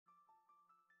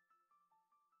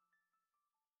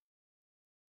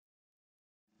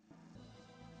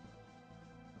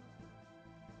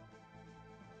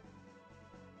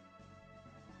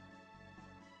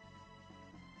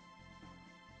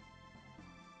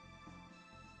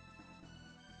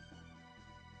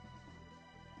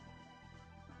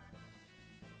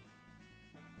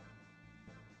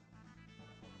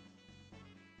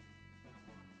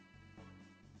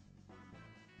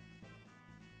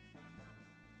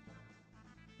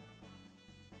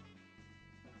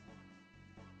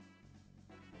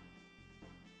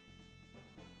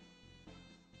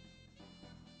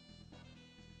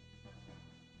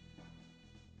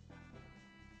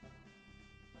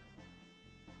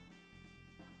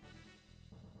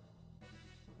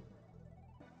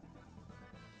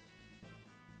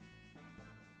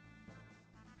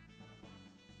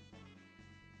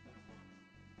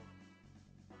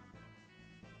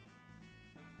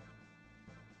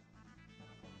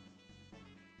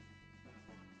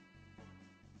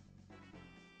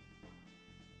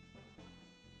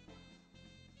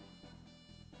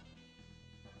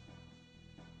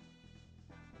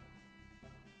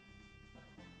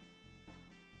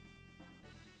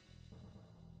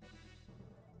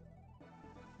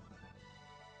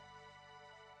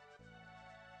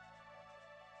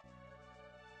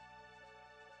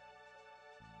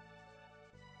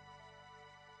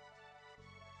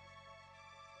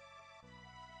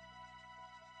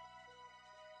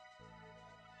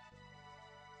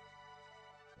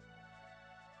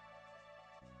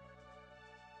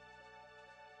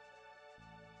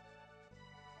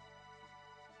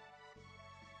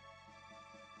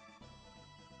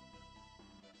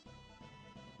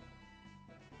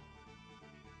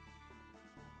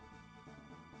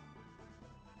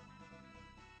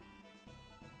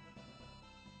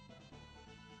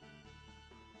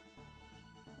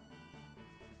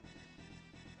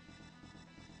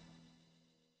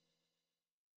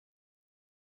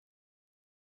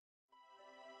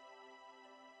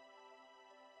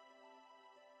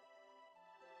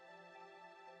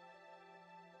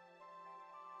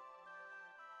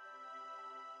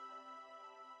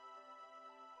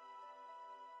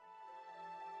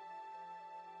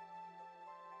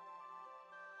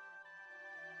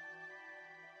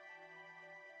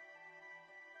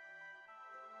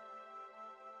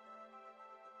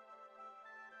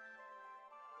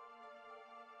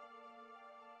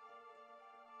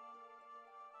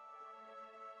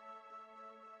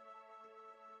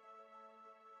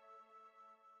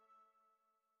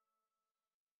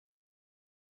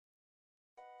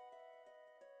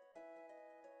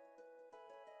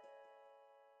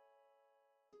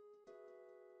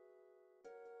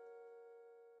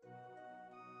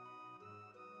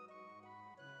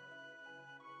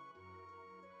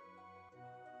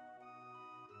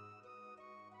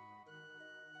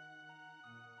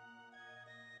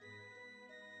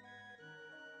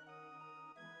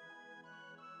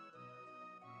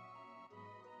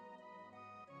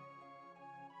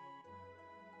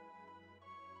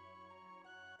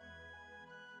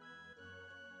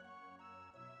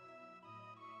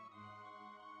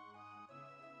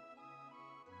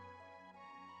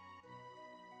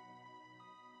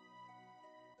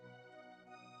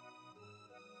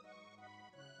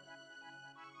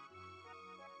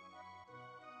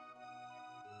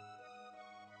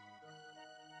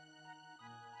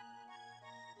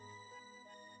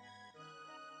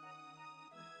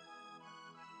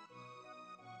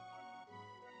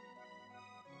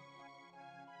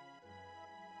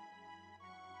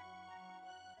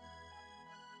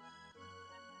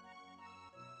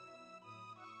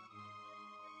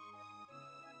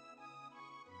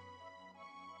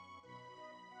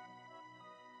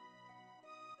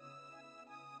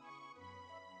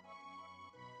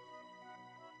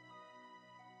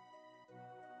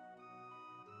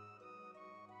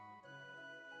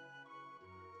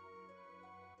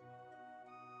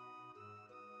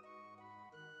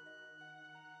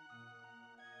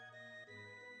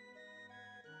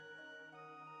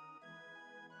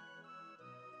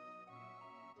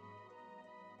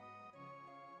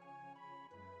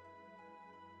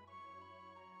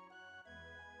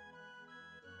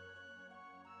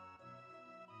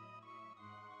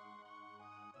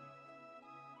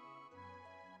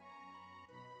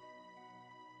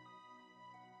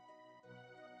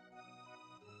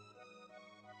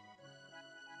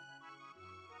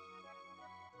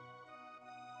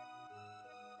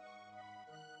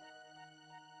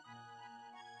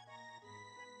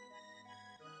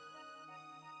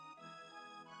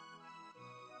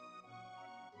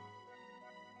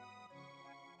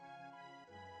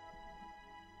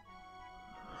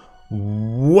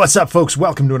What's up, folks?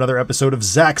 Welcome to another episode of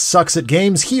Zach Sucks at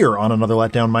Games here on Another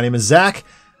Letdown. My name is Zach,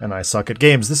 and I suck at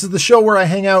games. This is the show where I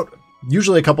hang out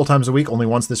usually a couple times a week, only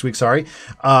once this week, sorry,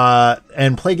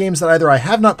 and play games that either I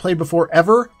have not played before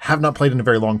ever, have not played in a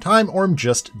very long time, or am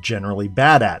just generally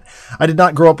bad at. I did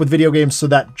not grow up with video games, so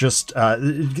that just,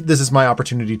 this is my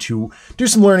opportunity to do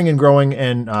some learning and growing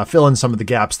and fill in some of the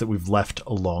gaps that we've left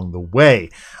along the way.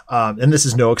 And this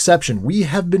is no exception. We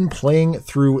have been playing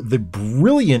through the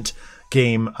brilliant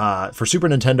game for Super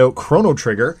Nintendo, Chrono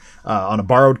Trigger, on a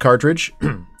borrowed cartridge.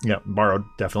 Yeah, borrowed,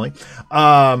 definitely.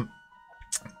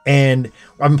 And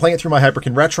I've been playing it through my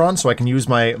Hyperkin Retron, so I can use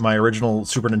my original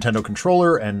Super Nintendo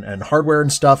controller and hardware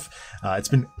and stuff. It's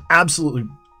been absolutely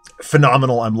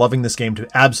phenomenal. I'm loving this game to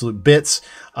absolute bits.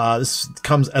 This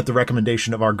comes at the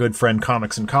recommendation of our good friend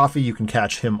Comics and Coffee. You can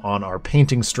catch him on our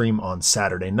painting stream on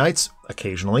Saturday nights,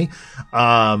 occasionally.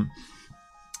 And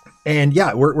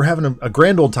yeah, we're having a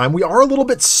grand old time. We are a little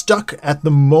bit stuck at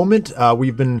the moment.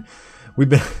 We've been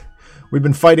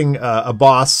fighting a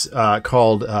boss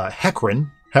called Hekran,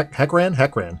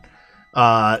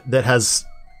 that has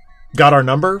got our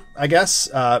number, I guess,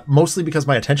 mostly because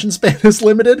my attention span is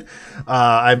limited.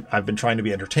 I've been trying to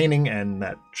be entertaining, and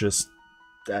that just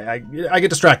I get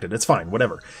distracted. It's fine,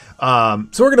 whatever. So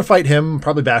we're gonna fight him,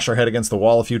 probably bash our head against the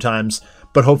wall a few times,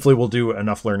 but hopefully we'll do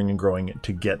enough learning and growing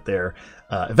to get there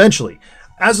eventually.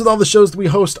 As with all the shows that we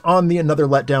host on the Another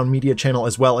Letdown media channel,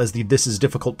 as well as the This Is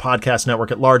Difficult podcast network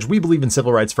at large, we believe in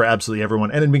civil rights for absolutely everyone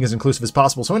and in being as inclusive as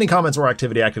possible, so any comments or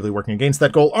activity actively working against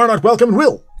that goal are not welcome and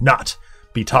will not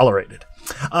be tolerated.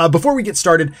 Before we get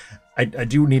started, I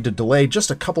do need to delay just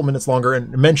a couple minutes longer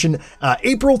and mention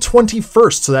April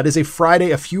 21st. So that is a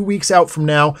Friday, a few weeks out from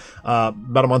now,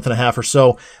 about a month and a half or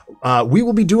so. We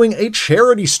will be doing a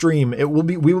charity stream.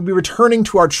 We will be returning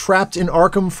to our Trapped in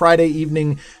Arkham Friday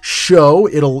evening show.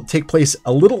 It'll take place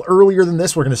a little earlier than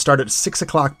this. We're going to start at 6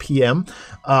 o'clock p.m.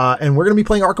 And we're going to be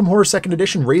playing Arkham Horror 2nd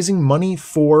Edition, raising money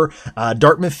for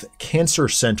Dartmouth Cancer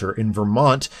Center in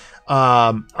Vermont.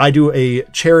 I do a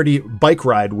charity bike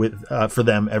ride for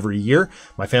them every year.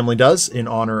 My family does, in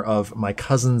honor of my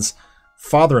cousin's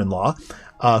father-in-law,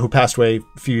 who passed away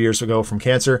a few years ago from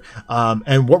cancer.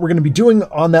 And what we're going to be doing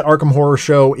on that Arkham Horror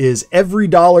show is every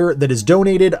dollar that is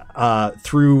donated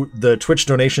through the Twitch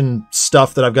donation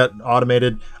stuff that I've got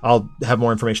automated, I'll have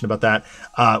more information about that,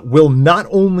 will not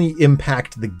only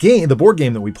impact the board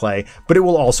game that we play, but it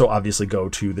will also obviously go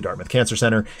to the Dartmouth Cancer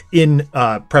Center in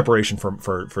preparation for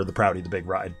the Proudy, the big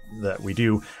ride that we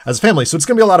do as a family. So it's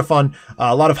going to be a lot of fun,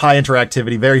 a lot of high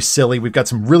interactivity, very silly. We've got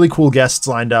some really cool guests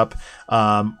lined up.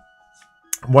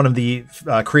 One of the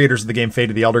creators of the game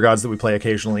Fate of the Elder Gods that we play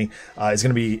occasionally is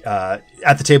going to be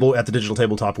at the table, at the digital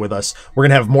tabletop with us. We're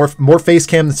going to have more face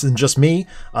cams than just me.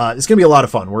 It's going to be a lot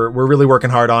of fun. We're really working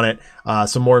hard on it.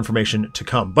 Some more information to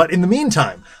come. But in the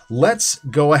meantime, let's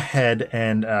go ahead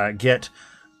and get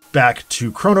back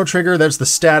to Chrono Trigger. There's the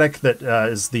static that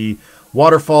is the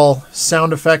waterfall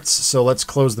sound effects. So let's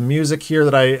close the music here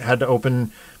that I had to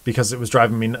open because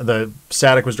the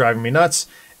static was driving me nuts.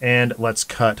 And let's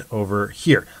cut over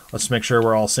here. Let's make sure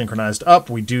we're all synchronized up.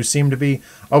 We do seem to be.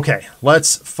 Okay,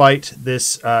 let's fight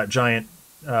this giant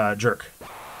jerk.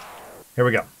 Here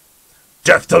we go.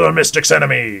 Death to the Mystic's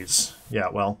enemies! Yeah,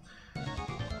 well.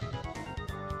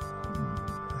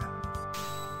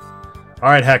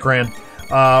 Alright, Hekran.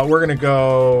 We're gonna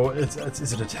go...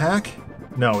 Is it attack?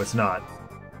 No, it's not.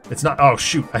 It's not... Oh,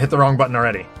 shoot. I hit the wrong button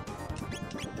already.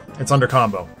 It's under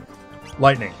combo.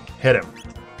 Lightning. Hit him.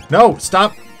 No,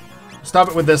 stop. Stop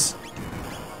it with this.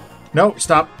 No,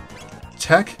 stop.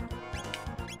 Tech?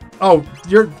 Oh,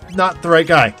 you're not the right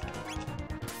guy.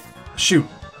 Shoot.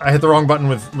 I hit the wrong button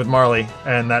with Marley,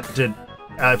 and that did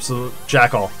absolute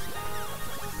jack-all.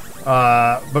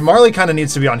 But Marley kind of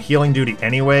needs to be on healing duty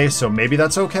anyway, so maybe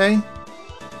that's okay.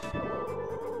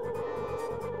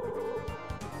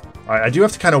 Alright, I do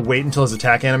have to kind of wait until his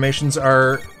attack animations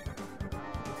are...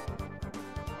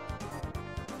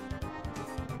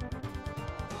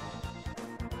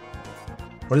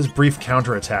 What does brief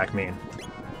counterattack mean?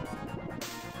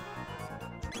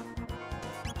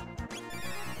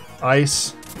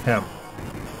 Ice him.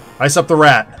 Ice up the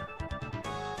rat.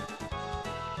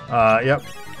 Yep.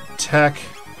 Tech.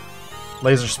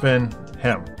 Laser spin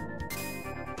him.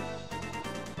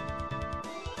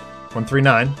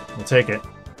 139. We'll take it.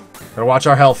 Gotta watch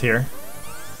our health here.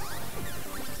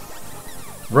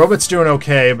 Robot's doing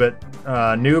okay, but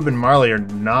Noob and Marley are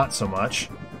not so much.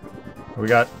 We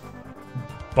got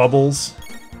Bubbles.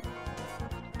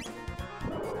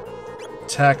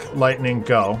 Tech, lightning,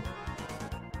 go.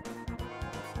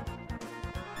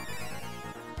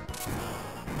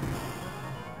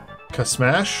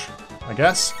 Smash. I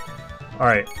guess.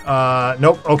 Alright,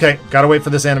 nope, okay. Gotta wait for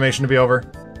this animation to be over.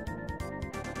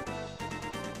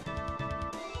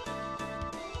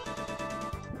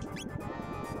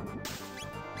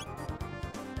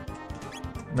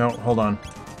 No, hold on.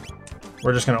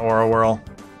 We're just gonna Aura Whirl.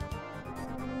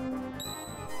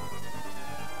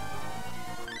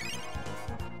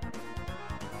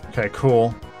 Okay,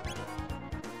 cool.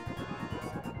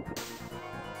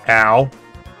 Ow.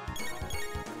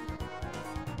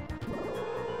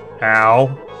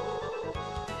 Ow.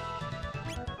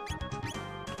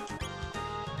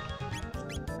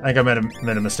 I think I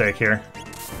made a mistake here.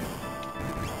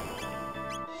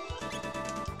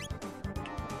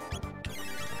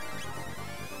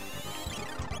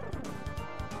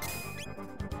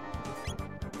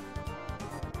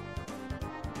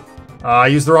 I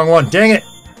used the wrong one. Dang it!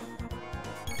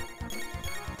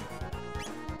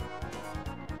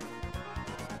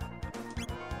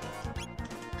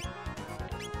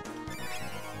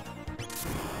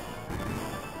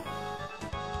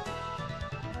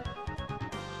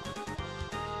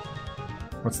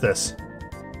 What's this?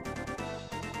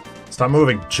 Stop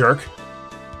moving, jerk.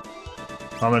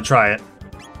 I'm gonna try it.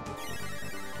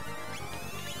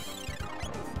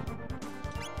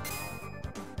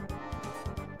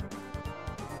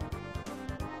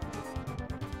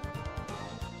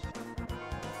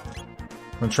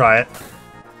 I'm gonna try it.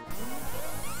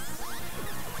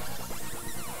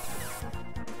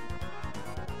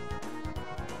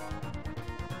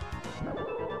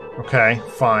 Okay,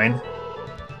 fine.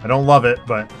 I don't love it,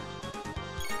 but...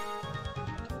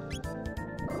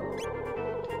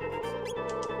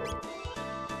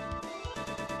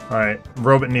 Alright,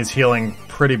 Robot needs healing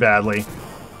pretty badly.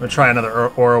 I'm gonna try another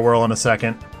Aura Whirl in a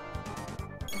second.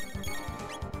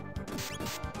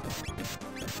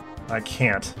 I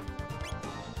can't.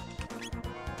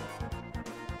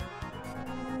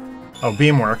 Oh,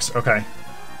 Beam works. Okay.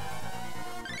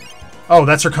 Oh,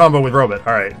 that's her combo with Robot.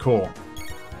 Alright, cool.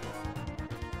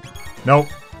 Nope.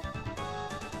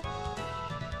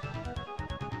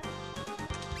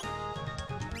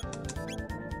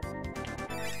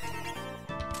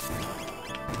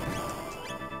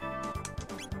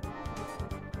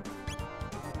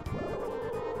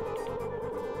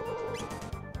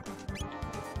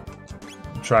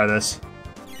 Try this.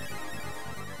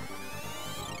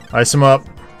 Ice him up.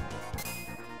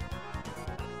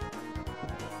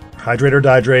 Hydrate or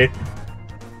dihydrate.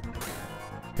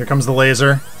 Here comes the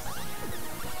laser.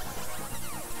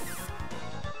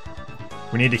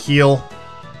 We need to heal.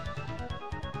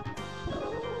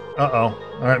 Uh-oh.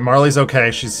 Alright, Marley's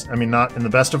okay. She's, I mean, not in the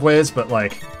best of ways, but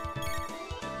like...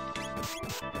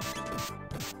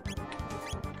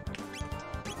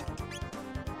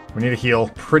 We need to heal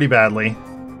pretty badly.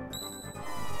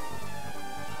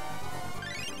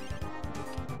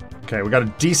 Okay, we got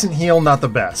a decent heal, not the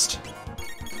best.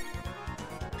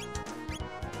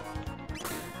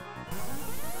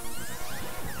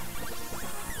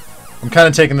 I'm kind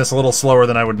of taking this a little slower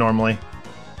than I would normally.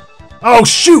 Oh,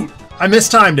 shoot! I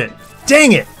mistimed it!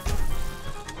 Dang it!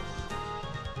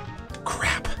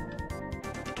 Crap.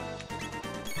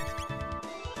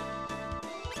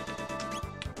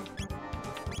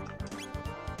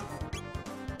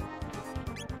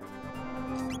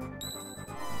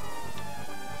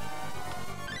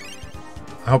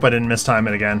 I hope I didn't mistime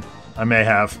it again. I may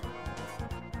have.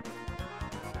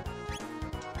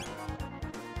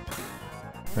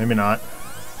 Maybe not.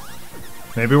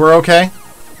 Maybe we're okay?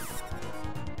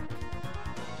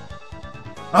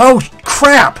 Oh,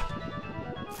 crap!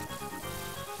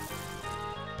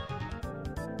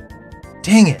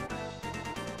 Dang it.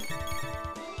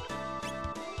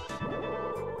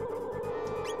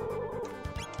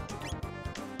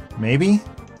 Maybe?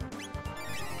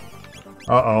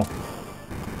 Uh-oh.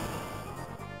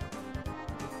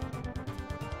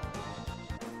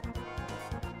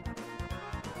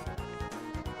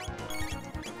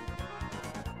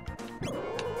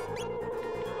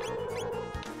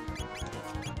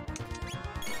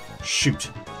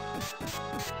 Shoot.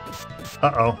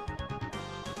 Uh-oh.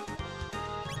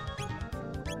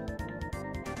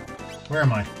 Where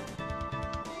am I?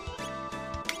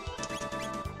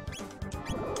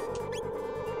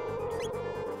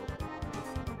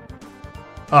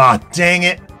 Ah, dang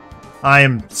it. I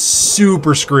am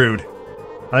super screwed.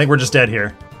 I think we're just dead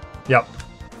here. Yep.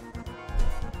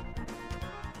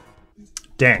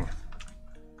 Dang.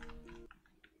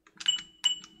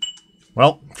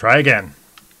 Well, try again.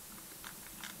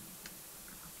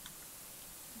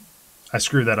 I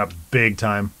screwed that up big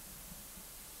time.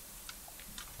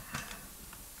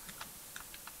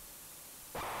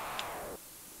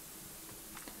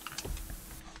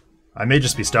 I may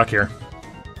just be stuck here.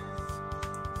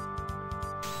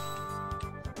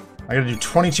 I gotta do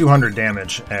 2,200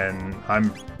 damage, and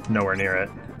I'm nowhere near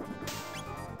it.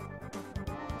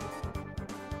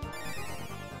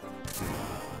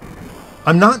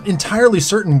 I'm not entirely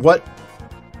certain what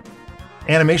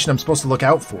animation I'm supposed to look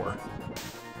out for.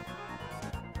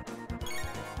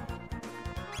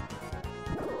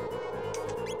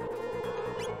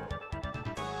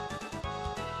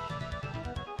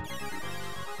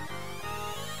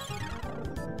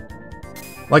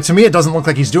 Like, to me, it doesn't look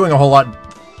like he's doing a whole lot.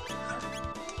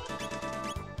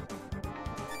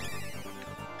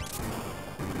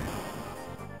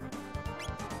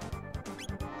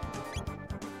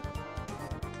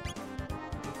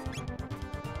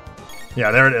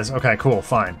 Yeah, there it is. Okay, cool,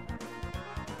 fine.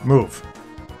 Move.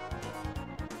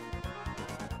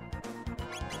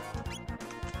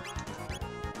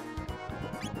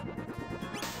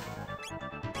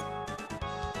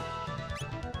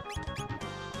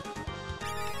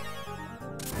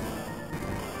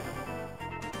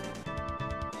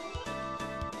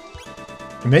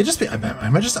 It may just be...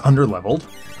 Am I just under-leveled?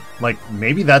 Like,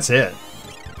 maybe that's it.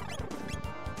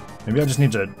 Maybe I just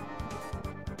need to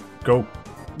go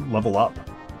level up.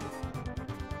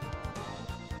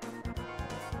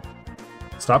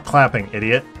 Stop clapping,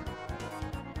 idiot.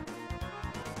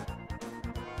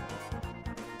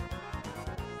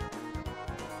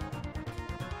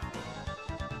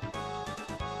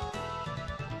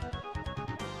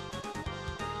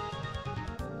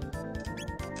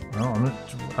 Well,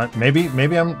 maybe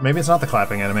it's not the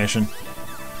clapping animation.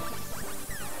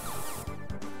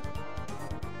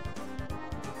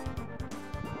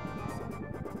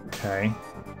 Okay.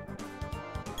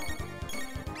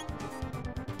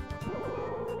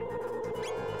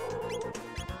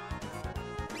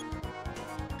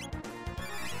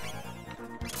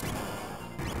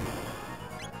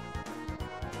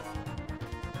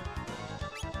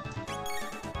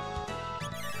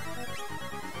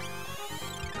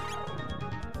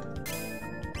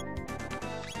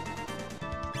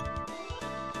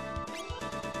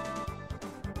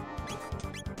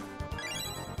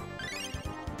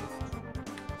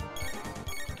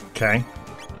 Okay.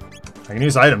 I can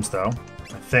use items, though.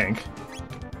 I think.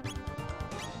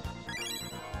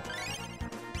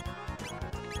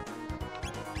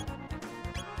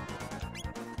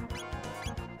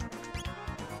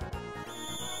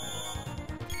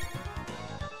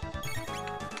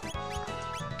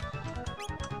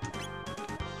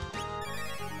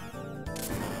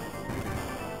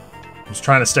 I'm just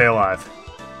trying to stay alive.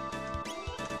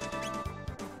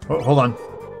 Oh, hold on.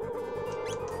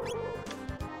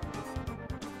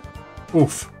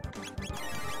 Oof.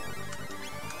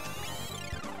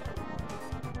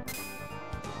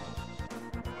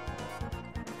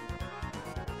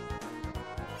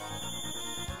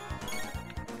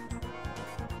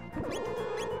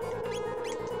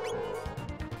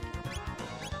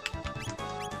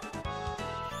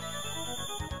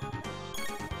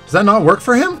 Does that not work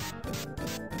for him?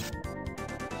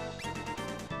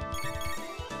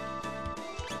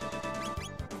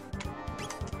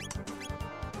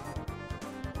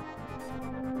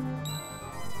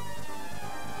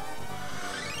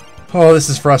 Oh, this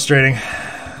is frustrating.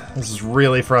 This is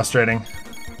really frustrating.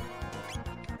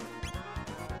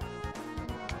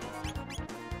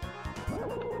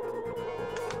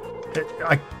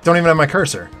 I don't even have my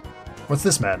cursor. What's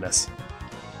this madness?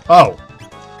 Oh.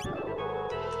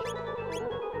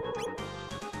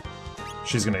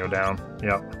 She's gonna go down.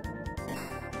 Yep.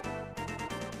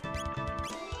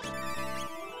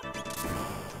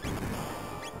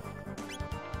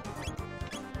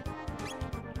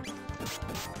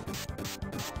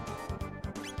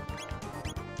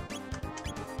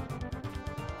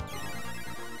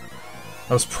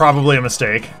 That was probably a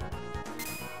mistake.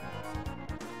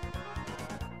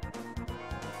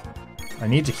 I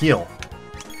need to heal.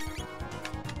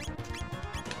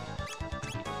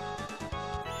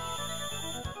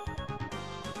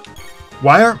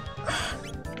 Why are...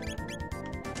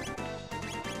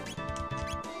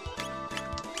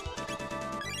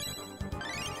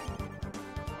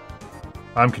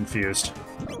 I'm confused.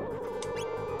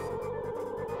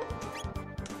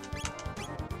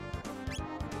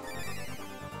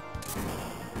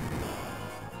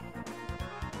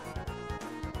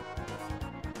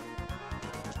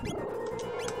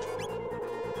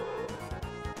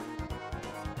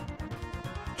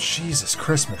 Jesus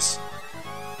Christmas.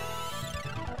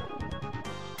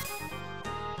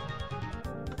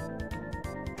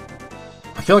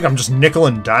 I feel like I'm just nickel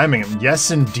and diming him.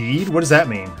 Yes, indeed? What does that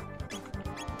mean?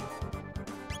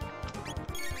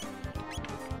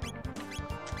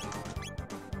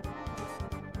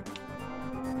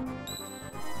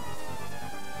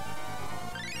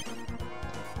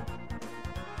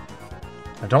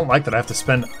 I don't like that I have to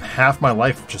spend half my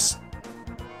life just...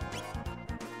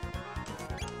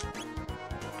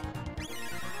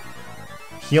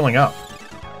 healing up.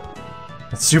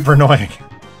 It's super annoying.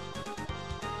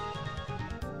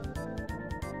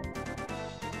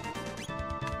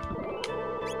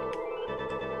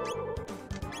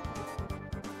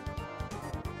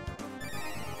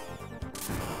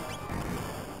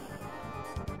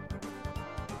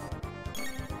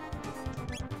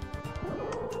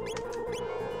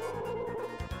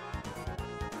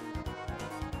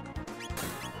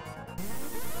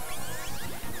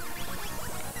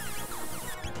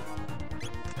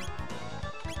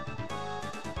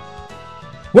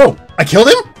 Whoa! I killed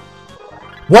him?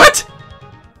 What?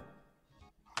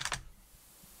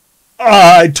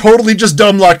 I totally just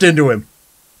dumb lucked into him.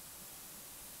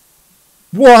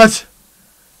 What?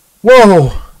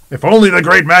 Whoa! If only the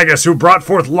great Magus who brought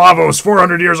forth Lavos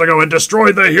 400 years ago and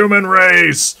destroyed the human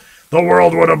race, the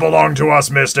world would have belonged to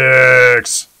us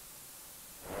mystics.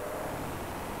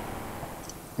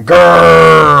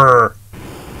 Grrr!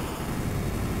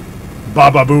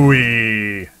 Baba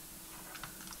Booey.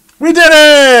 We did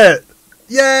it!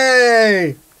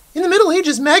 Yay! In the Middle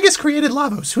Ages, Magus created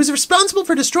Lavos, who is responsible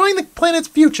for destroying the planet's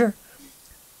future.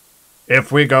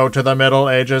 If we go to the Middle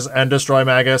Ages and destroy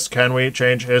Magus, can we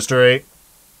change history?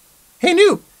 Hey,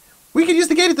 Noob! We could use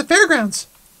the gate at the fairgrounds.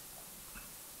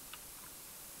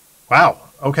 Wow.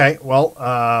 Okay, well,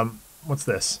 what's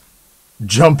this?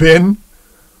 Jump in?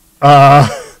 Hold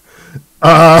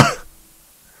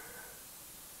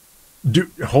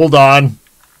on.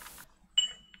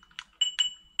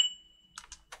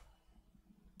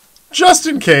 Just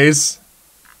in case.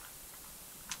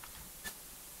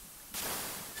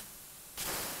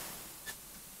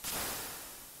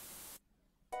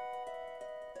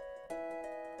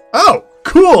 Oh,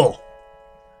 cool.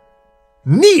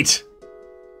 Neat.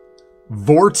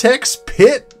 Vortex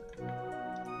pit?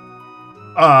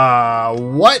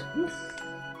 What?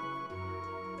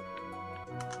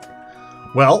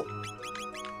 Well,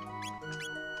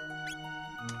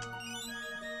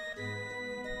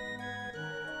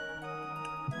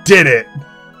 did it.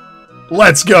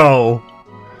 Let's go.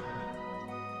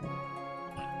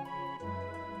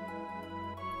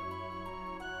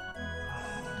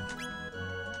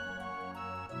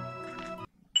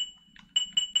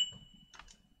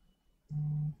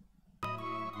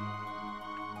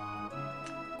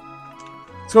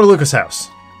 Let's go to Luca's house.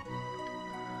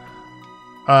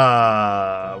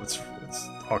 What's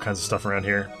all kinds of stuff around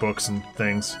here. Books and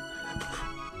things.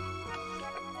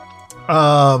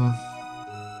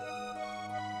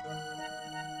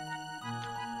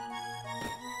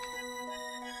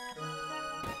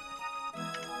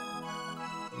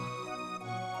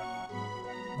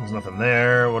 There's nothing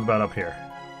there. What about up here?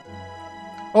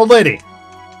 Old lady!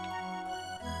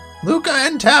 Luca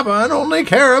and Taban only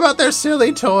care about their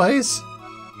silly toys.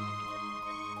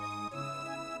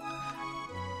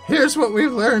 Here's what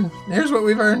we've learned. Here's what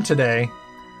we've earned today.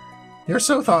 You're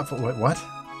so thoughtful. Wait, what?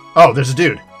 Oh, there's a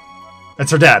dude.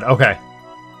 That's her dad. Okay.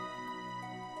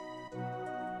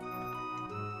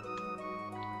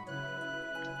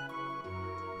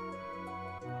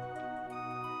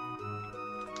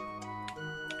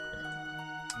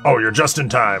 Oh, you're just in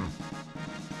time.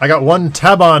 I got one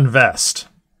Taban vest.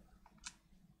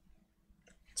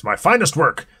 It's my finest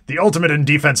work. The ultimate in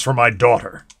defense for my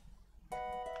daughter.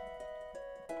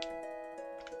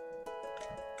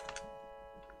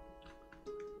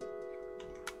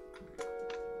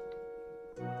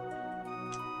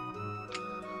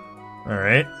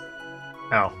 Alright.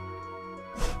 Ow.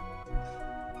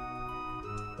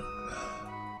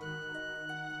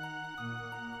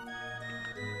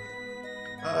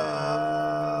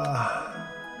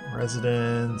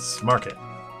 Residence market.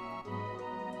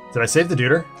 Did I save the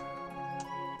duder?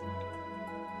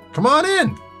 Come on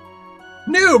in!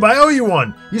 Noob, I owe you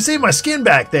one! You saved my skin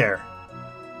back there!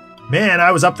 Man,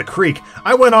 I was up the creek.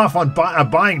 I went off on a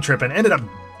buying trip and ended up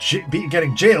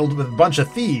getting jailed with a bunch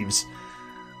of thieves.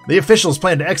 The officials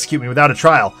plan to execute me without a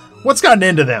trial. What's gotten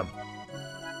into them?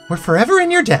 We're forever in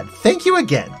your debt. Thank you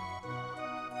again.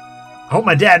 I hope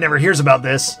my dad never hears about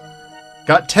this.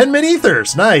 Got 10 min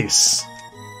ethers. Nice.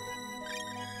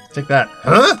 Take that.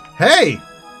 Huh? Hey!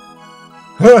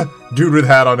 Huh? Dude with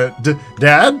hat on it.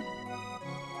 Dad?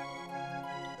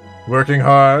 Working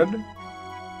hard?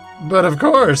 But of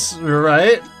course,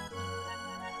 right?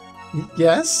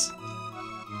 Yes?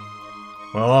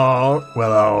 Well,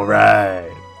 all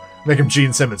right. Make him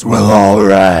Gene Simmons. Well, all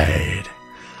right.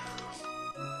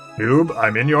 Noob,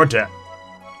 I'm in your debt.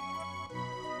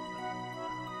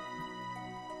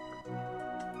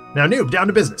 Now, Noob, down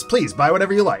to business. Please, buy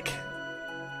whatever you like.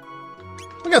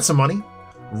 We got some money.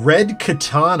 Red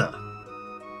Katana.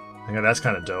 I think that's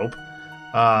kind of dope.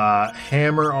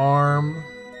 Hammer Arm.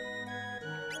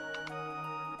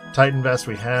 Titan Vest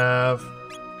we have.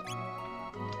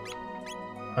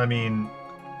 I mean,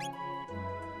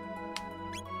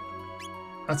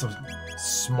 that's a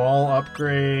small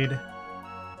upgrade.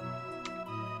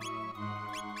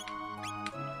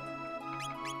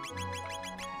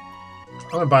 I'm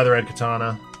gonna buy the Red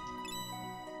Katana.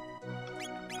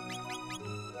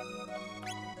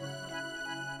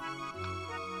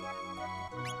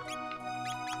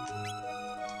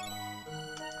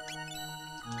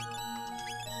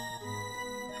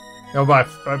 I'll buy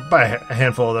a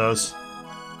handful of those.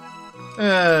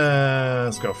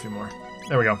 Let's go a few more.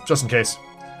 There we go, just in case.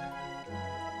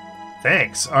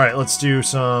 Thanks. All right, let's do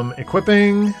some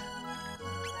equipping.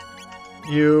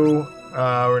 We're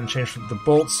gonna change from the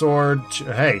bolt sword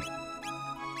to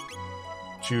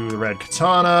to the Red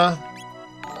Katana.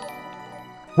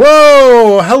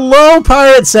 Whoa! Hello,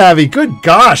 Pirate Savvy. Good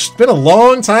gosh, it's been a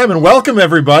long time, and welcome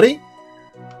everybody.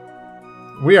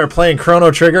 We are playing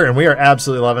Chrono Trigger, and we are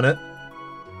absolutely loving it.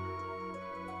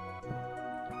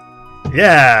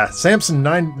 Yeah, Samson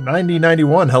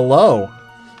 9091. Hello.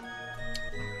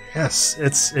 Yes,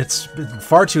 it's been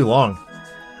far too long.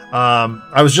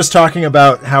 I was just talking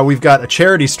about how we've got a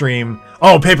charity stream.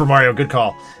 Oh, Paper Mario, good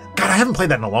call. God, I haven't played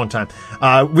that in a long time.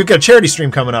 We've got a charity stream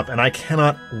coming up, and I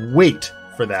cannot wait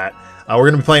for that. We're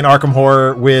going to be playing Arkham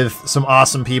Horror with some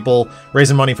awesome people,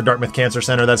 raising money for Dartmouth Cancer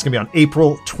Center. That's going to be on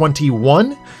April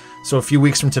 21, so a few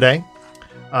weeks from today.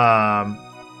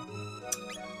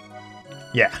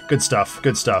 Yeah, good stuff.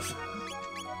 Good stuff.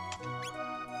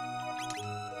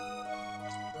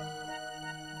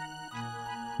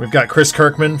 We've got Chris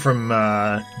Kirkman from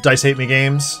Dice Hate Me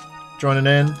Games joining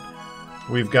in.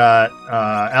 We've got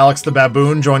Alex the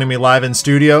Baboon joining me live in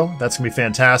studio. That's going to be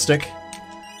fantastic.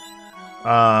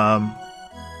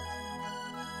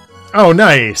 Oh,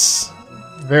 nice.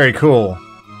 Very cool.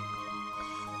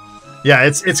 Yeah,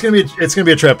 it's gonna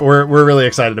be a trip. We're really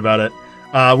excited about it.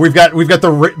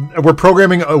 We're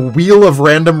programming a wheel of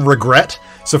random regret.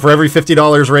 So for every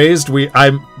 $50 raised,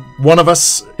 one of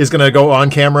us is gonna go on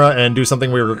camera and do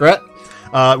something we regret,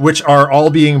 which are all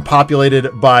being populated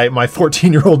by my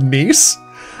 14-year-old niece.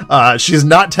 She's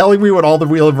not telling me what all the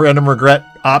wheel of random regret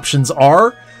options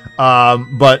are,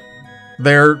 but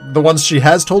the ones she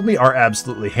has told me are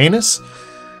absolutely heinous.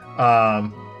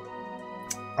 I'm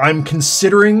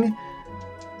considering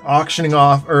auctioning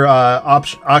off or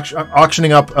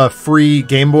auctioning up a free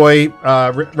Game Boy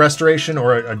restoration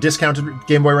or a discounted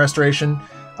Game Boy restoration,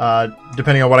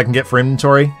 depending on what I can get for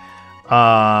inventory.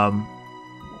 Because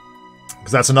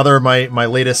that's another of my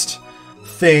latest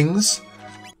things.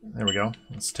 There we go.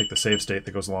 Let's take the save state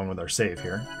that goes along with our save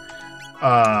here.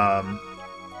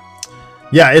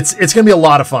 Yeah, it's going to be a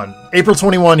lot of fun. April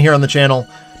 21 here on the channel.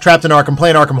 Trapped in Arkham,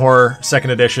 playing Arkham Horror, 2nd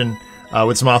edition,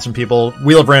 with some awesome people.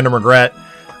 Wheel of Random Regret.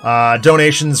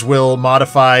 Donations will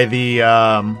modify the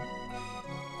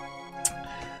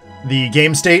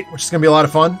game state, which is going to be a lot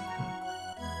of fun.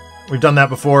 We've done that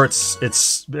before.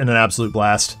 It's been an absolute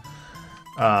blast.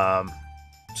 So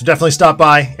definitely stop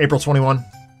by, April 21,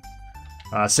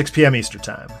 6 p.m. Eastern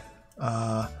time.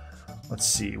 Let's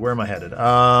see, where am I headed?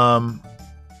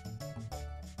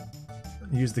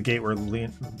 Use the gate where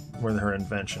her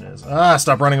invention is.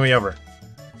 Stop running me over.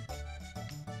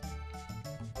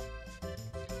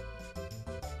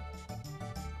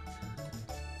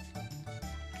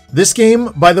 This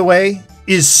game, by the way,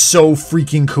 is so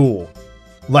freaking cool.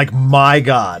 Like, my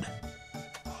god.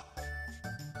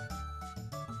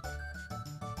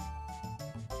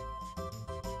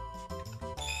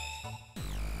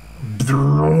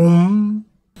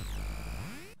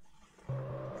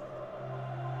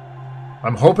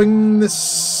 I'm hoping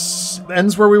this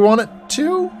ends where we want it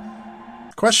to?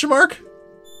 Question mark?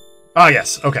 Ah,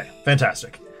 yes. Okay.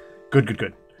 Fantastic.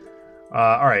 Good.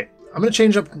 Alright. I'm going to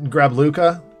change up and grab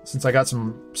Luca, since I got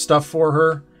some stuff for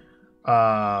her.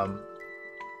 I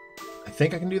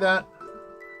think I can do that.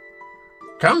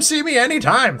 Come see me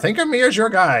anytime. Think of me as your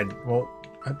guide. Well,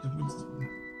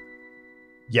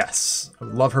 yes. I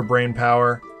love her brain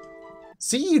power.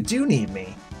 See, you do need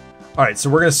me. Alright, so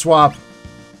we're going to swap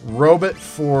Robot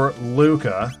for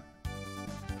Luca.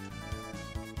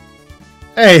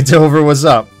 Hey, Dover, what's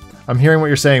up? I'm hearing what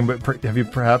you're saying, but have you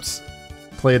perhaps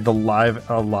played the Live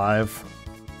Alive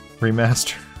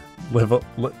remaster?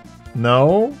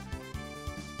 No?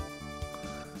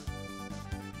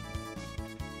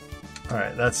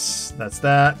 Alright, that's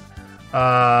that.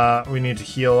 We need to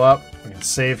heal up. We can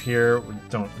save here. We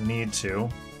don't need to.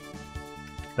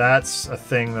 That's a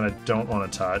thing that I don't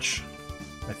want to touch,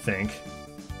 I think.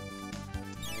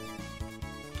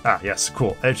 Ah, yes,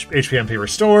 cool. HPMP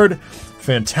restored.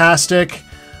 Fantastic.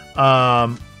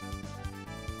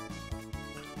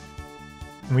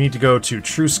 We need to go to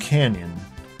Truce Canyon.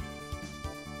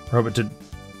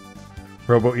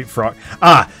 Robo eat frog.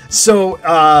 Ah, so,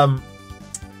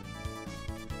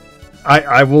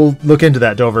 I will look into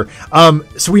that, Dover.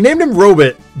 So we named him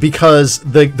Robot because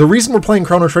the reason we're playing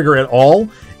Chrono Trigger at all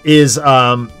is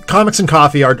Comics and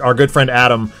Coffee, our good friend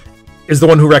Adam, is the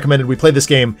one who recommended we play this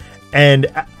game, and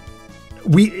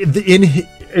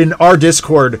in our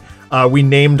Discord we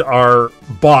named our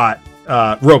bot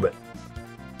Robot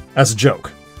as a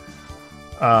joke.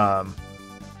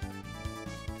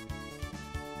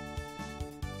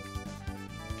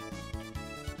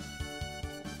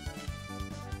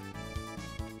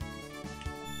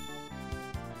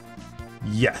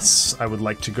 Yes, I would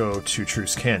like to go to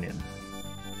Truce Canyon.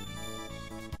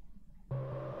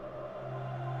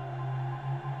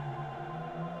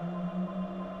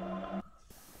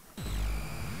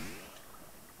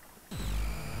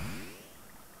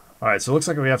 Alright, so it looks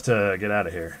like we have to get out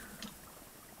of here.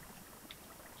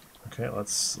 Okay,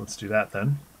 let's do that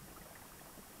then.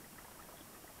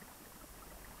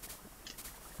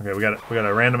 Okay, we got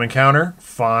a random encounter.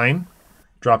 Fine.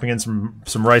 Dropping in some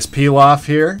rice pilaf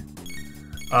here.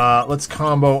 Let's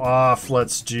combo off.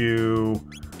 Let's do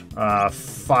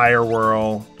Fire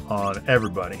Whirl on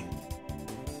everybody.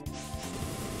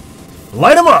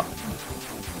 Light them up!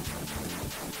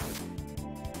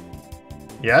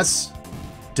 Yes?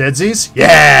 Deadsies?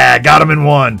 Yeah! Got him in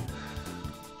one!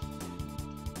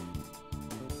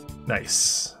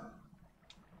 Nice.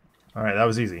 Alright, that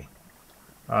was easy.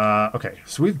 Okay,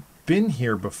 so we've been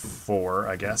here before,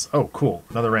 I guess. Oh, cool.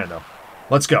 Another rando.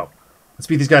 Let's go. Let's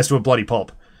beat these guys to a bloody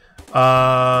pulp.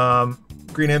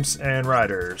 Green Imps and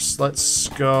Riders. Let's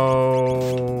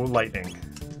go Lightning.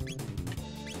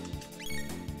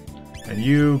 And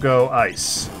you go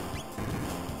Ice.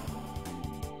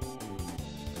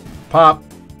 Pop.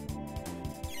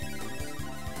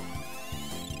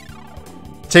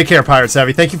 Take care, Pirate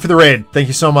Savvy. Thank you for the raid. Thank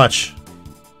you so much.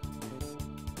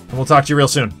 And we'll talk to you real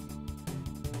soon.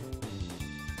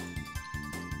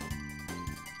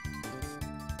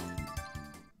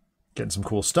 Getting some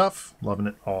cool stuff. Loving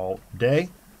it all day.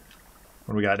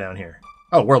 What do we got down here?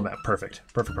 Oh, world map. Perfect.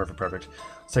 Perfect, perfect, perfect.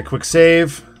 Let's take a quick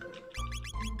save.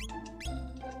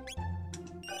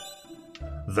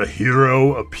 The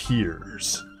hero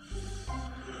appears.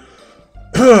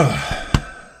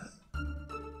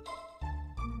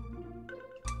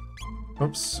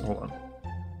 Oops, hold on.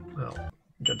 No,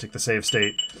 gotta take the save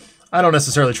state. I don't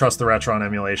necessarily trust the Retron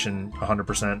emulation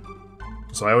 100%,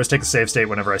 so I always take the save state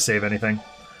whenever I save anything.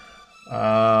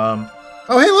 Oh,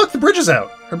 hey, look, the bridge is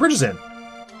out. Our bridge is in.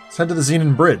 Let's head to the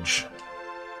Xenon Bridge.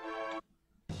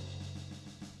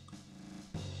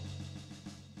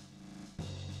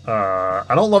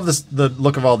 I don't love the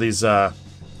look of all these,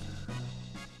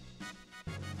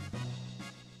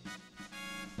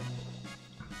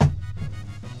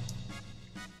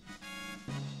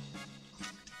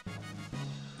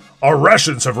 Our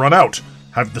rations have run out.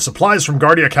 Have the supplies from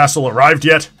Guardia Castle arrived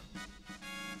yet?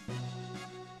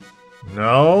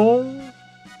 No?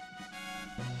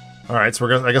 Alright, so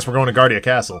I guess we're going to Guardia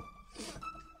Castle.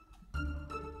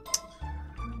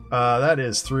 That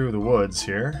is through the woods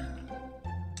here.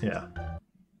 Yeah.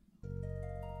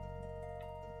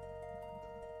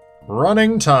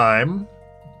 Running time.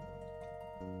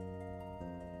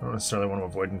 I don't necessarily want to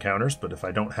avoid encounters, but if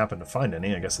I don't happen to find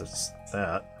any, I guess it's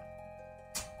that.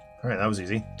 Alright, that was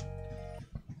easy.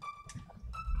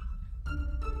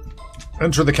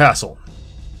 Enter the castle.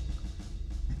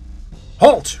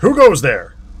 Halt! Who goes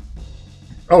there?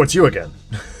 Oh, it's you again.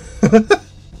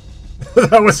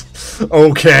 That was...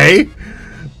 okay.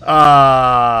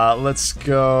 Let's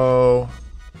go...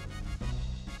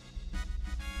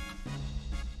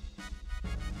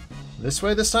 this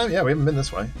way this time? Yeah, we haven't been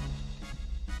this way.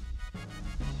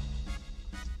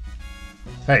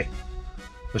 Hey.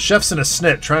 The chef's in a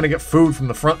snit trying to get food from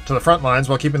the front lines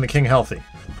while keeping the king healthy.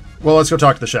 Well, let's go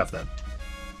talk to the chef then.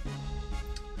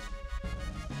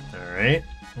 Alright.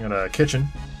 We got a kitchen.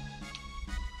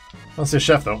 I don't see a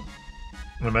chef though.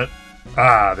 In a minute.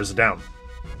 Ah, there's a down.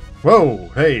 Whoa,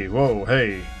 hey.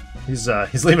 He's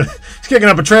leaving. He's kicking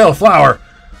up a trail of flour.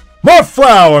 More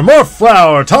flour, more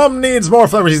flour. Tom needs more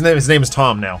flour. His name is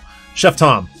Tom now. Chef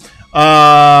Tom.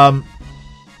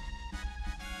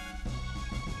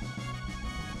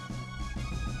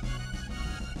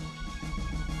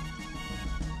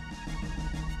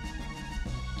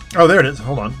 Oh, there it is.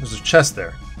 Hold on. There's a chest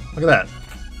there. Look at that.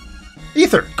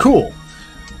 Ether. Cool.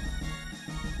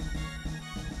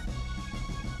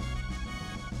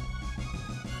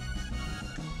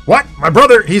 What? My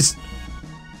brother, he's...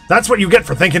 That's what you get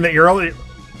for thinking that you're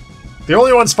the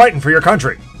only ones fighting for your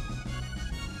country.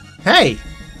 Hey!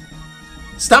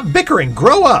 Stop bickering!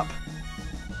 Grow up!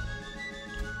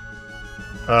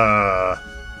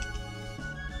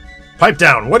 Pipe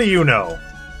down. What do you know?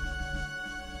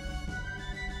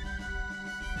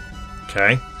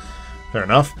 Okay. Fair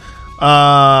enough.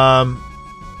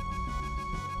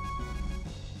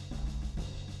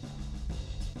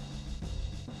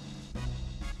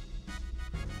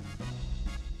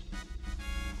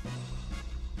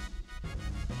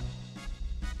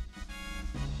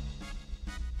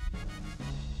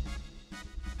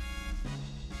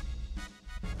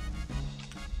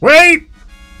 Wait!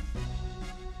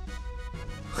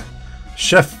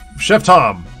 Chef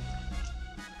Tom.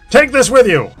 Take this with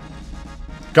you!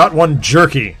 Got one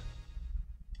jerky.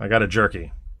 I got a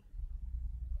jerky.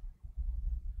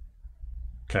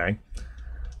 Okay.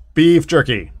 Beef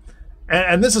jerky.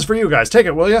 And this is for you guys. Take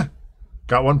it, will ya?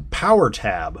 Got one power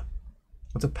tab.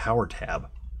 What's a power tab?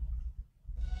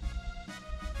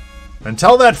 And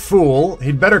tell that fool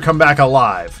he'd better come back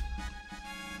alive.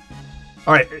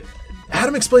 Alright.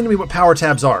 Adam explained to me what power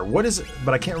tabs are. What is it?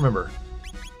 But I can't remember.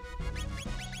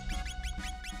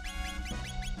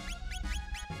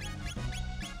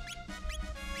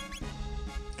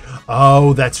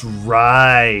 Oh, that's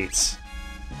right.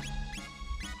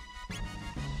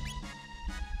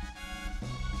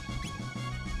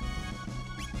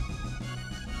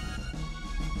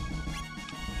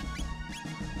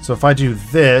 So if I do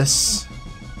this...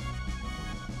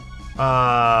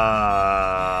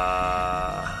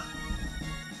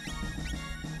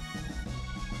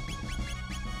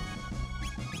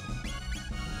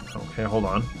 Okay, hold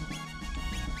on.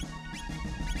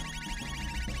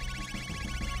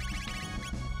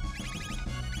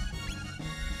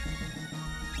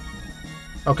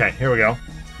 Okay, here we go.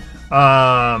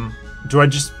 Am I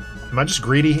just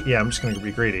greedy? Yeah, I'm just gonna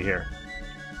be greedy here.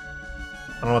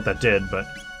 I don't know what that did, but...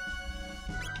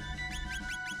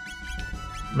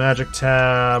 Magic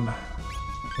tab.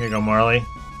 Here you go, Marley.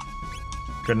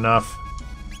 Good enough.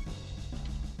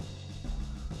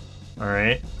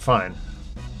 Alright, fine.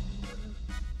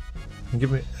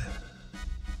 Give me...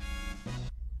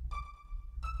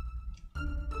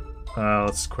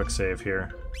 let's quick save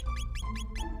here.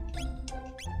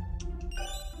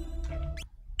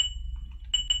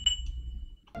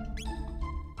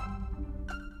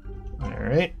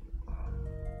 Alright.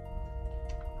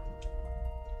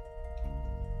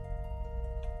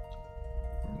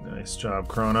 Nice job,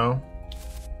 Chrono.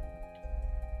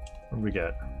 What did we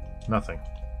get? Nothing.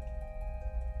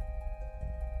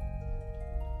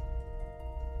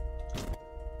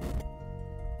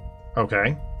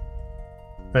 Okay.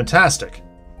 Fantastic.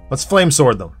 Let's flame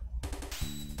sword them.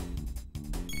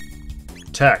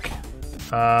 Tech. You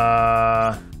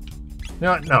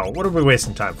know what? No, what are we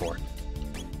wasting time for?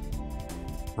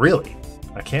 Really?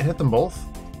 I can't hit them both?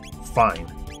 Fine.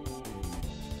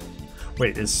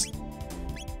 Wait, is...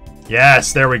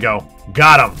 Yes, there we go.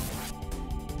 Got him!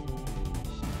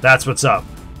 That's what's up.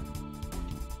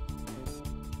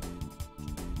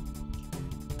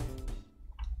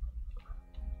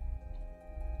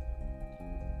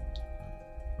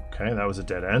 Okay, that was a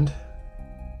dead end.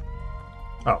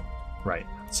 Oh, right.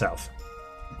 South.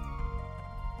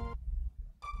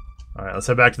 Alright, let's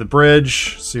head back to the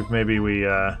bridge. See if maybe we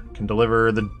can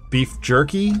deliver the beef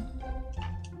jerky.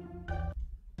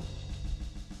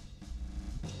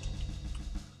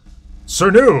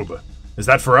 Sir Noob! Is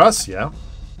that for us? Yeah.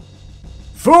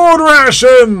 Food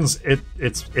rations!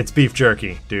 It's beef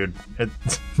jerky, dude.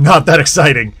 It's not that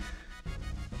exciting.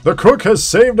 The cook has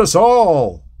saved us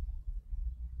all!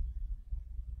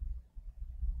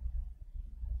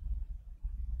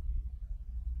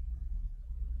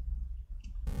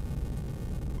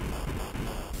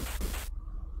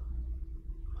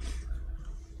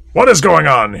 What is going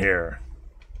on here?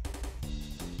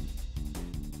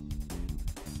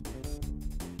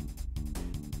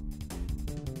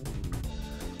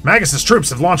 Magus's troops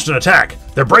have launched an attack.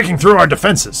 They're breaking through our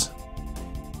defenses.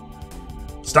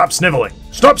 Stop sniveling.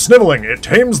 Stop sniveling. It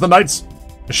shames the knights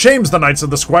of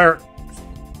the square.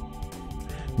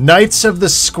 Knights of the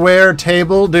square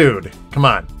table? Dude, come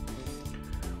on.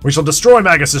 We shall destroy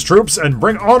Magus's troops and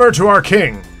bring honor to our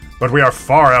king, but we are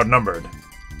far outnumbered.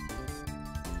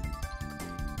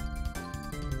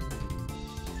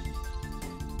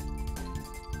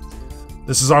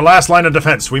 This is our last line of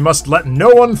defense. We must let no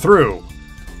one through.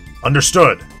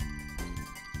 Understood.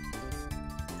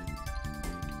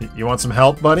 You want some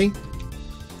help, buddy?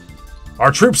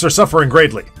 Our troops are suffering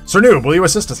greatly. Sir Noob, will you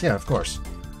assist us? Yeah, of course.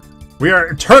 We are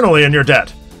eternally in your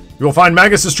debt. You will find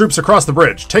Magus' troops across the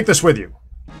bridge. Take this with you.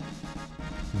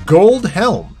 Gold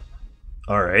helm.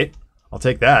 Alright. I'll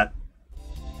take that.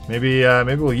 Maybe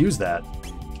we'll use that.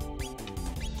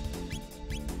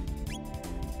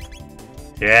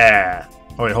 Yeah.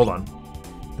 Oh, wait, hold on.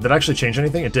 Did that actually change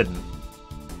anything? It didn't.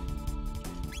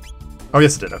 Oh,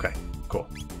 yes, it did. Okay, cool.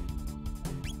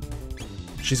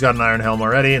 She's got an iron helm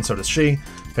already, and so does she.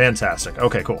 Fantastic.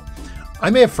 Okay, cool. I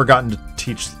may have forgotten to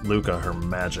teach Luca her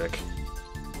magic.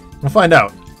 We'll find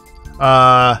out.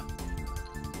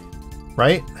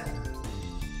 Right?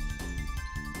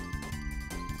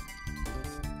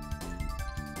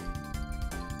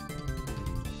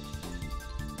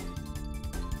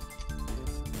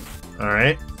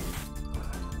 Alright.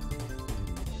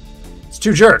 It's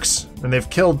two jerks, and they've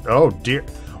killed... Oh, dear.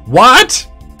 What?!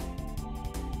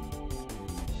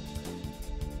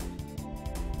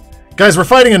 Guys, we're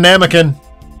fighting a Namekin.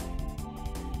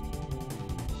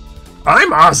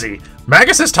 I'm Ozzy,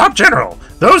 Magus' top general.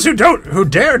 Those who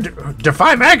dare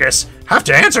defy Magus have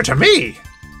to answer to me.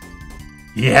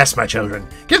 Yes, my children,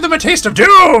 give them a taste of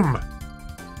doom!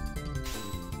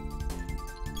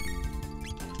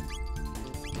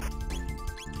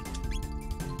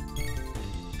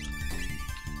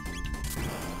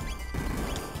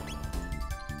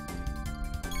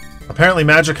 Apparently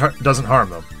magic doesn't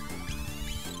harm them.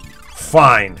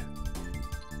 Fine.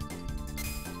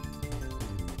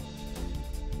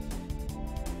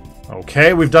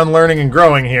 Okay, we've done learning and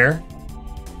growing here.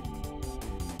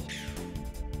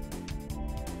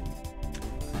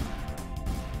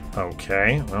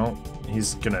 Okay, well,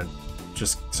 he's gonna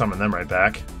just summon them right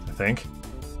back, I think.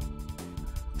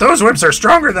 Those whips are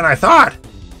stronger than I thought!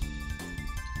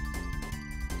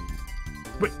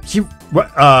 Wait,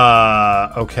 what?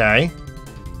 Okay.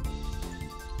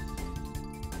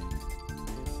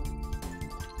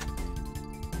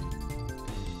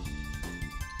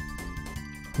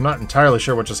 I'm not entirely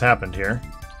sure what just happened here.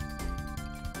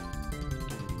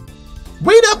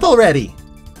 Wait up already!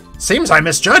 Seems I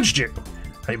misjudged you.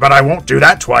 But I won't do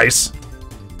that twice.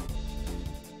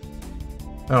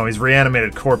 Oh, he's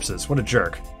reanimated corpses. What a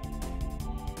jerk.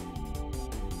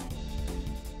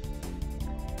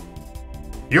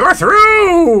 You're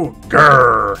through!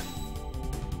 Grr!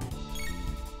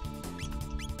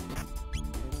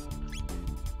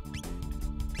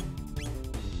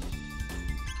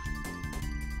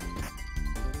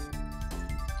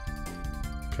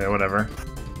 Okay, whatever.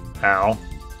 Ow.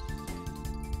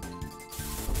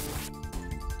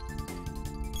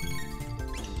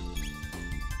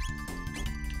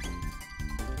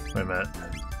 Wait a minute.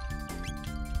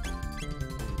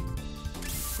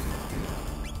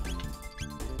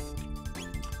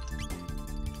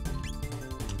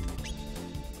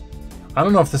 I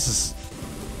don't know if this is...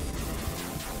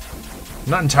 I'm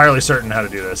not entirely certain how to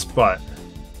do this, but...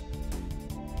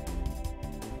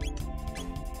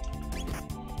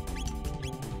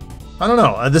 I don't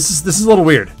know. This is a little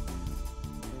weird.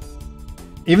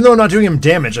 Even though I'm not doing him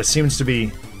damage, it seems to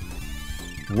be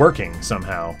working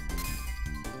somehow.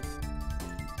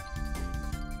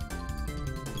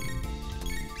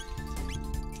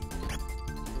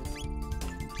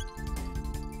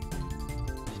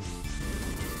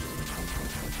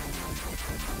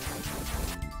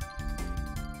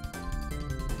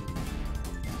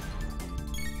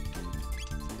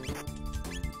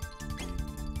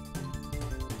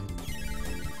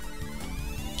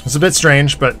 It's a bit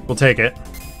strange, but we'll take it.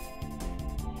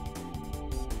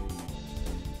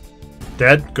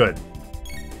 Dead? Good.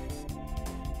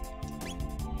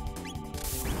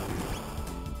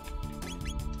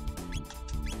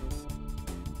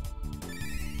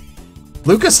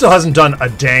 Lucas still hasn't done a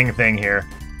dang thing here.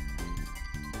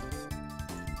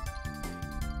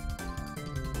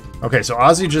 Okay, so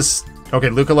Ozzy just... Okay,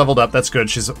 Luca leveled up. That's good.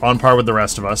 She's on par with the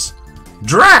rest of us.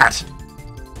 Drat!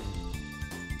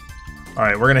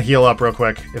 Alright, we're gonna heal up real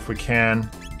quick, if we can.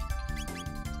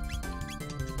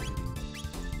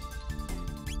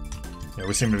 Yeah,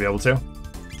 we seem to be able to.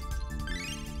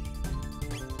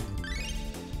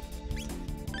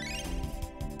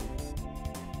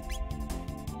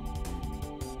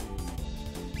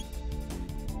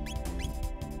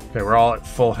 Okay, we're all at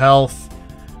full health.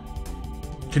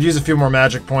 Could use a few more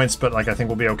magic points, but like I think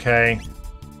we'll be okay.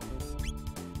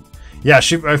 Yeah,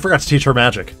 I forgot to teach her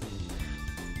magic.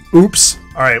 Oops.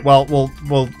 Alright, well, we'll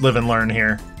live and learn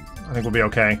here. I think we'll be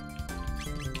okay.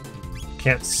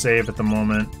 Can't save at the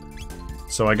moment.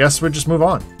 So I guess we'll just move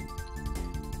on.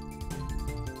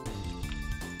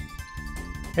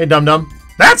 Hey, dum-dum.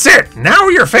 That's it! Now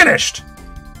you're finished!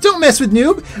 Don't mess with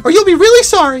Noob, or you'll be really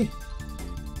sorry!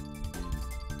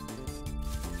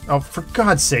 Oh, for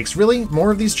God's sakes, really? More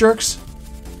of these jerks?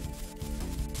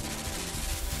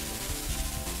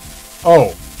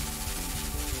 Oh.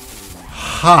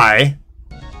 Hi.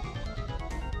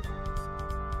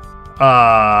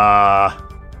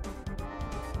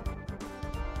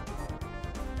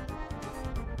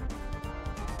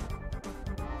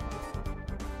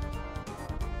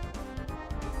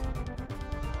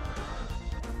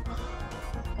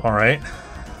 All right.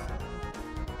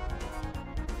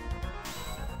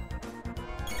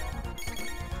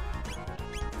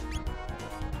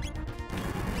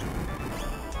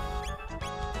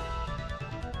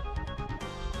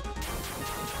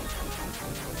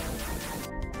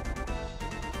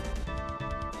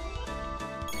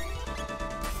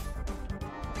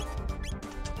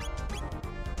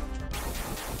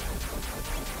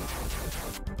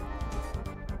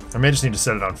 I may just need to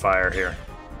set it on fire here.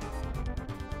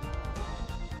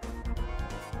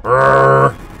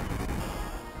 Brrr.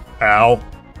 Ow.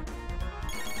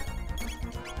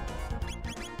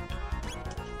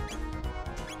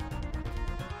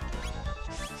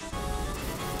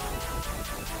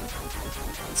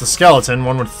 It's a skeleton,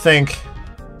 one would think.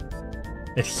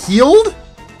 It healed?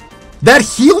 That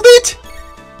healed it?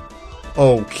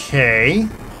 Okay.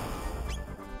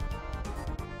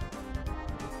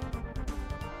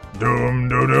 Doom,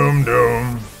 doom, doom,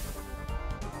 doom.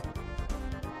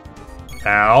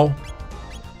 Ow.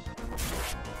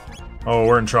 Oh,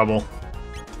 we're in trouble.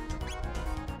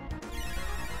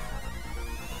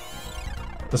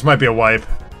 This might be a wipe.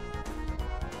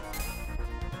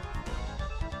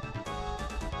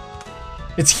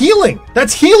 It's healing!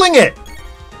 That's healing it!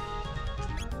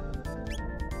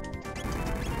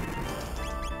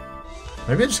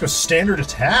 Maybe I just go standard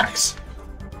attacks.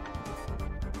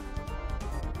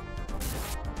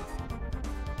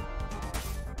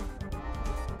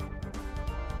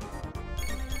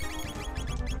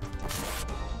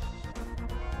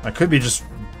 I could be just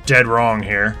dead wrong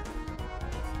here.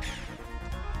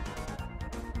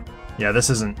 Yeah, this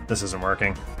isn't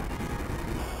working.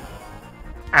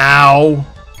 Ow!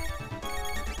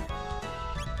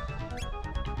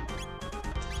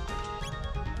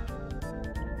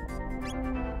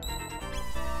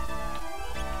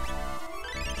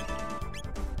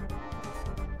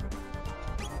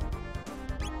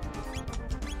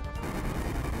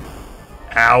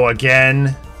 Ow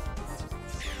again.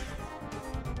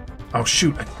 Oh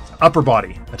shoot, upper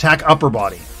body. Attack upper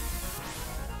body.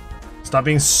 Stop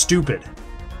being stupid.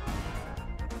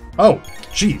 Oh,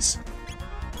 jeez.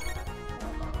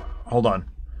 Hold on.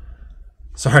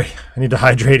 Sorry, I need to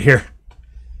hydrate here.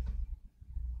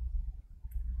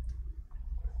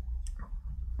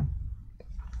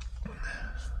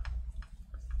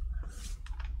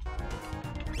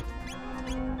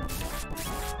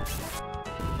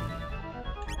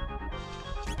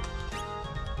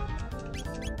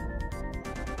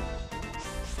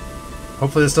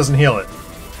 Hopefully this doesn't heal it.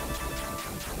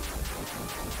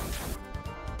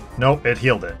 Nope, it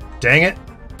healed it. Dang it.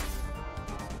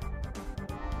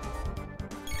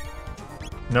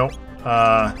 Nope. See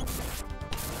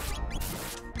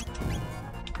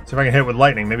if I can hit it with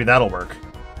lightning. Maybe that'll work.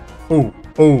 Ooh.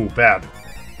 Ooh, bad.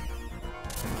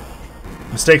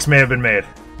 Mistakes may have been made.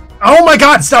 Oh my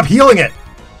god, stop healing it!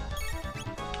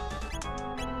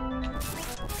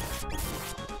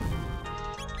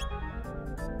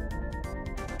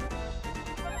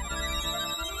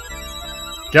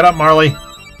 Get up, Marley.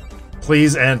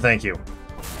 Please and thank you.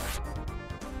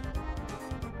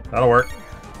 That'll work.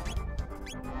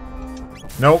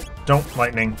 Nope, don't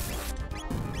lightning.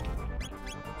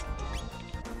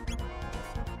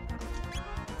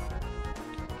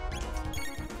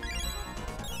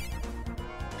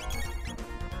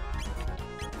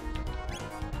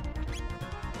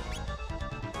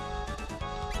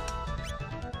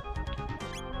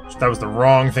 That was the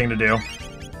wrong thing to do.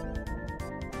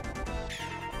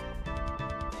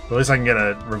 But at least I can get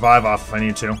a revive off if I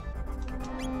need to.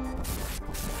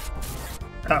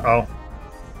 Uh-oh.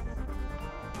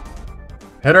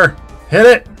 Hit her! Hit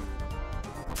it!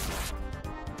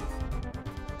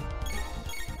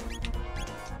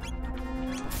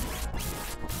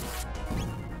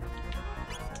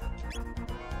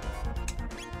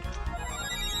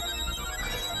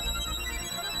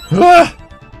 Ah!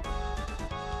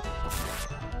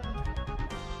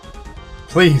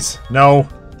 Please, no.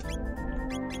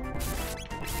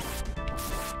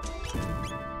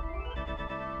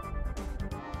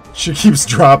 She keeps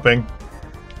dropping.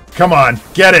 Come on,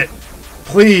 get it!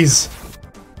 Please!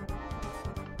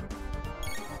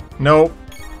 Nope.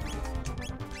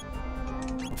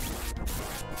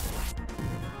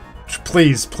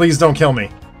 Please, please don't kill me.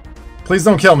 Please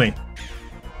don't kill me.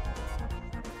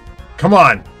 Come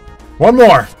on. One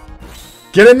more.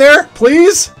 Get in there,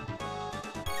 please?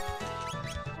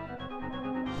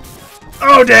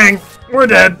 Oh, dang. We're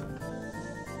dead.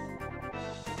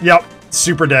 Yep.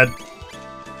 Super dead.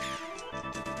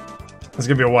 There's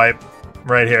gonna be a wipe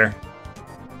right here.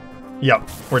 Yep.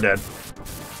 We're dead.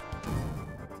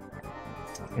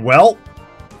 Well.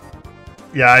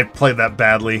 Yeah, I played that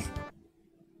badly.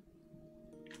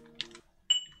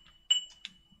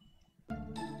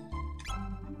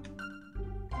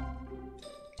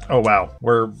 Oh, wow.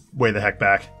 We're way the heck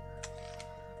back.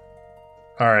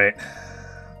 Alright.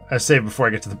 I saved before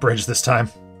I get to the bridge this time.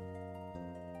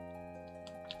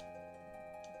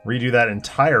 Redo that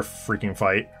entire freaking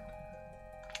fight.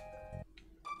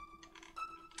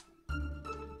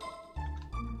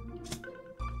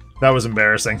 That was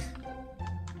embarrassing.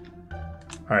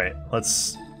 Alright,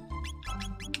 let's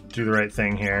do the right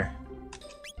thing here.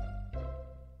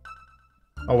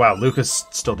 Oh wow, Luca's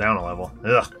still down a level.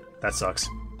 Ugh, that sucks.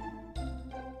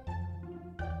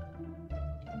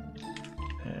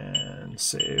 And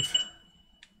save.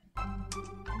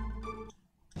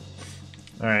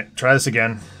 Alright, try this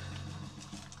again.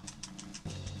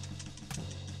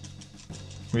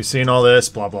 We've seen all this,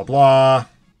 blah blah blah.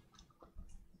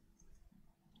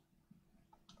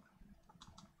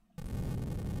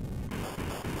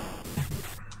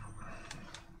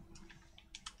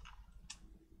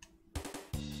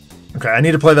 Okay, I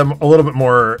need to play them a little bit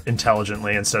more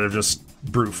intelligently instead of just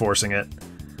brute forcing it.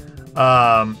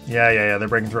 Yeah, they're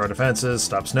breaking through our defenses.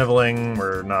 Stop sniveling.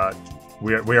 We're not...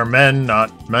 We are men,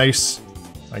 not mice,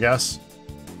 I guess.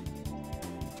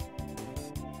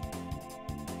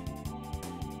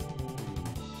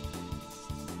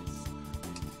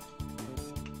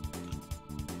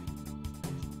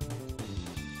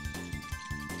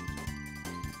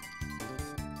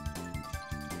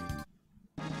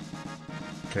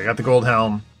 Okay, got the gold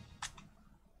helm.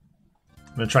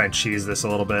 I'm gonna try and cheese this a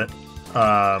little bit.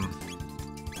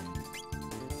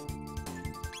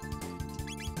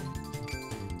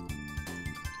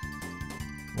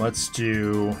 Let's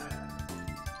do...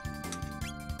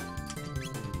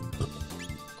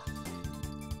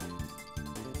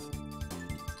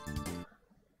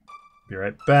 Be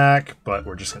right back, but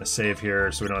we're just gonna save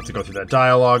here so we don't have to go through that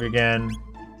dialogue again.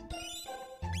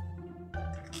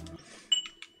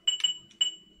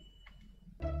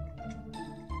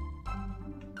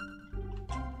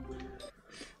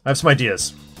 I have some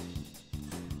ideas.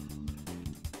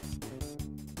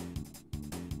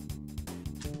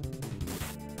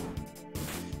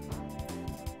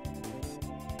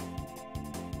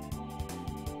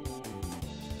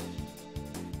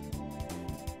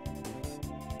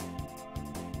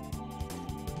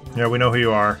 Yeah, we know who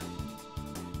you are.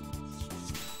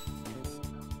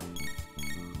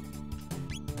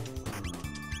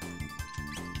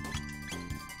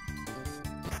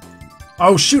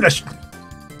 Oh shoot,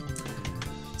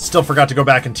 still forgot to go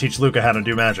back and teach Luca how to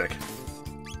do magic.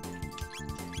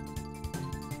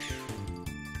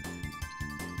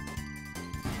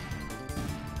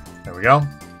 There we go.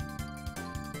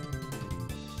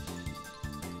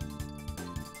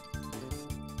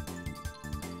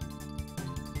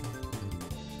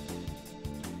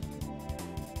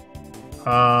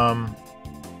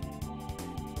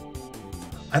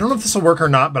 I don't know if this will work or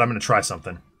not, but I'm going to try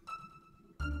something.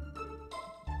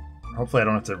 Hopefully I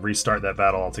don't have to restart that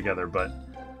battle altogether, but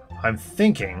I'm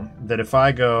thinking that if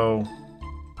I go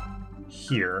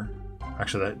here...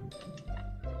 Actually, that...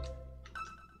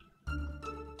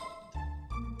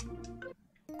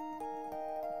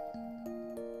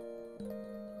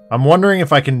 I'm wondering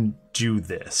if I can do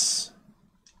this.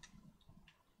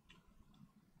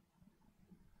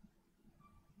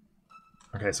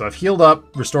 Okay, so I've healed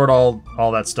up, restored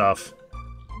all that stuff.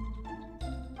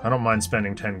 I don't mind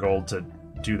spending 10 gold to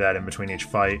do that in between each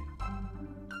fight.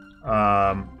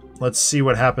 Let's see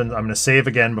what happens. I'm going to save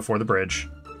again before the bridge.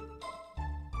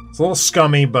 It's a little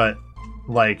scummy, but,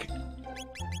 like...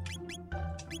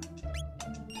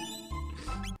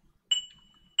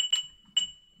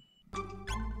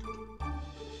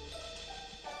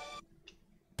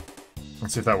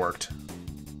 Let's see if that worked.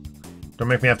 Don't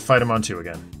make me have to fight him on 2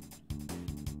 again.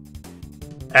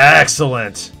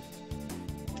 Excellent!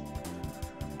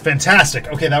 Fantastic!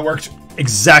 Okay, that worked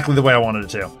exactly the way I wanted it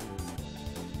to.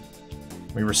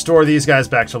 We restore these guys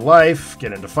back to life,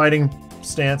 get into fighting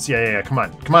stance. Yeah, come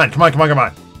on. Come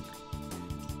on.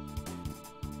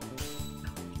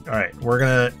 Alright, we're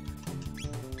gonna...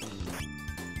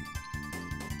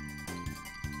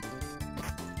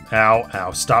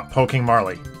 Ow. Stop poking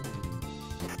Marley.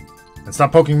 And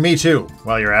stop poking me, too,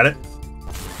 while you're at it.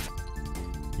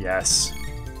 Yes.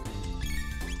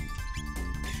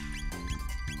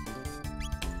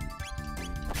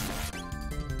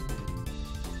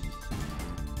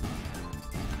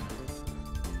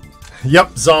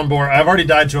 Yep, Zombor. I've already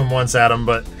died to him once, Adam,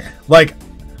 but like,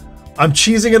 I'm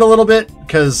cheesing it a little bit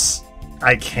because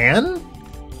I can.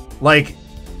 Like,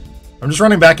 I'm just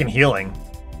running back and healing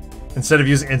instead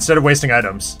of wasting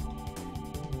items.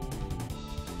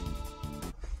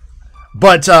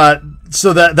 But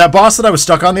so that boss that I was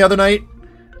stuck on the other night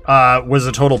was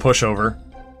a total pushover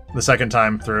the second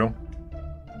time through.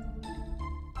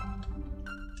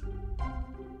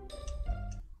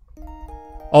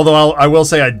 Although I will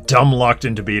say I dumb lucked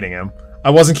into beating him. I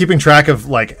wasn't keeping track of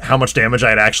like how much damage I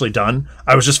had actually done.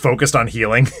 I was just focused on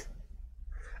healing.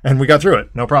 And we got through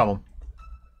it, no problem.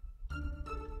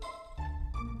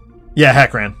 Yeah,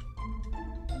 heck ran.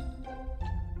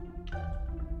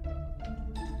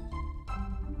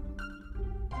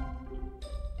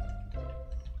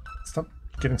 Stop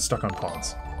getting stuck on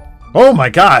pawns. Oh my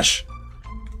gosh!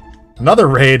 Another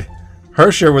raid.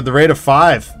 Hersher with the raid of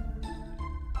 5.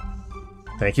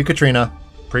 Thank you, Katrina.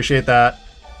 Appreciate that.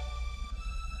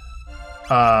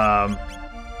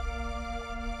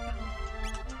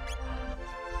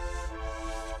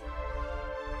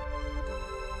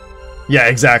 Yeah,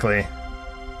 exactly.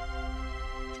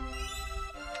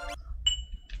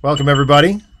 Welcome,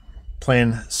 everybody.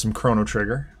 Playing some Chrono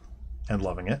Trigger and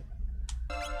loving it.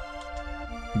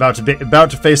 About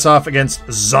to face off against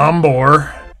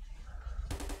Zombor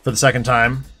for the second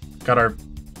time. Got our...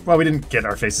 Well, we didn't get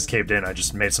our faces caved in. I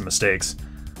just made some mistakes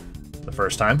the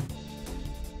first time.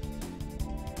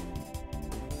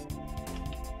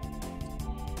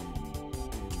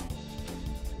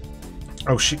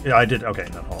 Oh, I did. Okay,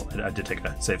 no, I did take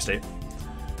a save state.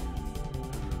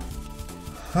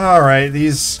 Alright,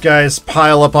 these guys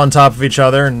pile up on top of each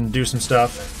other and do some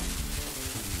stuff.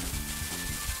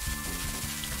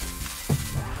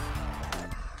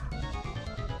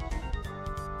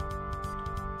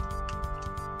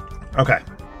 Okay.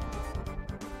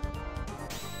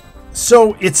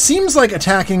 So, it seems like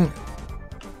attacking...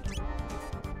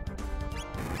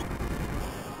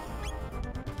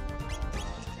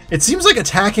 It seems like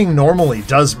attacking normally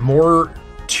does more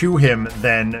to him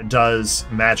than does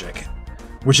magic,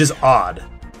 which is odd.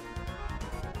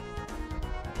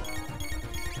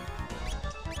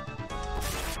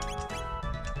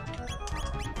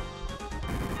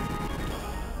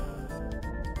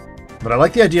 But I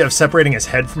like the idea of separating his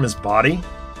head from his body.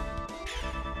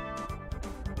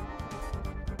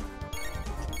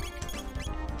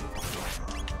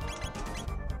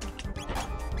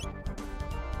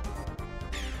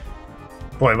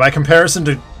 Boy, by comparison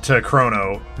to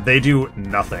Chrono, they do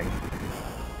nothing.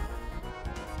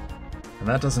 And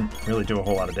that doesn't really do a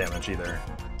whole lot of damage either.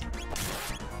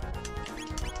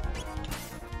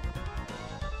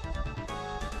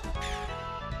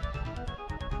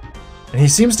 And he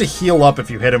seems to heal up if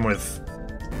you hit him with...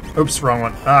 Oops, wrong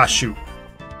one. Ah, shoot.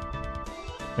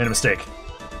 Made a mistake.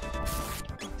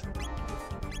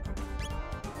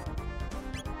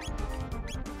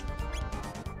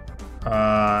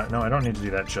 No, I don't need to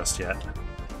do that just yet.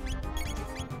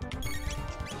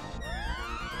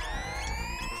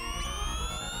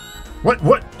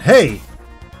 What? Hey!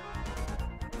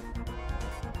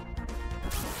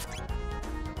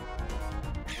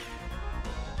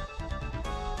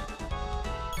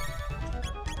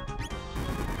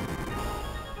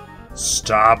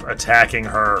 Stop attacking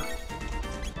her.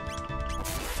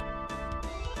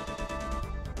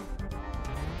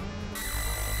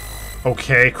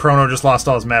 Okay, Chrono just lost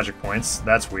all his magic points.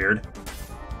 That's weird.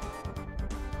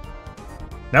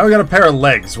 Now we got a pair of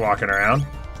legs walking around.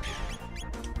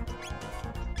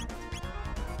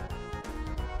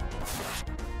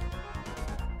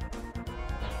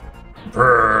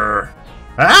 Brrr.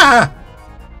 Ah!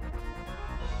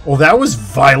 Well, that was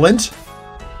violent.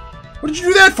 What did you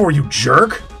do that for, you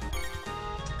jerk?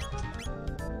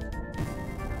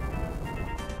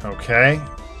 Okay.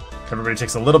 Everybody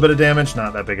takes a little bit of damage,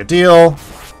 not that big a deal.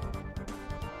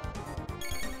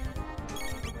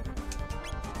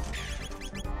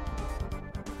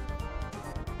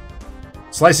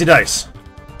 Slicey dice.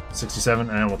 67,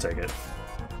 and we'll take it.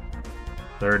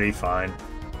 30, fine.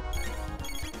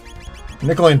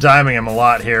 Nickel and diming him a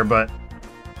lot here, but...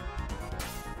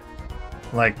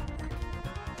 like...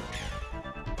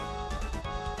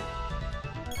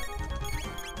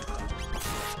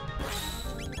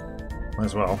 might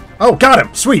as well. Oh, got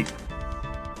him! Sweet!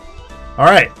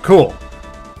 Alright, cool.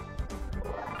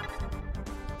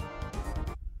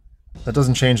 That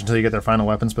doesn't change until you get their final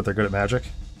weapons, but they're good at magic.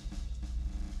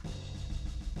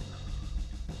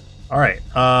 Alright,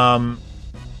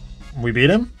 we beat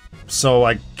him, so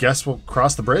I guess we'll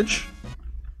cross the bridge?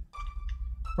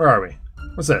 Where are we?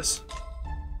 What's this?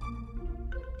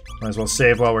 Might as well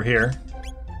save while we're here.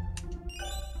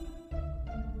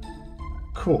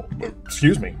 Cool.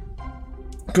 Excuse me.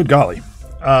 Good golly.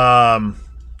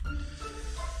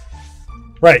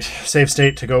 Right. Save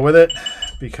state to go with it,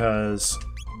 because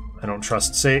I don't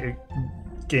trust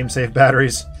game save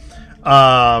batteries.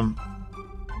 I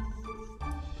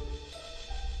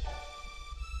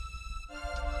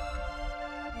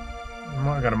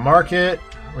got a market.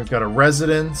 We've got a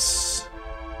residence.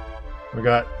 We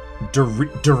got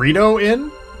Dorito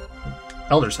Inn?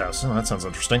 Elder's house. Oh, that sounds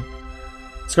interesting.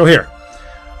 Let's go here.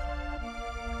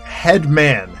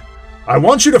 Headman. I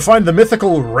want you to find the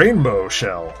mythical rainbow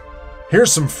shell.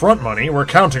 Here's some front money. We're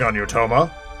counting on you,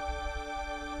 Toma.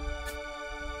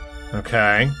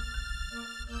 Okay.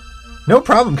 No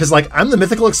problem, because, like, I'm the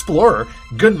mythical explorer.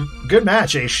 Good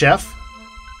match, eh, chef?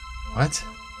 What?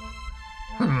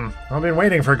 I've been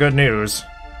waiting for good news.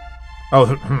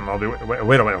 Oh, I'll be...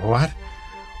 Wait a minute, what?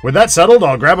 With that settled,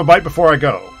 I'll grab a bite before I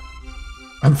go.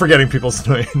 I'm forgetting people's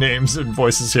names and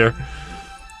voices here.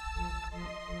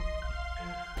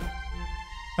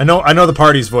 I know the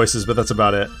party's voices, but that's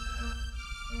about it.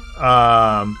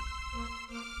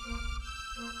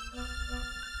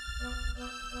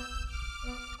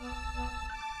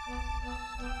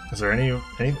 Is there any...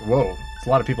 Whoa, there's a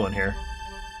lot of people in here.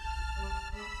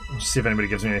 Let's see if anybody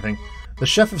gives me anything. The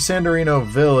chef of Sandorino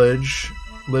Village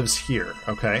lives here.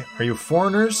 Okay. Are you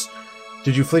foreigners?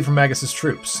 Did you flee from Magus's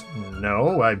troops?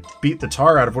 No, I beat the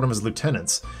tar out of one of his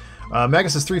lieutenants.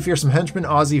 Magus has 3 fearsome henchmen,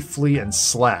 Ozzy, Flea, and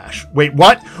Slash. Wait,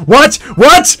 what? What?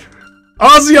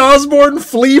 Ozzy Osbourne,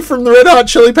 Flea from the Red Hot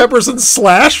Chili Peppers, and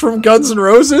Slash from Guns N'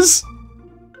 Roses?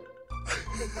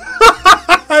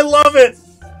 I love it!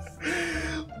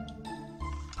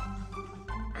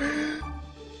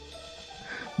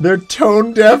 They're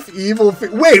tone-deaf, evil...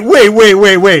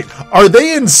 Wait. Are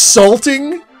they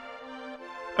insulting?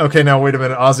 Okay, now wait a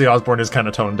minute. Ozzy Osbourne is kind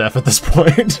of tone-deaf at this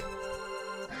point.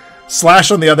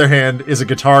 Slash, on the other hand, is a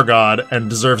guitar god and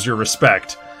deserves your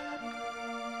respect.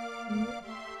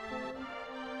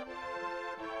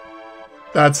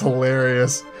 That's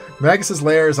hilarious. Magus's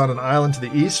lair is on an island to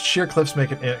the east. Sheer cliffs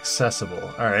make it inaccessible.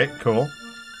 Alright, cool.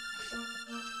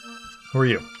 Who are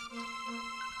you?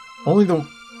 Only the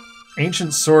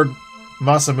ancient sword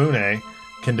Masamune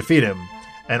can defeat him,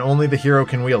 and only the hero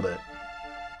can wield it.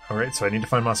 Alright, so I need to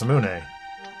find Masamune.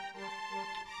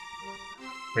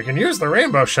 We can use the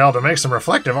rainbow shell to make some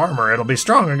reflective armor. It'll be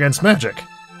strong against magic.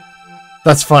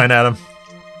 That's fine, Adam.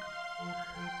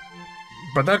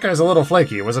 But that guy's a little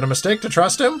flaky. Was it a mistake to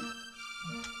trust him?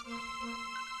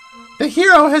 The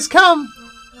hero has come!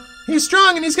 He's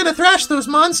strong and he's gonna thrash those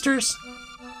monsters!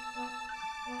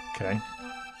 Okay.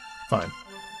 Fine.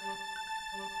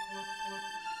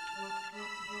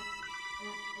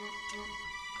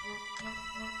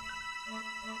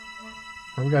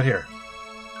 What do we got here?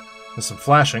 There's some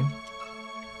flashing.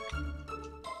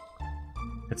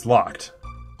 It's locked.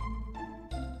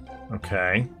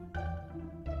 Okay.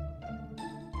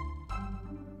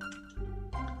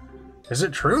 Is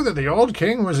it true that the old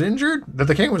king was injured? That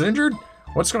the king was injured?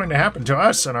 What's going to happen to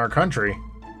us and our country?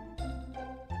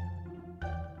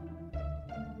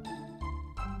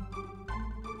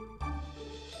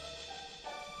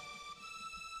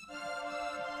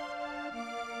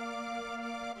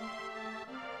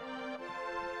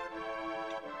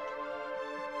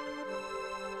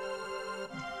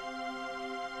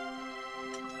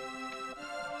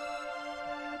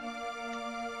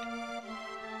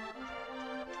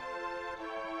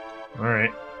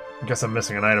 Alright. I guess I'm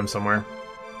missing an item somewhere.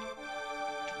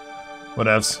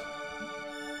 Whatevs.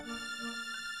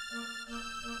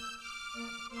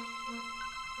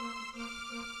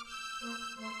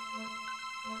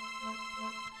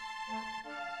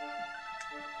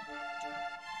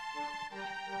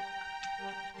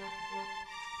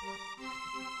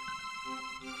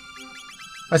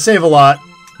 I save a lot.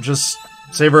 Just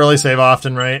save early, save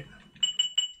often, right?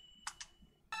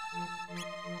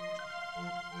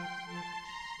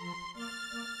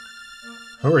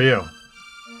 Who are you?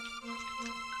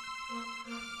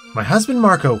 My husband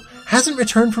Marco hasn't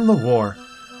returned from the war,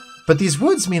 but these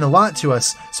woods mean a lot to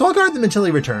us, so I'll guard them until he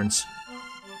returns.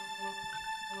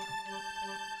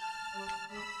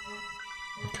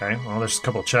 Okay, well, there's a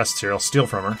couple chests here. I'll steal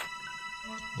from her.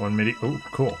 One midi. Ooh,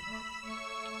 cool.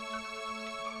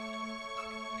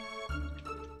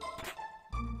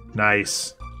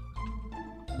 Nice.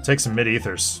 I'll take some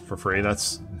mid-ethers for free.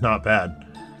 That's not bad.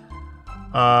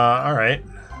 Alright.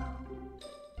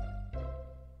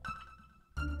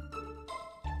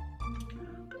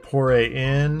 Pore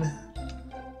Inn.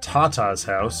 Tata's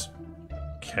house.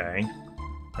 Okay.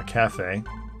 A cafe.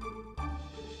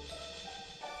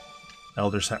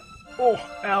 Elder's house. Oh,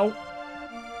 ow.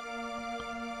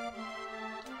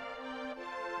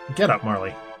 Get up,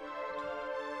 Marley.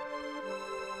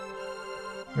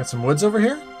 Got some woods over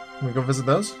here? Can we go visit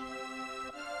those?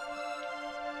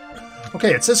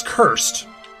 Okay, it says cursed.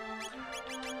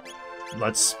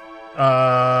 Let's...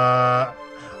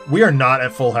 we are not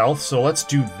at full health, so let's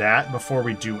do that before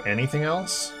we do anything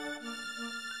else.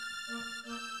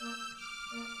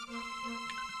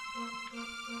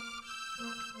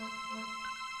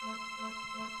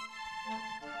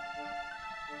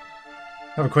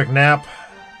 Have a quick nap.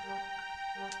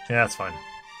 Yeah, that's fine.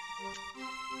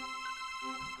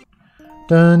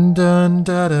 Dun dun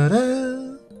da da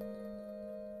da.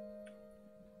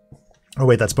 Oh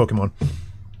wait, that's Pokemon.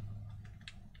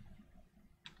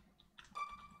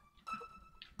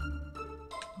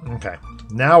 Okay,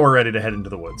 now we're ready to head into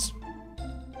the woods.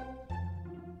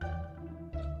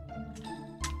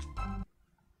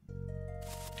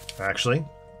 Actually,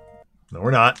 no,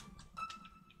 we're not.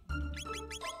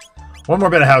 One more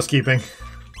bit of housekeeping.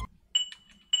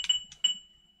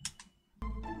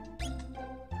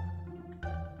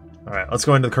 Alright, let's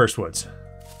go into the Cursed Woods.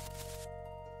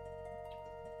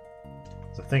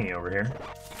 There's a thingy over here.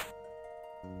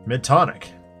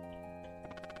 Mid-tonic.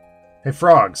 Hey,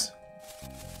 frogs.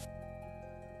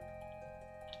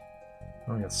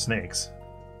 Oh, we got snakes.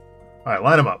 Alright,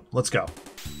 line them up. Let's go.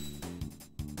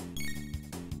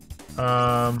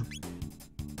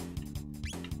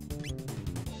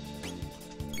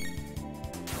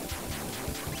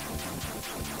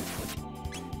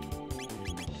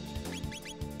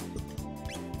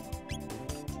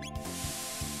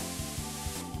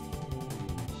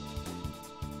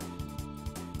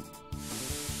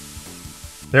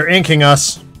 They're inking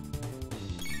us.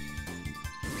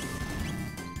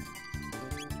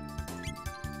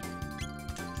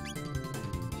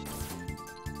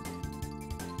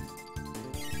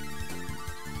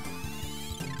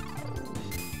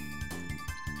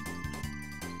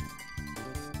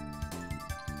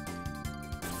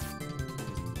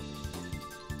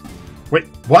 Wait,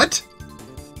 what?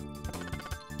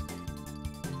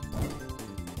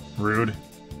 Rude.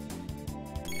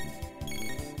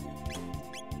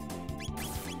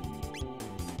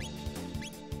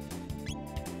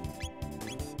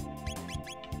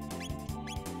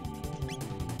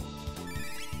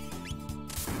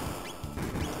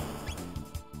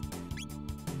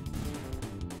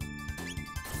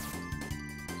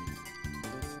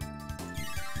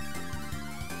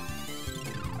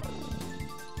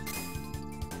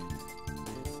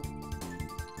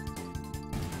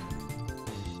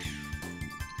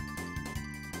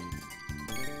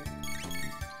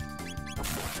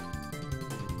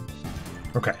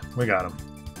 Okay, we got him.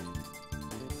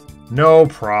 No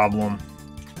problem.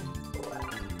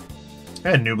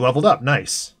 And Noob leveled up.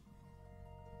 Nice.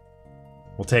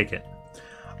 We'll take it.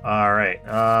 Alright.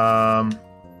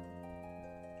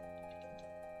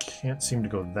 Can't seem to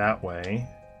go that way.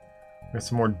 Got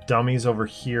some more dummies over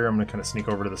here. I'm going to kind of sneak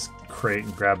over to this crate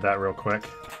and grab that real quick.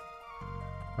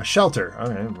 A shelter.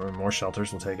 Okay, more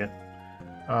shelters. We'll take it.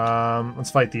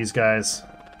 Let's fight these guys.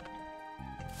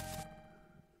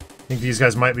 I think these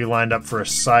guys might be lined up for a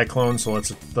cyclone, so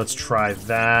let's try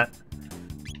that.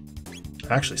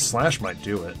 Actually, Slash might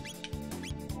do it.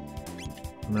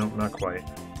 Nope, not quite.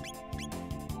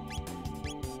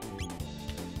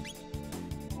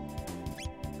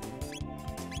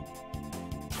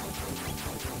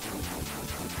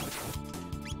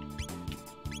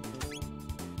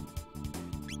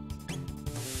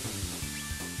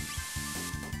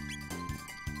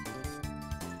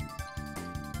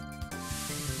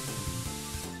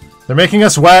 They're making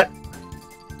us wet.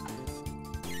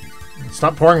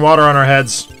 Stop pouring water on our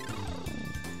heads.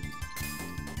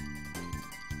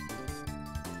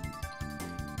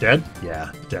 Dead?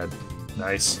 Yeah, dead.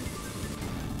 Nice.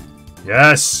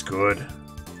 Yes, good.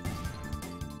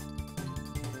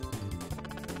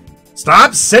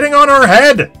 Stop sitting on our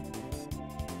head!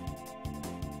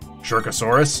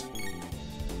 Shurkosaurus.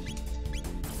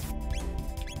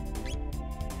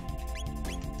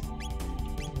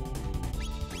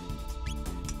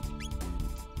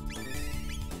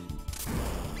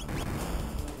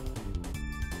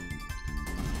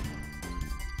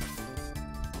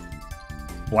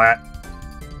 Blat.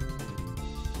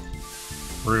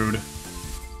 Rude.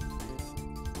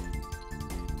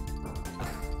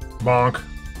 Bonk.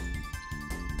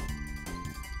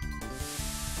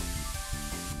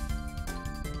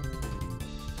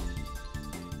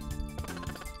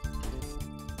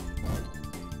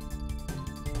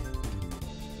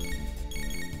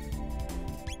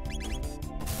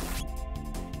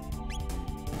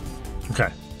 Okay.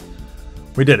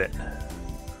 We did it.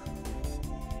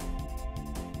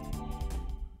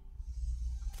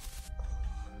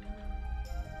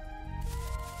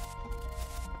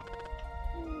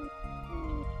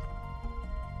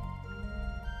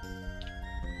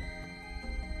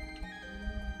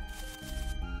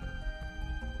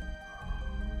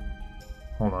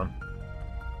 hold on.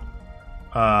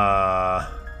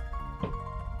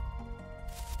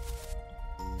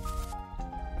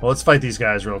 Well, let's fight these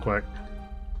guys real quick.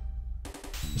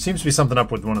 There seems to be something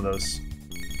up with one of those.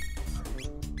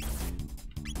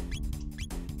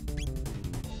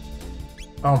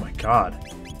 Oh my god.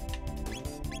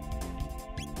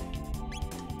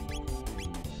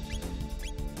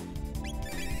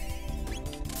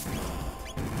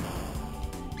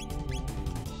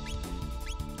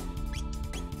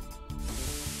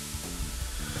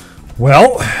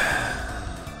 Well,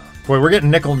 boy, we're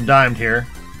getting nickel and dimed here.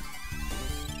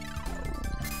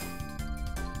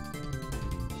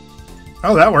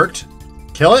 Oh, that worked.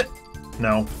 Kill it?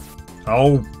 No.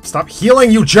 Oh, stop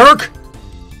healing, you jerk!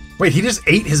 Wait, he just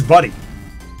ate his buddy.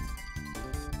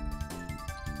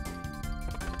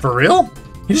 For real?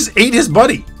 He just ate his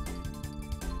buddy.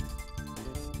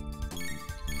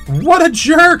 What a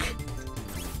jerk!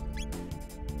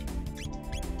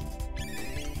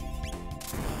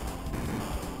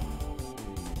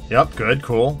 Yep, good,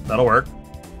 cool. That'll work.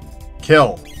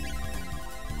 Kill.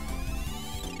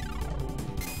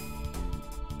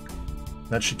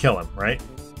 That should kill him, right?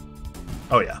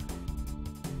 Oh, yeah.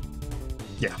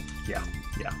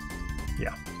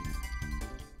 Yeah.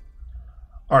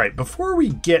 Alright, before we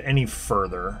get any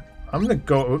further, I'm gonna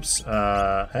go... Oops.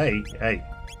 Hey.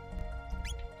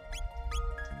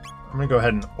 I'm gonna go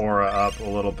ahead and aura up a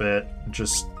little bit.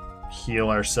 Just heal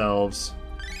ourselves.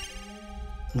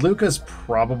 Luca's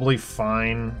probably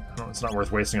fine. It's not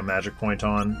worth wasting a magic point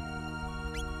on.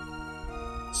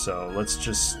 So, let's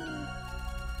just...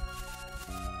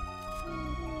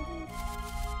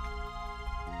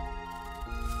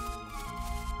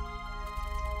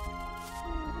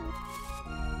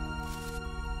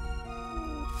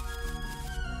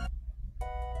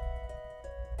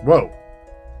 Whoa.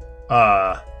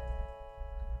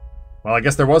 Well, I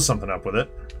guess there was something up with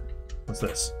it. What's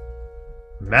this?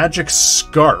 Magic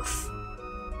Scarf.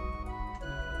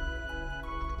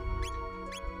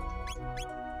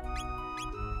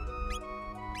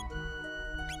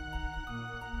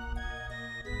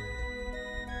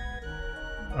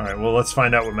 Alright, well, let's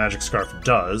find out what Magic Scarf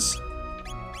does.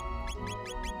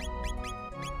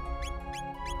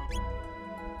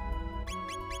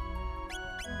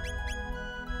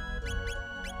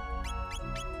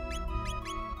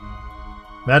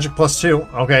 Magic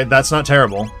 +2. Okay, that's not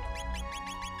terrible.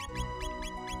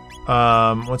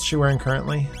 What's she wearing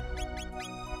currently?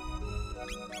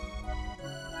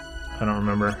 I don't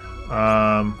remember.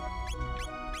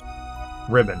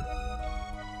 Ribbon.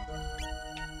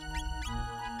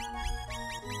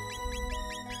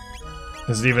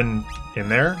 Is it even in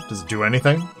there? Does it do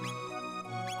anything?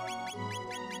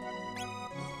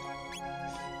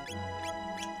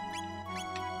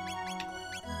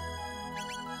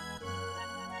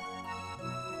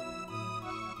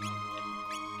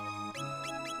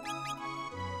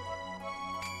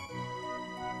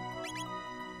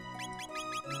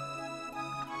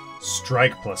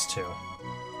 Strike +2.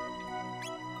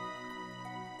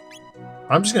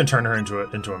 I'm just gonna turn her into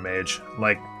a mage.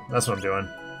 Like, that's what I'm doing.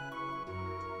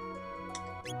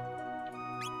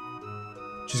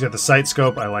 She's got the sight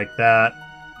scope. I like that.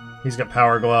 He's got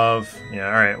power glove. Yeah,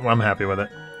 all right. Well, I'm happy with it.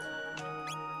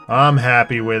 I'm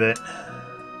happy with it.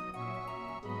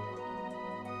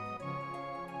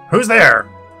 Who's there?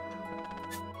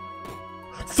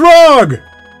 Throg!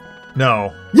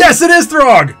 No. Yes, it is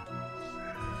Throg!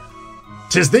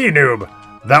 'Tis thee, noob.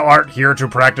 Thou art here to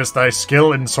practice thy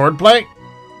skill in swordplay?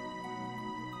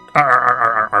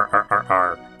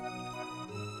 Arr.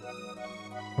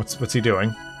 What's he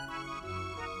doing?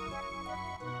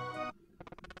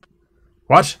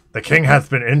 What? The king hath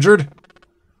been injured?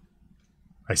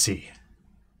 I see.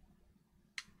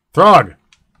 Throg!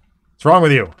 What's wrong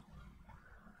with you?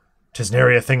 'Tis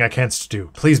nary a thing I canst do.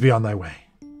 Please be on thy way.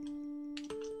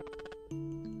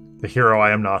 The hero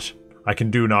I am not. I can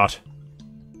do not.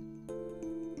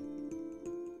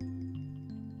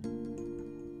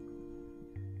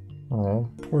 Oh,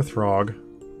 poor Throg.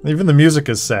 Even the music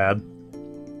is sad.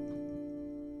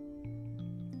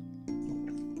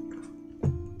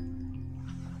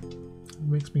 It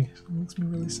makes me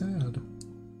really sad.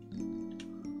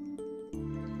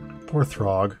 Poor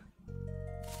Throg.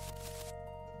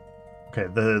 Okay,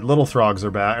 the little frogs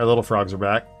are back.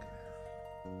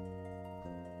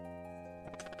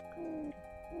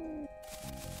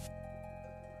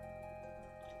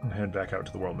 And head back out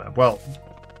to the world map. Well,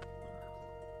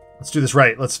 let's do this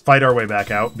right. Let's fight our way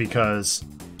back out, because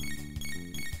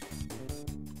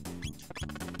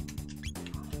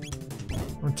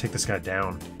I'm gonna take this guy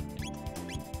down.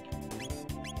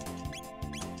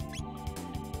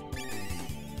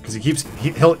 because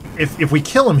he'll if we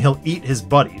kill him, he'll eat his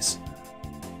buddies.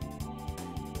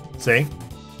 See?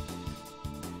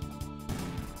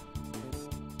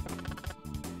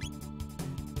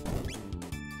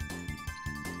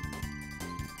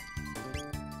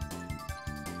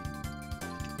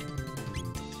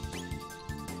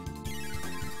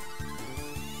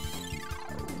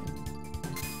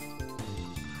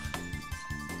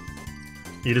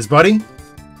 Eat his buddy?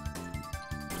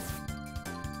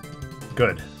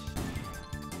 Good.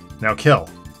 Now kill.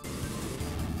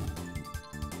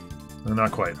 No,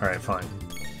 not quite. Alright, fine.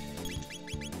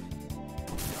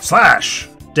 Slash!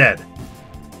 Dead.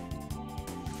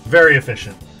 Very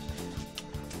efficient.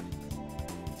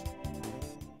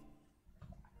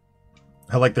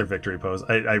 I like their victory pose.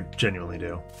 I genuinely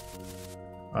do.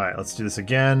 Alright, let's do this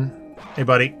again. Hey,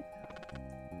 buddy.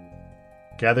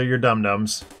 Gather your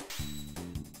dum-dums.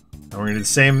 And we're gonna do the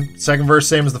same, second verse,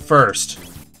 same as the first.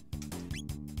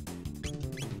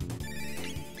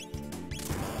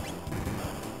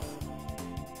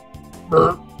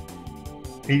 Burr.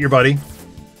 Eat your buddy.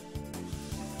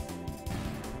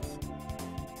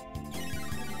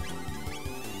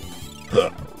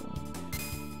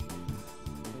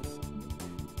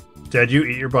 Dead you,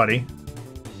 eat your buddy.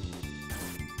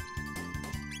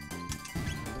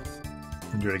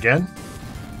 And do it again.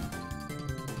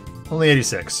 Only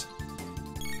 86.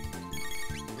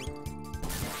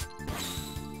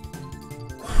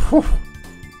 Whew.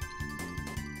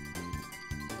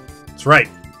 That's right.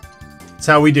 That's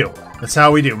how we do. That's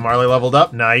how we do. Marley leveled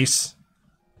up. Nice.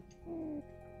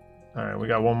 Alright, we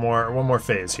got one more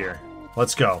phase here.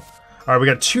 Let's go. Alright, we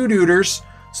got 2 neuters.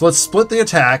 So let's split the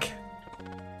attack.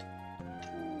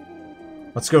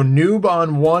 Let's go noob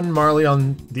on one, Marley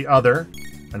on the other.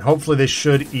 And hopefully they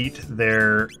should eat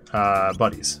their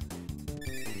buddies.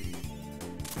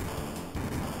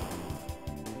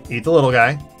 Eat the little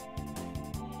guy.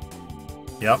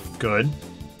 Yep, good.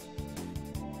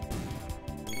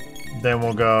 Then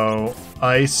we'll go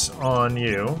ice on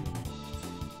you.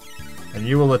 And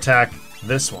you will attack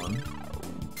this one.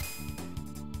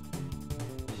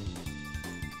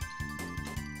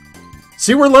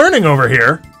 See, we're learning over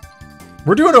here.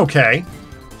 We're doing okay.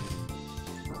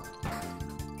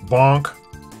 Bonk.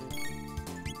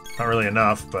 Not really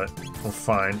enough, but we're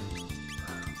fine.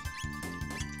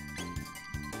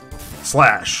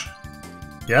 Slash.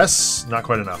 Yes, not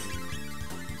quite enough.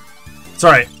 It's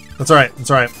alright. That's alright. It's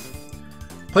alright.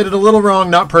 Played it a little wrong,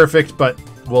 not perfect, but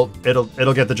it'll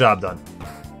get the job done.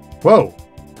 Whoa.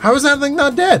 How is that thing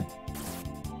not dead?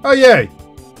 Oh yay.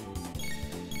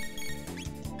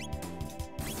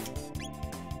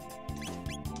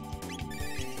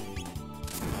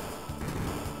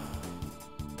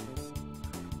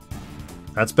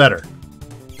 That's better.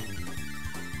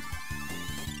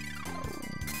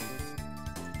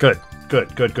 Good.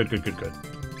 Good, good, good, good, good, good.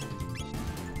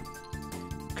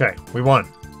 Okay, we won.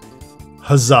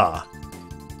 Huzzah.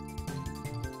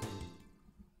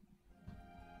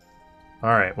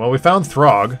 Alright, well, we found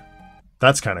Throg.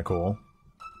 That's kind of cool.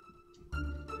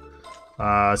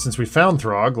 Since we found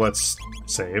Throg, let's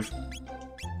save.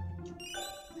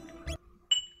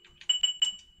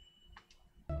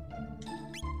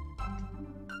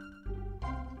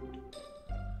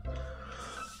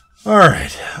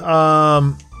 Alright,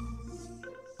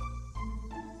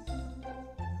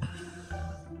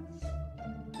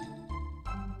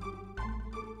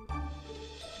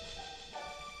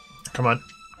 come on,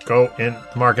 go in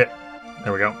the market.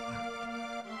 There we go.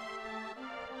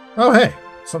 Oh, hey,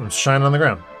 something's shining on the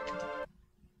ground.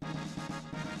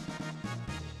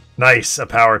 Nice, a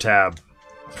power tab.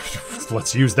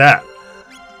 Let's use that.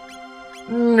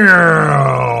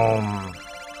 No.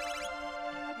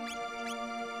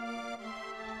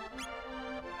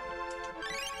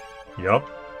 Yup.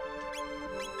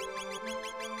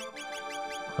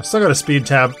 I've still got a speed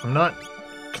tab. I'm not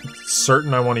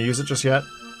certain I want to use it just yet.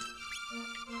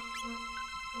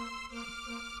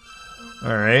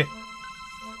 Alright.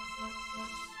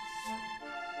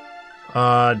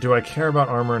 Do I care about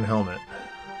armor and helmet?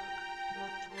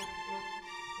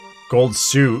 Gold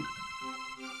suit.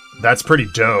 That's pretty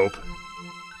dope.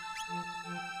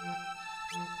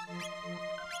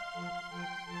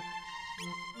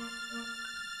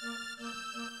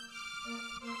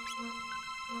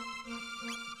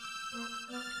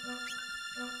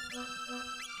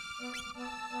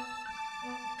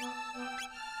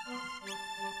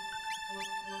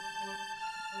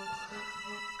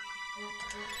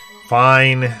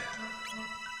 Fine.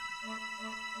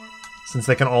 Since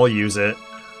they can all use it.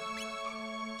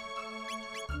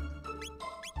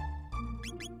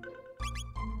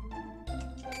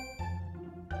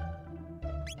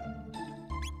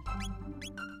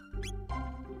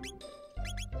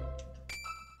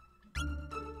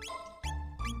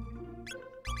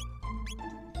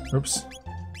 Oops.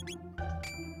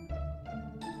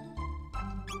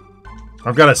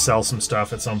 I've got to sell some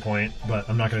stuff at some point, but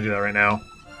I'm not going to do that right now.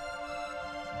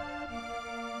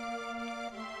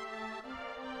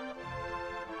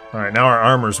 Alright, now our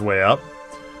armor's way up.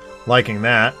 Liking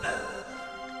that.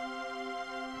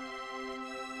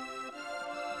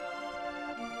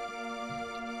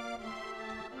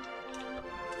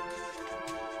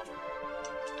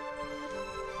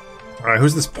 Alright,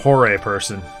 who's this Pore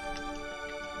person?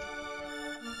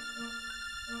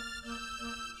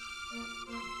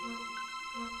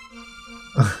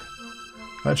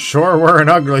 That sure were an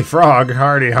ugly frog,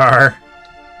 hardy har.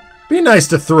 Be nice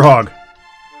to Throg.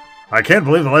 I can't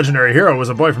believe the legendary hero was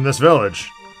a boy from this village.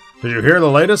 Did you hear the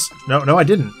latest? No, I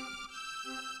didn't.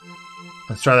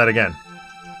 Let's try that again.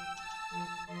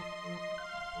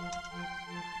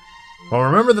 Well,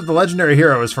 remember that the legendary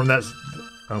hero is from that...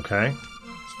 Okay.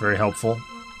 It's very helpful.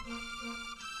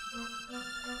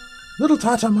 Little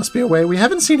Tata must be away. We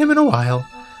haven't seen him in a while.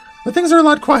 But things are a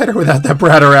lot quieter without that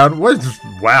brat around. What?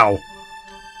 Wow.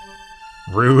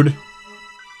 Rude.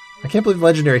 I can't believe the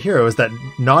legendary hero is that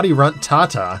naughty runt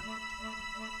Tata.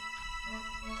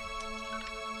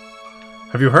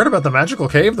 Have you heard about the magical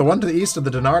cave? The one to the east of the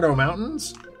Donardo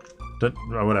Mountains?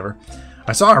 Oh, whatever.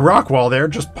 I saw a rock wall there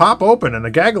just pop open and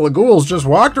a gaggle of ghouls just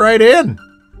walked right in.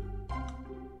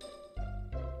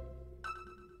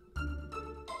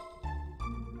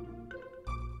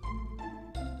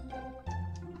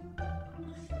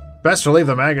 Best to leave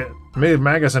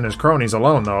Magus and his cronies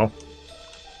alone, though.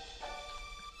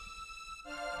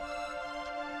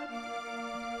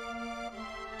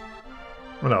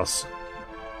 What else?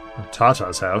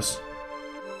 Tata's house.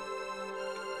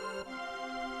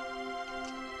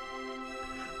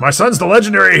 My son's the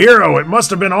legendary hero. It must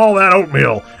have been all that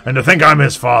oatmeal. And to think I'm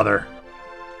his father.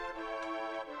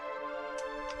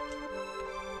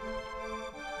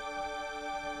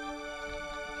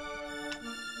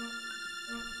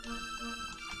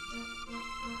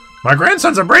 My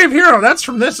grandson's a brave hero. That's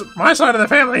from my side of the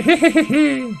family.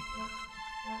 Hee.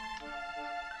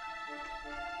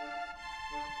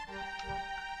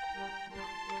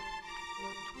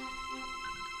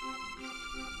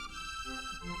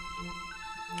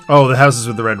 Oh, the houses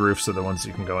with the red roofs are the ones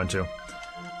you can go into.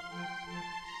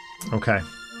 Okay.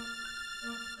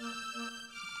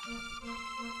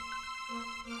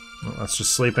 Well, that's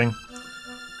just sleeping.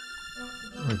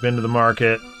 We've been to the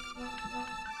market.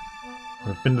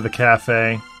 We've been to the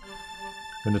cafe.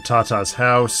 Been to Tata's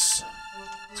house.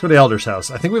 Let's go to the Elder's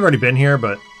house. I think we've already been here,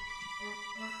 but...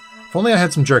 If only I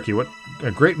had some jerky. What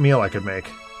a great meal I could make.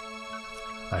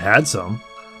 I had some.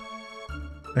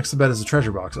 Next to the bed is a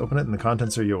treasure box. Open it and the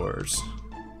contents are yours.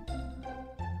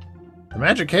 The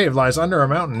magic cave lies under a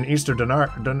mountain east of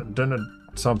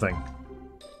something.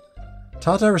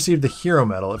 Tata received the hero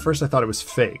medal. At first I thought it was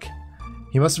fake.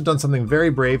 He must have done something very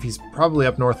brave. He's probably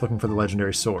up north looking for the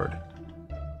legendary sword.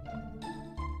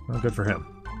 Well, good for him.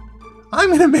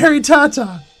 I'm gonna marry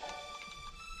Tata!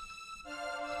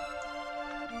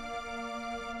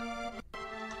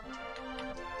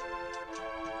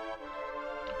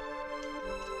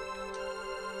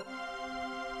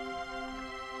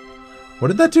 What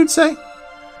did that dude say?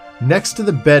 Next to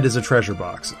the bed is a treasure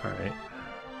box. Alright.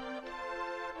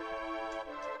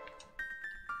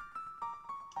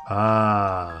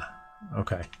 Ah.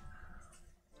 Okay.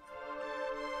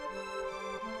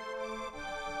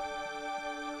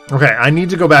 Okay, I need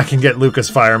to go back and get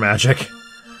Lucca's fire magic.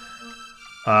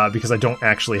 Because I don't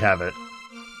actually have it.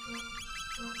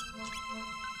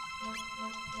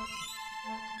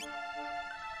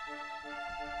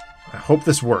 I hope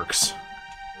this works.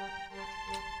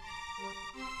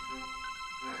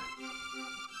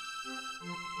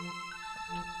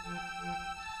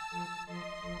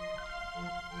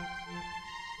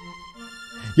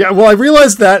 Yeah, well, I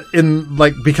realized that in,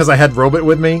 like, because I had Robot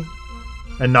with me,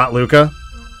 and not Lucca.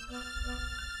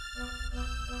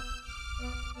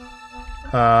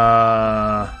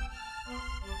 I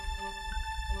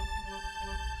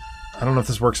don't know if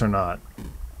this works or not.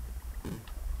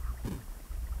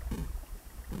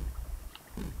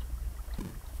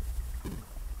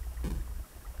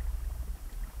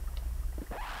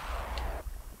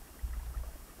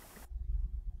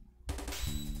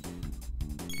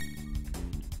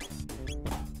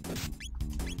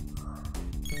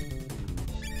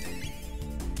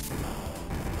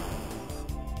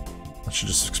 I should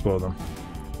just explode them.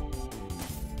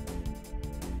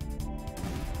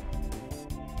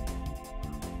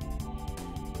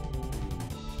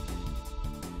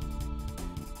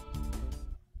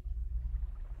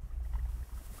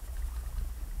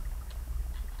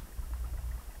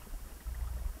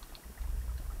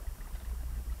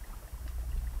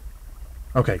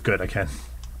 Okay, good, I can.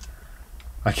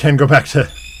 I can go back to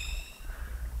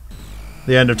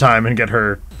the end of time and get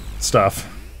her stuff.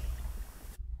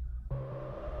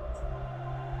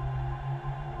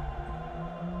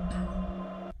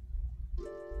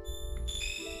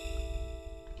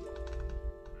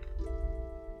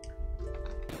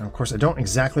 Now, of course, I don't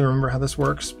exactly remember how this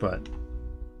works, but...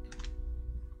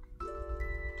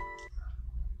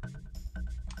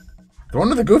 The one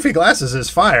with the goofy glasses is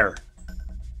fire.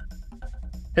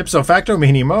 Ipso facto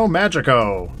minimo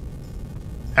magico.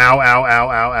 Ow, ow, ow,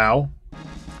 ow, ow.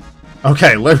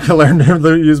 Okay, learn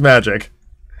to use magic.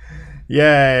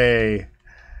 Yay.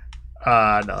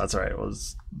 No, that's alright. We'll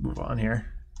just move on here.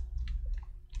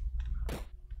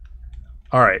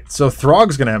 Alright, so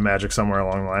Throg's gonna have magic somewhere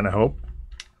along the line, I hope.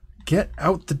 Get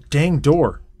out the dang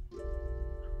door.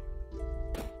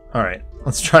 Alright,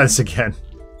 let's try this again.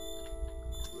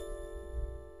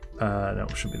 No,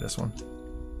 it should be this one.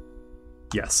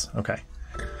 Yes, okay.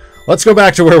 Let's go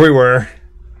back to where we were.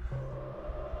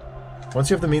 Once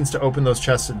you have the means to open those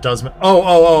chests, it does...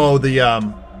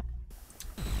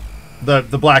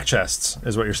 the black chests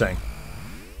is what you're saying.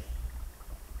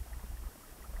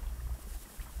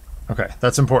 Okay,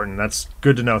 that's important. That's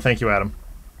good to know. Thank you, Adam.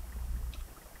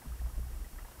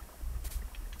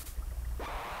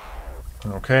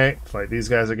 Okay, fight these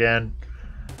guys again.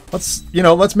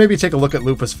 Let's maybe take a look at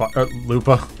Luca's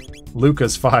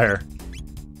fire.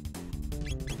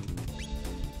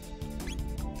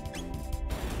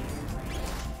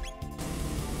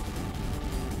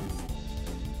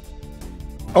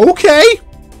 Okay!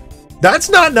 That's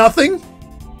not nothing!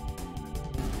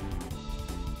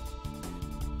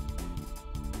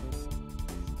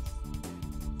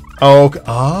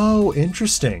 Oh,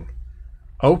 interesting.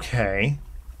 Okay.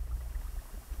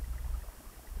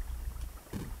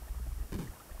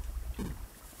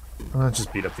 Let's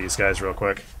just beat up these guys real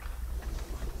quick.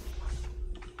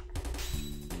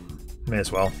 May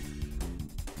as well.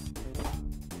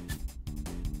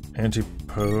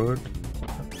 Antipode.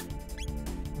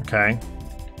 Okay.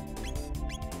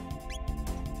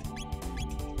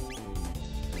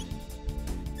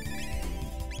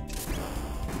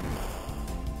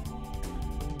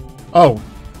 Oh.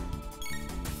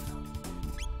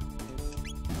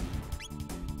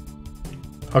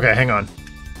 Okay, hang on.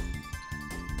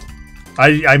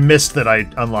 I missed that I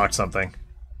unlocked something.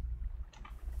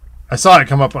 I saw it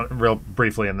come up real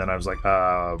briefly, and then I was like,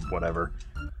 whatever.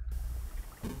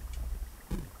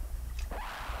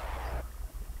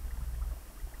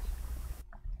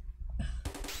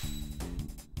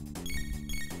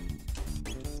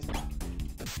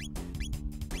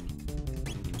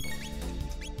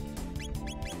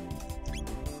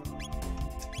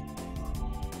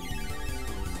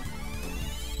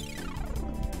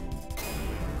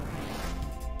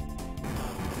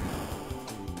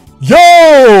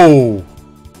 Yo!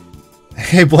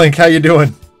 Hey Blink, how you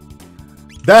doing?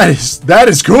 That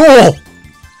is cool!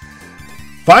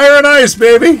 Fire and ice,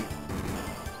 baby!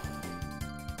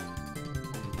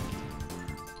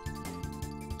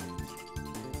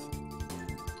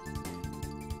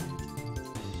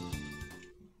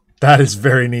 That is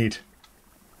very neat.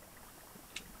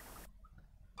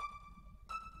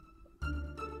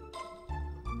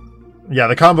 Yeah,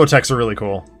 the combo techs are really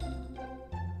cool.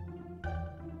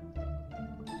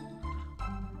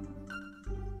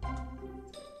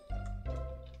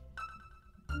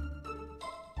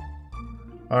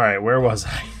 Alright, where was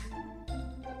I?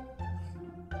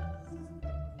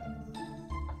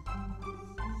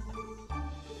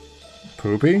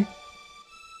 Poopy?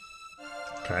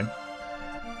 Okay.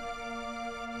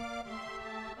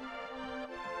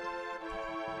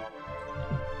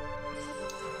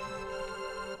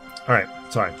 Alright,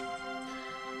 sorry.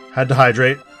 Had to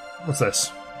hydrate. What's this?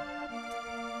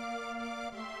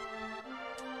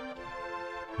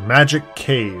 Magic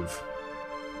Cave.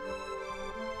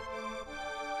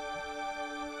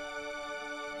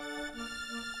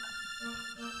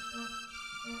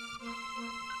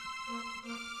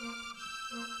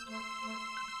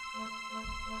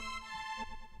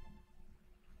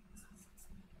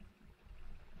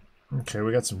 Okay,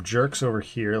 we got some jerks over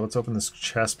here. Let's open this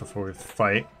chest before we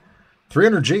fight.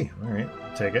 300G.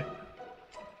 Alright, take it.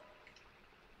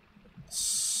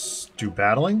 Let's do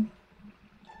battling?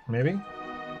 Maybe?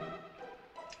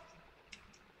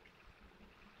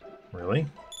 Really?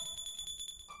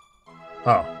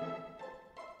 Oh.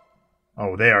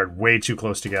 Oh, they are way too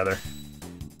close together.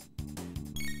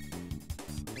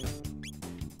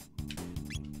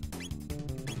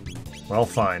 Well,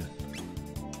 fine.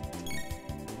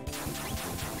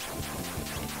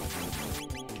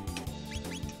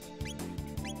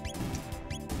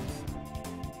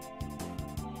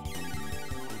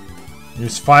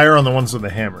 Use fire on the ones with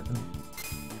the hammer.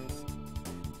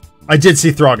 I did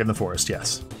see Throg in the forest,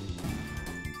 yes.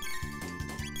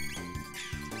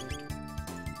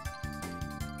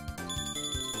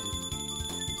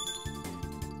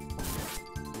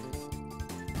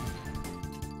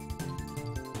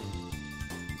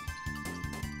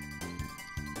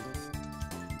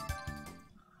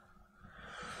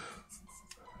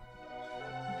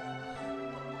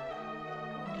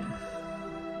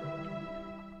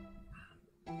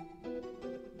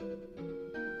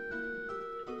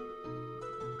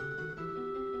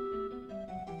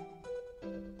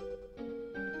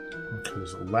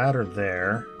 There's a ladder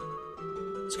there.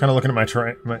 Just kind of looking at my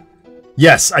terrain.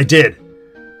 Yes, I did.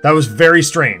 That was very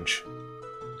strange.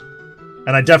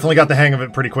 And I definitely got the hang of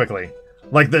it pretty quickly.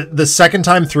 Like, the second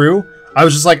time through, I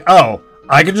was just like, oh,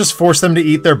 I can just force them to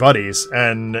eat their buddies,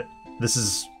 and this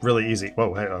is really easy.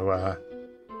 Whoa, hey,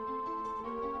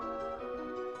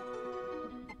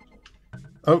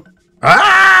 oh.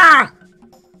 Ah!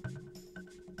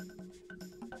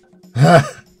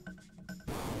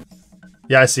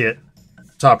 Yeah, I see it.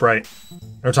 Top right.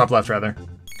 Or top left, rather.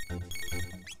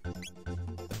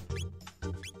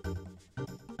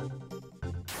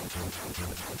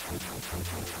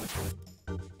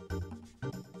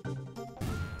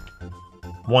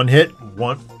 One hit,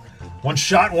 one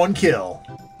shot, one kill.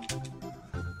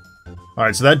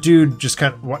 Alright, so that dude just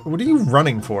kind of... What are you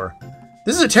running for?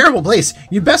 This is a terrible place.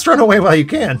 You'd best run away while you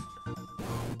can.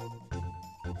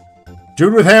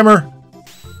 Dude with hammer.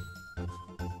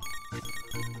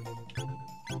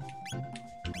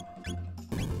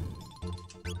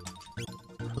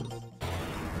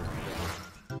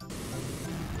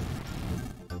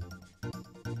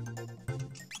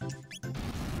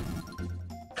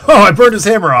 Oh, I burned his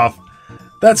hammer off.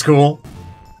 That's cool.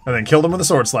 And then killed him with a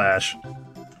sword slash.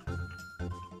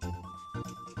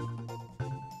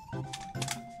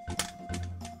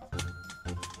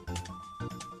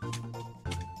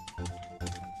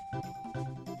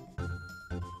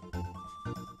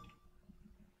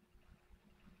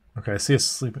 Okay, I see us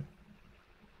sleeping.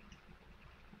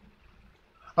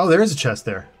 Oh, there is a chest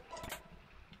there.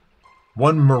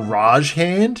 One Mirage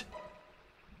Hand?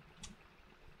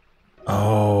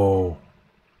 Oh.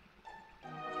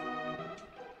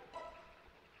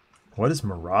 What is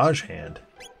Mirage Hand?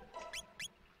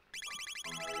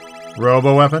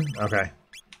 Robo weapon? Okay.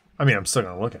 I mean, I'm still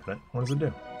gonna look at it. What does it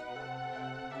do?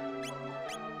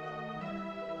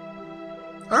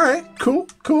 Alright, cool,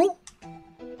 cool.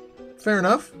 Fair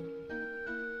enough.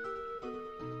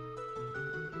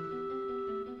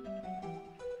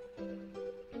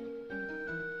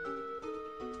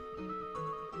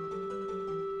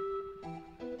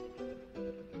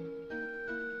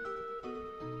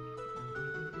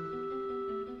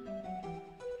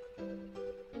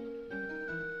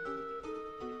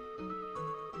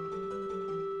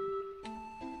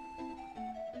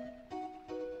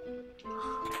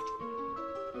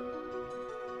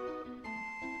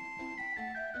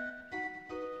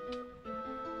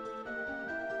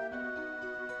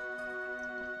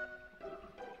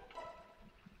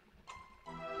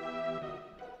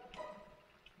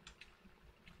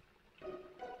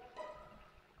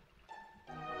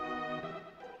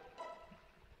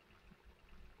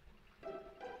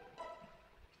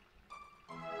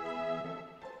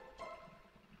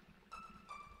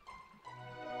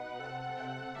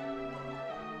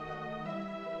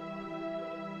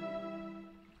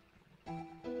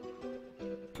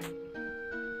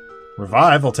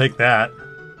 Revive, I'll take that.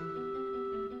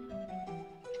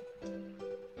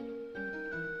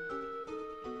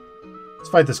 Let's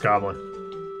fight this goblin.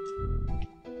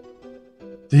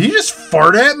 Did he just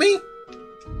fart at me?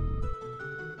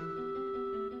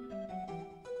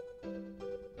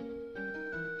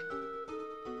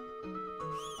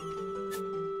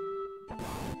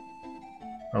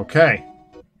 Okay.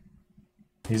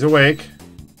 He's awake.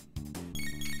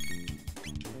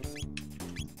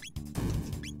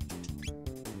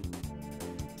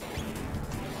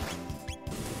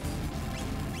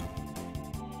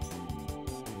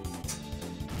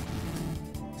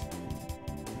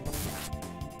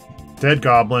 Dead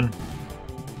goblin.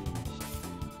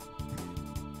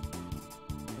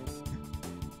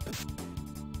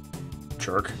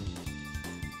 Jerk.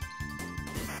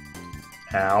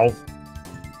 Ow.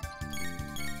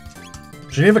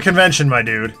 Geneva Convention, my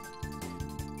dude.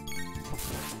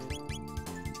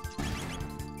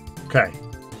 Okay.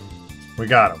 We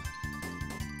got him.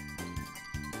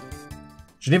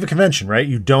 Geneva Convention, right?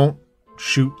 You don't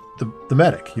shoot the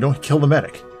medic. You don't kill the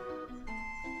medic.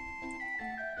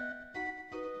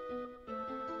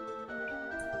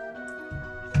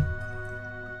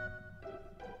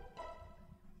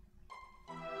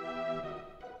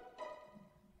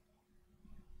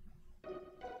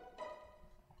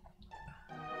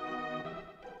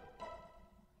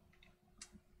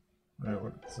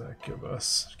 What does that give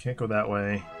us? Can't go that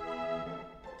way.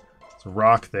 There's a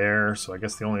rock there, so I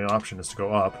guess the only option is to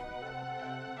go up.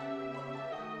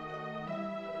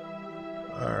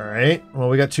 Alright, well,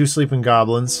 we got 2 sleeping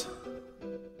goblins.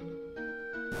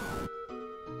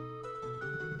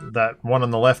 That one on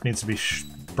the left needs to be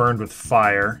burned with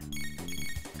fire.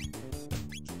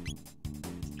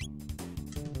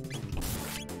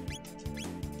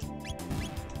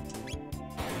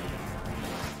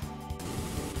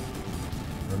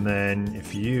 And then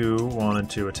if you wanted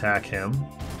to attack him,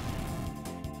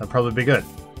 that'd probably be good.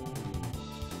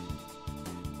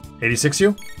 86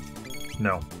 you?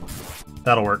 No.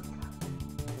 That'll work.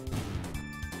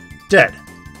 Dead.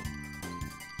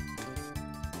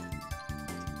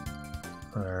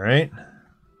 Alright.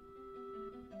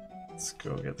 Let's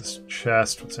go get this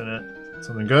chest. What's in it?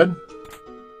 Something good?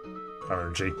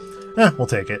 Energy. We'll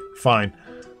take it. Fine.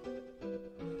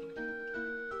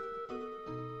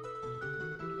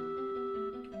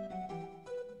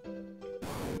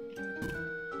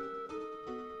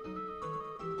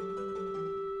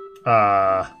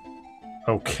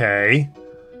 Okay.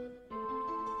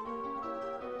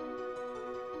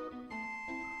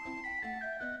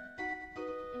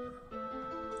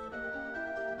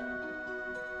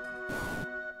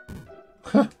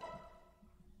 Huh.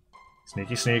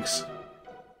 Sneaky sneaks.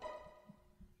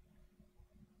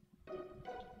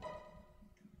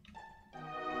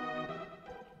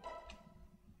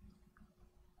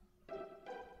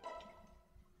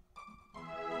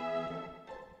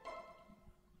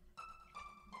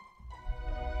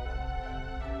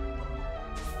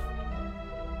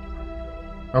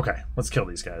 Okay, let's kill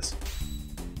these guys.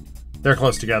 They're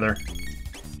close together.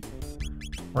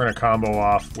 We're gonna combo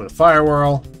off with a fire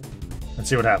whirl and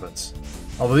see what happens.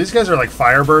 Although these guys are like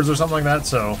firebirds or something like that,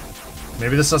 so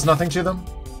maybe this does nothing to them?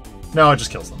 No, it just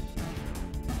kills them.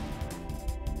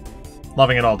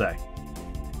 Loving it all day.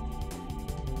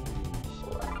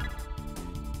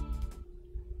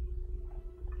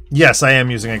 Yes, I am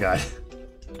using a guide.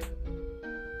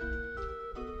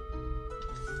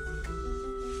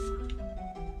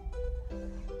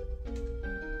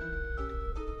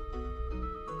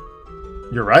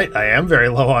 You're right. I am very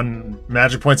low on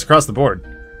magic points across the board.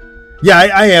 Yeah,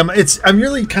 I am. I'm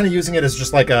really kind of using it as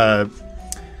just like a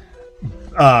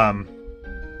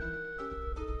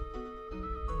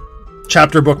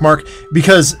chapter bookmark,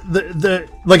 because the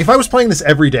like if I was playing this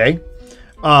every day,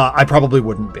 I probably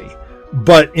wouldn't be.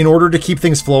 But in order to keep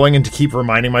things flowing and to keep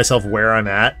reminding myself where I'm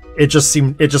at, it just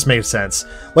made sense.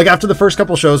 Like after the first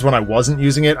couple shows when I wasn't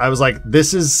using it, I was like,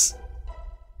 this is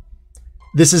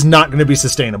not going to be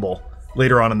sustainable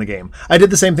later on in the game. I did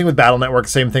the same thing with Battle Network,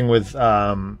 same thing with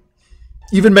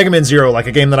even Mega Man Zero, like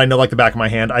a game that I know like the back of my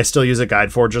hand. I still use a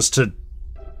guide for just to,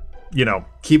 you know,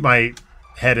 keep my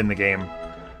head in the game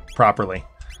properly.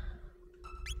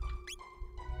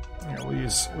 Yeah, we'll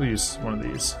use one of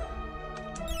these.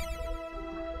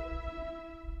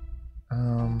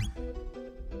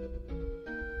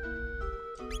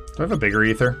 Do I have a bigger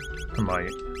ether? I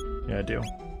might. Yeah, I do.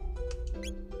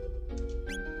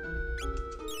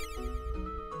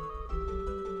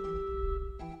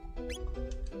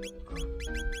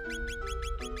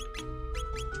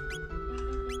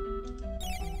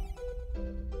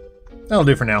 That'll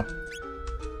do for now.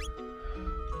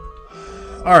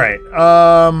 Alright,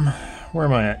 where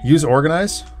am I at? Use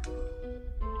organize?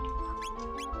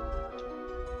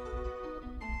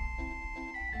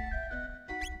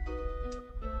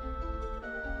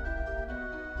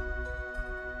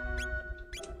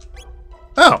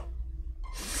 Oh!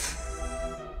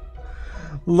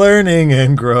 Learning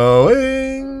and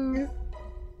growing.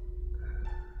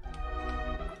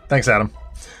 Thanks, Adam.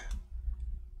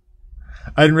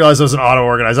 I didn't realize it was an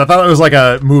auto-organize. I thought it was like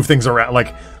a move things around,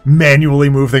 like manually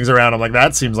move things around. I'm like,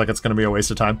 that seems like it's going to be a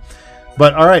waste of time.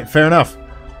 But all right, fair enough.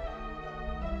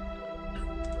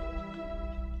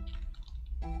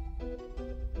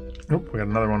 Oop, we got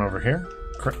another one over here.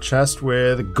 Chest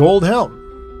with gold helm.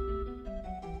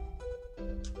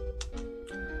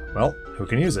 Well, who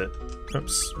can use it?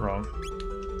 Oops, wrong.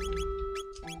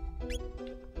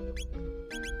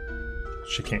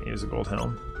 She can't use a gold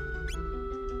helm.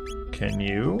 Can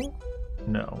you?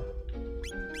 No.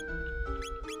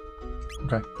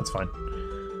 Okay, that's fine.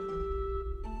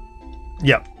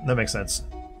 Yep, that makes sense.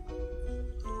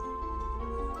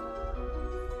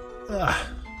 Ugh.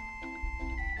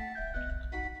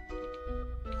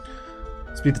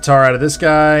 Let's beat the tar out of this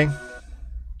guy.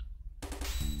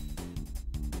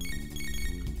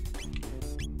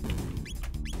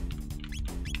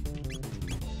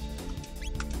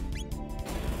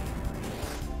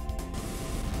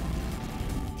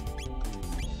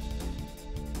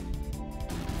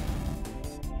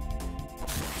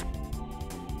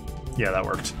 Yeah, that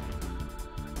worked.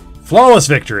 Flawless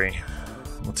victory.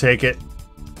 We'll take it.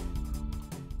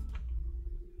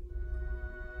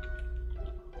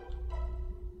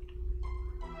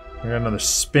 We got another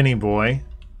spinny boy.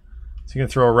 So you can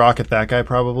throw a rock at that guy,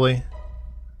 probably.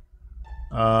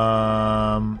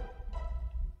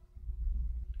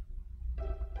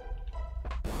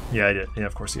 Yeah, I did. Yeah,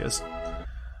 of course he is.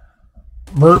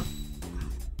 Merp.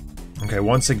 Okay,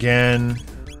 once again,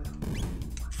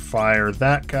 fire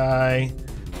that guy.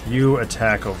 You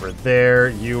attack over there.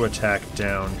 You attack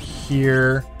down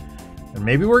here. And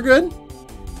maybe we're good?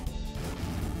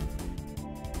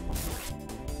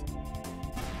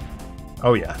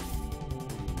 Oh, yeah.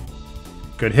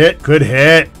 Good hit. Good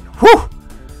hit. Whew!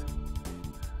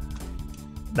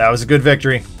 That was a good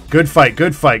victory. Good fight.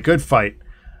 Good fight. Good fight.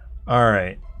 All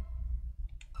right.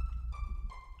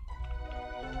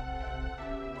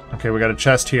 Okay, we got a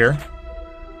chest here.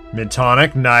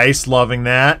 Mid-tonic. Nice. Loving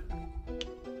that.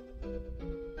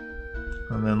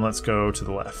 And then let's go to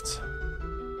the left.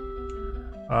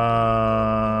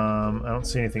 I don't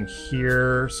see anything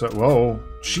here. So, whoa.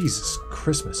 Jesus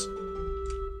Christmas.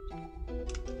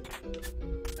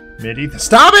 Mid-ether.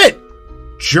 Stop it!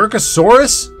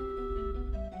 Jerkosaurus!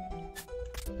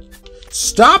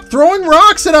 Stop throwing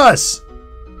rocks at us!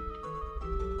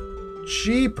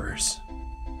 Jeepers.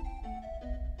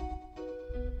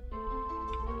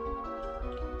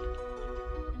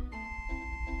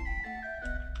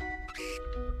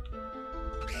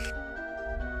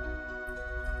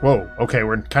 Whoa. Okay,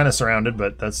 we're kind of surrounded,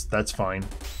 but that's fine.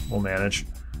 We'll manage.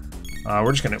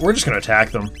 We're just gonna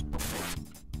attack them.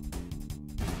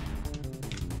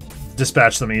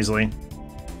 Dispatch them easily.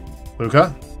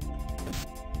 Luca?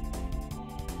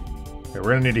 Okay,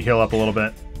 we're gonna need to heal up a little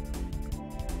bit.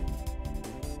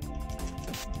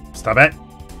 Stop it.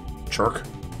 Jerk.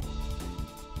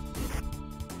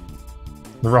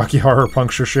 The Rocky Horror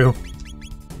Puncture Shoe.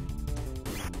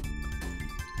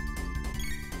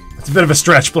 It's a bit of a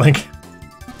stretch, Blink.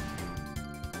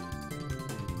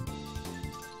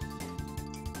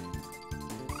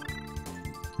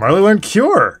 Marley learned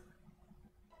Cure.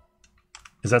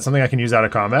 Is that something I can use out of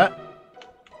combat?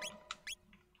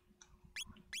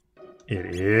 It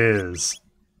is.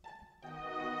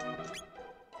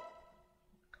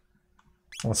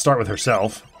 Let's start with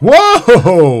herself.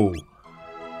 Whoa!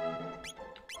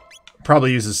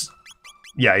 Probably uses...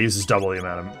 Yeah, uses double the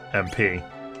amount of MP.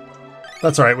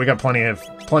 That's alright, we got plenty of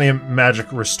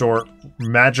magical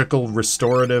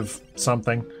restorative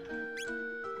something.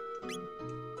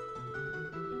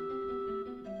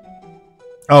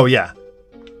 Oh, yeah.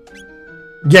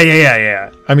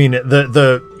 Yeah. I mean,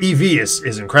 the EV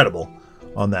is incredible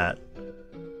on that.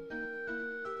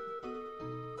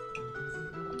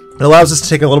 It allows us to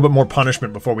take a little bit more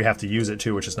punishment before we have to use it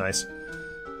too, which is nice.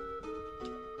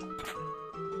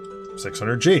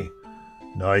 600G.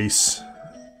 Nice.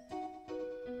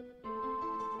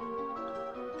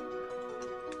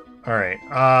 Alright,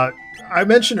 I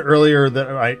mentioned earlier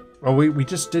that we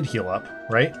just did heal up,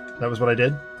 right? That was what I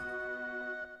did?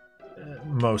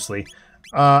 Mostly.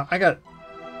 I got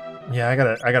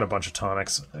a bunch of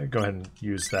tonics. Go ahead and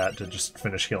use that to just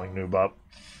finish healing Noob up.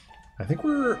 I think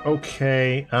we're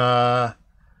okay.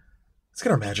 Let's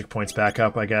get our magic points back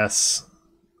up, I guess.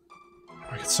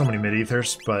 I got so many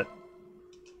mid-ethers, but...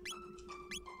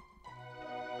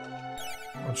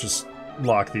 Let's just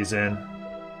lock these in.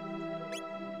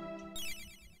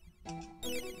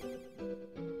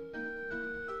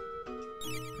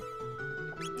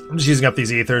 I'm just using up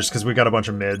these ethers because we got a bunch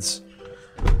of mids.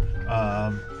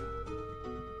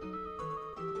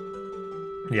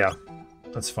 Yeah,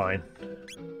 that's fine.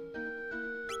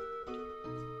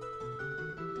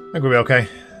 I think we'll be okay.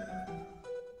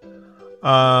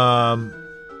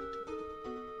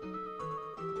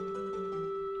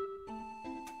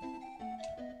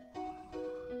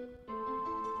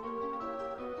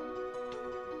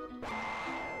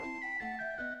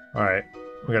 Alright.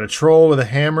 We got a troll with a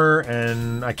hammer,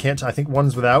 and I think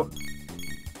one's without.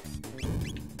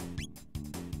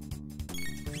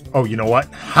 Oh, you know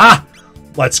what? Ha!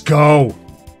 Let's go!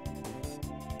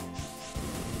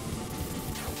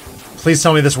 Please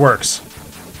tell me this works.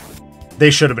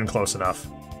 They should have been close enough.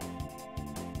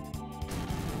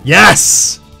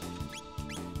 Yes!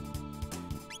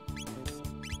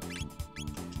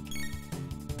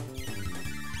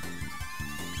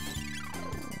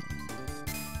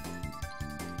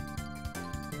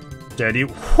 Daddy.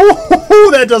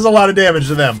 That does a lot of damage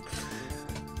to them.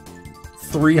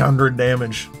 300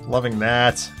 damage. Loving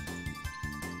that.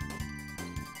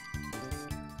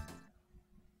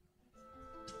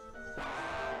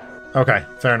 Okay,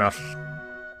 fair enough.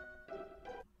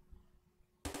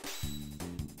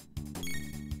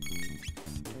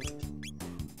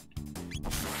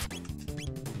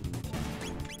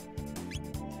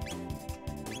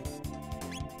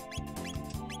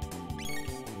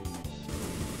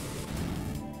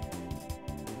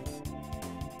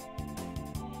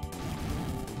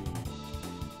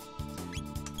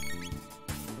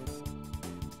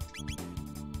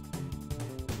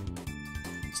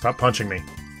 Stop punching me,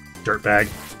 dirtbag.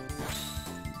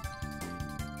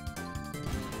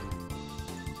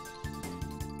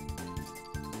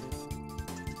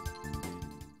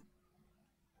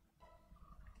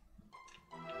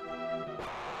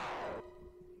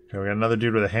 Okay, we got another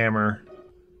dude with a hammer.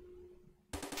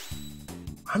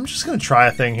 I'm just gonna try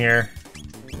a thing here.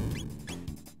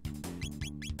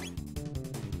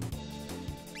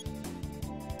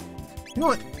 You know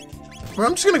what? Well,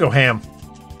 I'm just gonna go ham.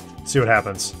 See what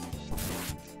happens.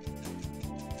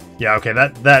 Yeah, okay,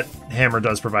 that hammer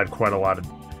does provide quite a lot of...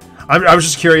 I was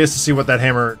just curious to see what that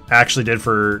hammer actually did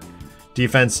for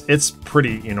defense. It's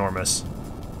pretty enormous.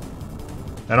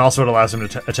 And also it allows him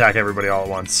to attack everybody all at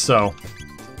once, so...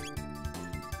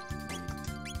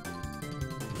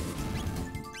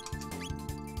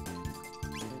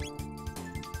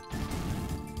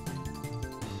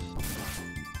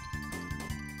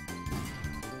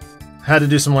 Had to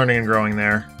do some learning and growing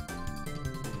there.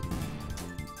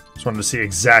 Just wanted to see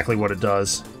exactly what it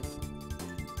does.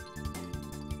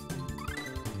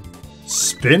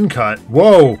 Spin cut.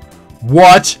 Whoa!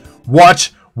 What? What?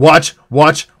 What?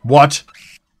 What? What?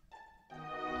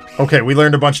 Okay, we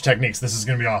learned a bunch of techniques. This is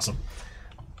gonna be awesome.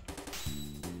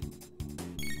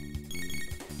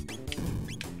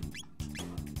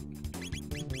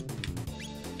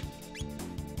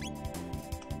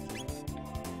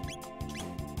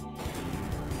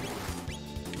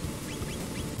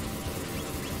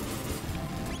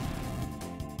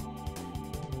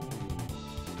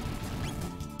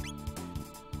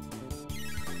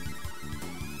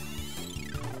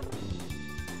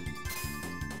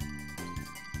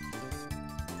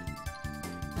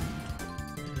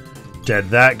 Dead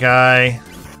that guy.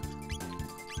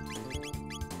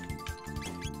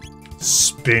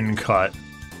 Spin cut.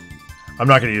 I'm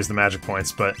not going to use the magic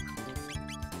points, but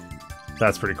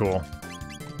that's pretty cool.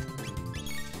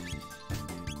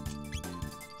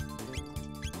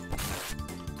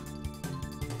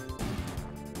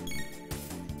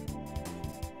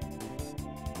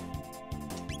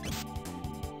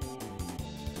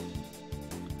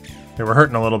 Okay, we're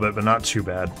hurting a little bit, but not too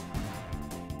bad.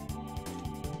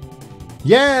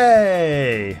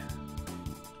 Yay!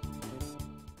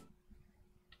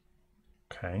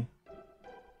 Okay.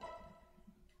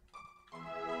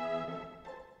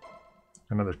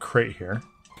 Another crate here.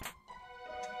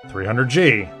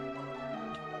 300G.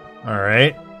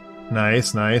 Alright.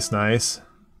 Nice, nice, nice.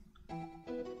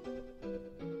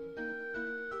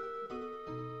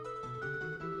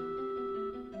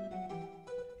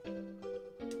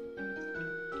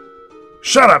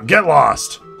 Shut up! Get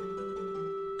lost!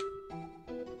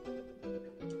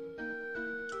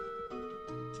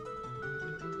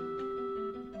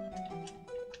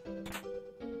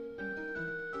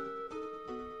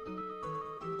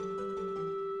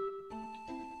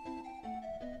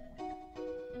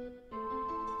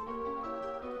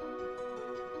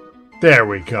 There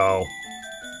we go.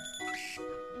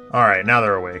 Alright, now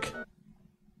they're awake.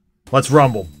 Let's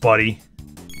rumble, buddy.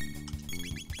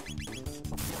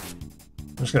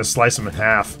 I'm just gonna slice them in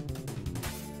half.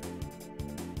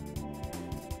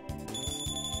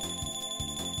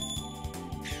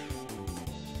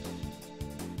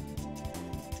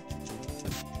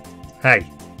 Hey.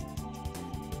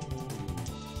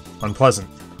 Unpleasant.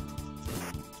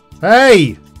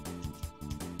 Hey!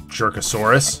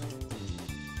 Jerkosaurus.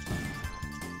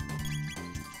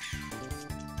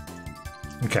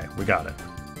 Okay, we got it.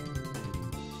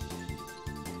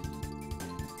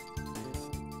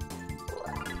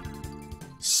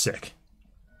 Sick.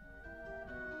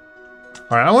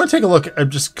 Alright, I want to take a look,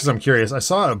 just because I'm curious. I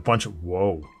saw a bunch of...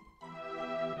 Whoa.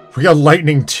 We got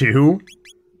lightning too?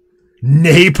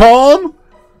 Napalm?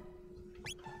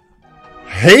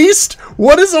 Haste?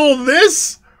 What is all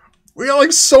this? We got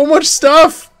like so much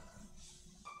stuff.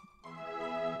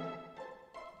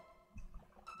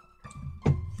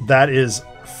 That is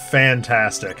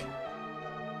fantastic.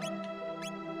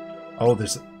 Oh,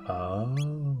 there's... Oh.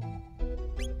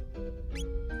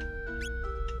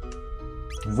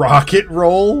 Rocket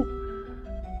roll?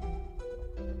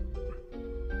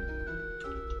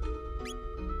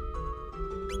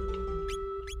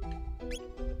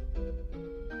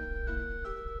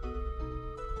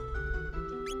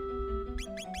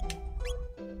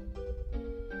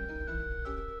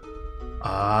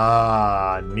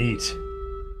 Ah, neat.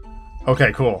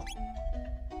 Okay, cool.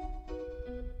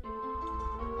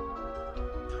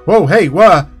 Whoa, hey,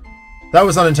 what? That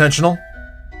was unintentional.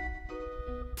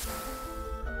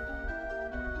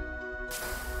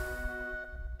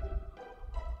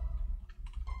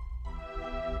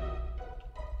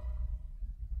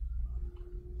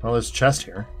 Well, there's a chest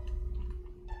here.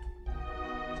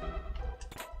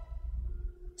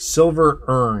 Silver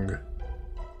Erng.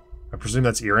 I presume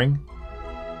that's earring?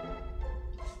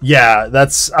 Yeah,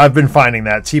 that's... I've been finding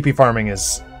that. TP farming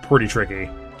is pretty tricky.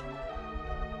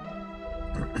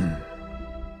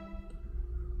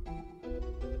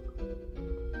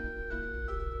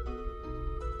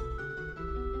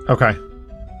 Okay.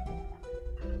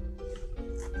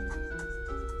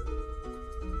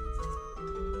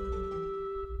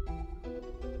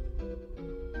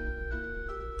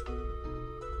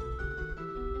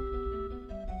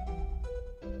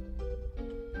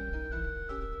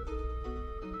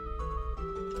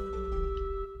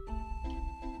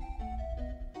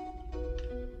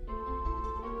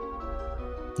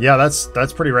 Yeah,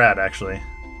 that's pretty rad, actually.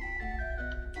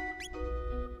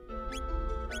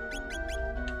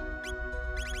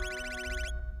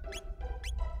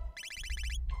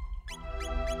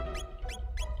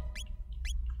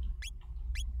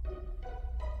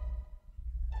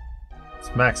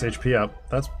 It's max HP up.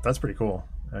 That's pretty cool,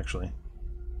 actually.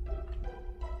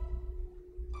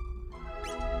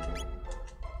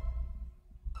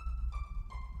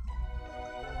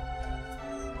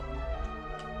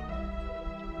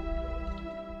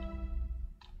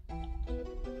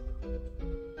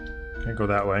 Can't go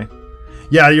that way.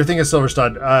 Yeah, you're thinking Silver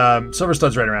Stud. Silver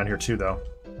Stud's right around here too, though,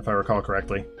 if I recall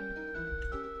correctly.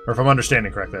 Or if I'm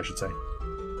understanding correctly, I should say.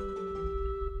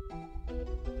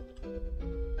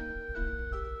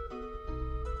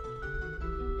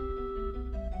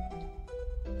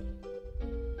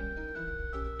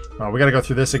 Oh, we gotta go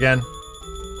through this again.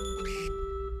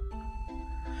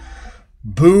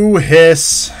 Boo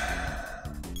hiss.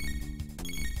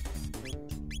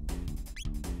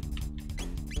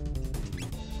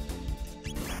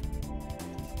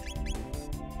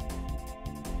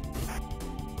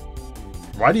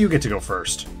 Why do you get to go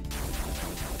first?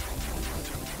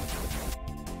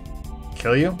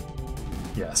 Kill you?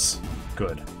 Yes.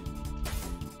 Good.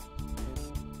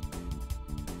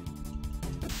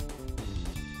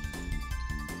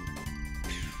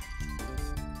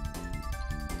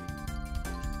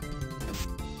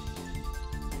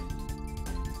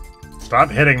 Stop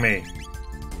hitting me.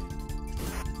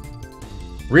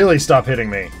 Really stop hitting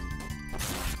me.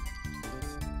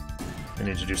 I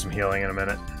need to do some healing in a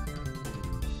minute.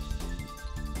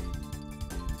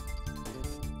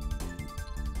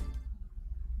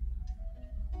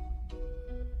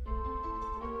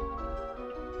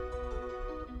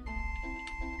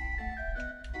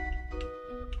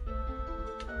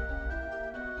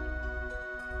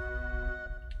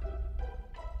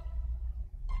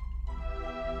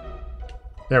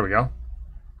 There we go.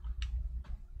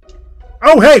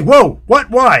 Oh, hey! Whoa! What?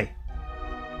 Why?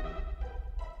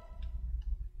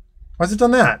 Why's it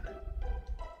done that?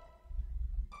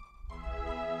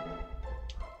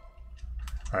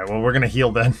 Alright, well, we're gonna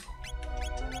heal then.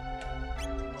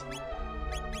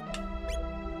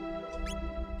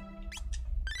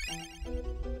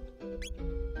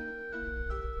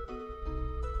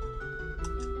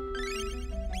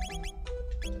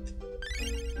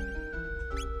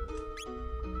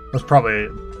 That's probably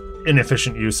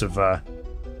inefficient use of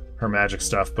her magic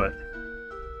stuff, but...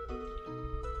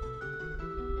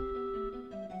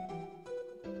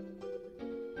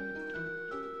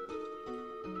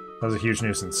 that was a huge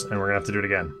nuisance, and we're gonna have to do it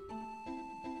again.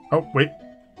 Oh, wait.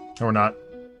 No, we're not.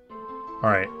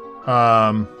 Alright.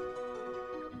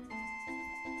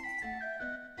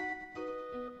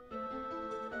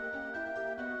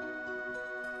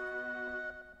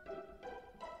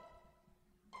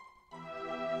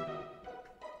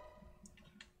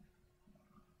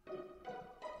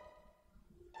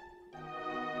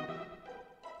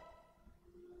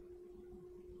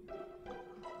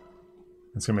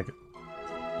 It's gonna make it...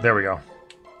 there we go.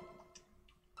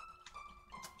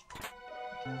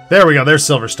 There we go, there's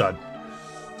Silver Stud.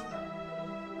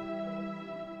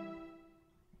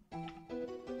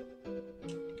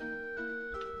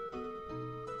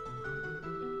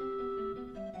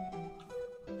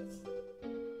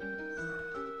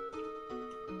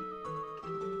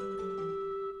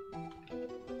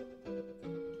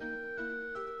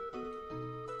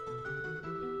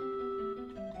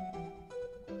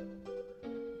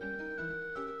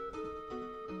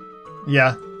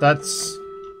 Yeah, that's...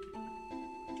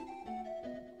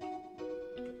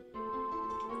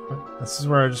 this is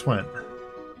where I just went.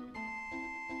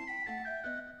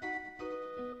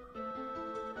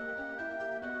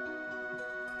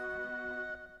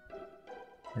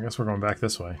 I guess we're going back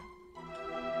this way.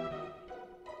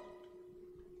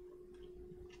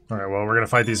 Alright, well, we're gonna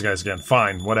fight these guys again.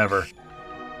 Fine, whatever.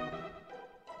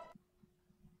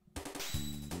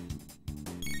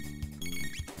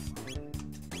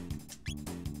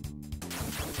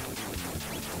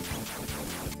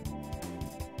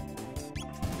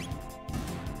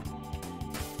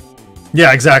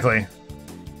 Yeah, exactly.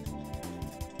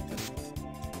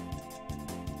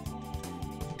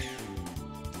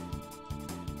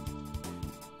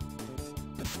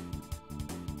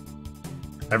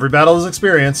 Every battle is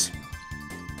experience.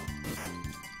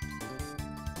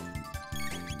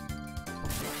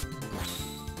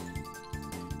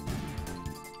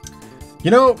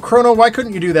 You know, Chrono, why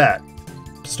couldn't you do that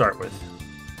to start with?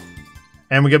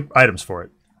 And we get items for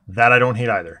it. That I don't hate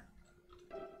either.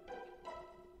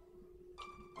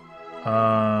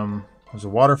 There's a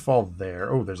waterfall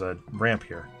there. Oh, there's a ramp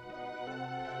here.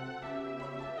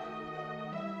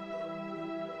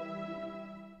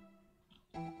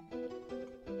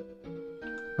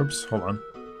 Oops, hold on.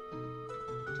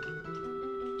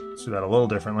 Let's do that a little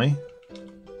differently.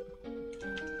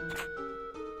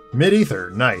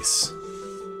 Mid-ether, nice.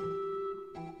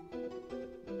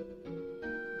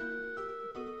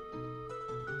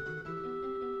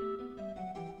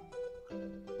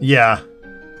 Yeah.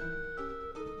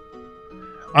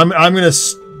 I'm gonna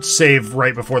save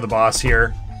right before the boss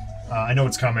here. I know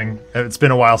it's coming. It's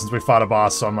been a while since we fought a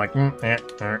boss, so I'm like,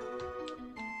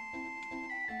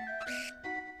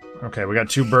 Okay, we got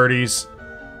 2 birdies.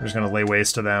 We're just gonna lay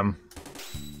waste to them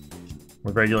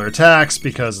with regular attacks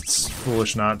because it's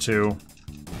foolish not to.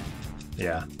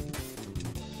 Yeah.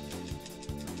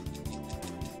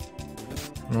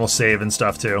 And we'll save and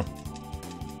stuff too.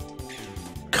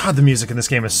 God, the music in this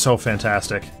game is so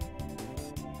fantastic.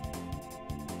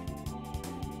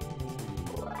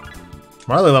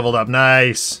 Marley leveled up.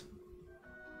 Nice.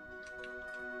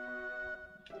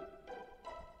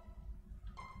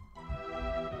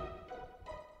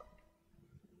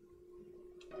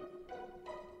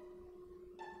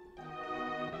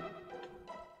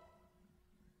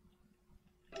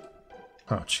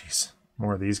 Oh, jeez.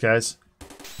 More of these guys.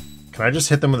 Can I just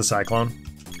hit them with a cyclone?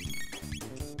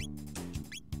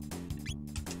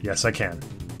 Yes, I can.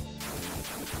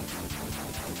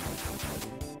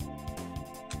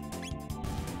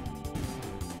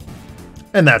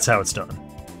 And that's how it's done.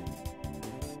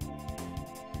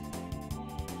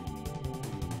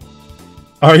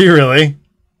 Are you really?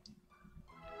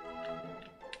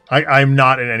 I'm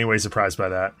not in any way surprised by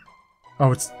that.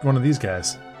 Oh, it's one of these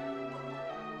guys.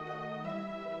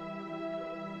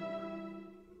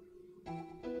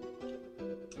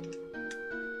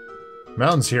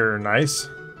 Mountains here are nice.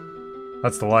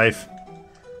 That's the life.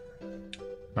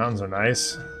 Mountains are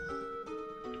nice.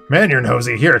 Man, you're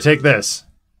nosy. Here, take this.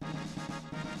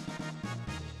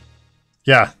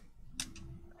 Yeah.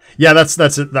 Yeah, that's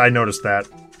it. I noticed that.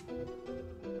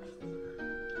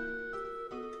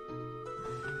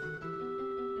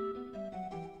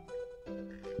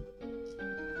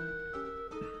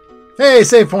 Hey,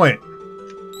 save point.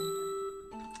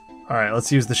 All right,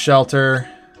 let's use the shelter.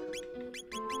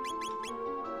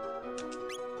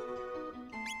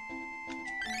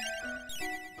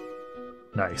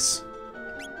 Nice.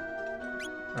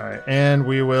 All right, and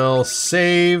we will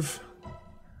save.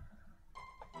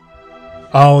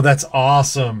 Oh, that's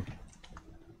awesome.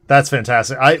 That's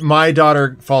fantastic. My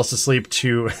daughter falls asleep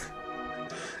to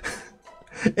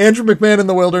Andrew McMahon in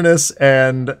the Wilderness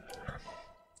and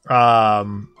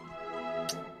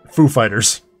Foo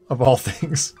Fighters, of all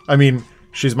things. I mean,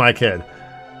 she's my kid.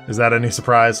 Is that any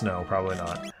surprise? No, probably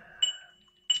not.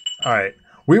 All right.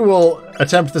 We will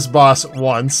attempt this boss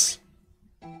once.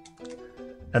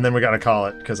 And then we gotta call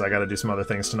it, because I gotta do some other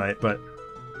things tonight, but...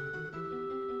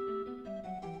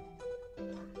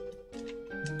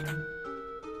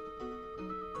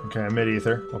 Okay,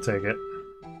 mid-ether. We'll take it.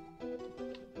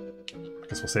 I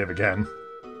guess we'll save again.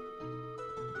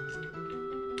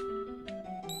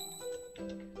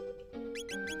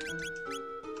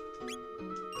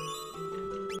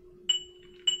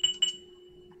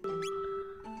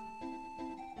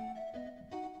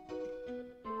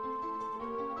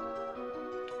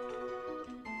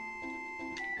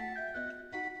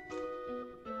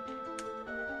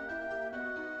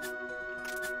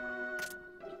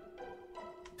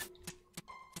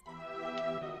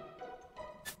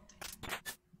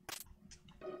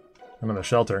 Another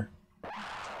shelter.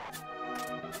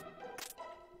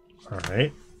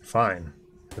 Alright, fine.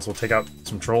 Guess we'll take out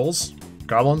some trolls,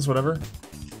 goblins, whatever.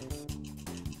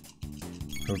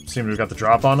 Who seem to have got the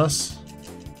drop on us.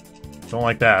 Don't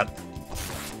like that.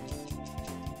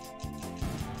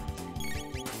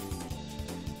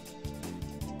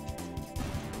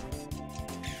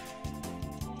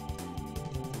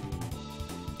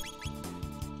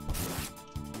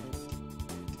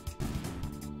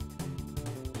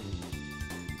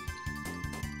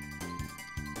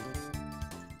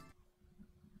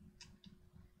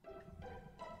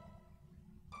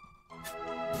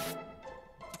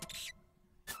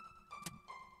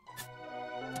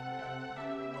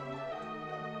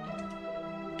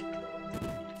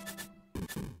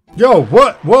 Yo,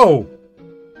 what? Whoa!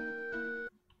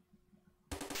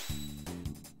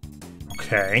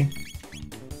 Okay.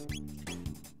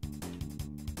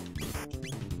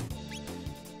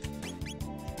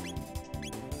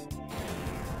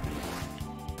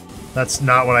 That's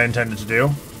not what I intended to do.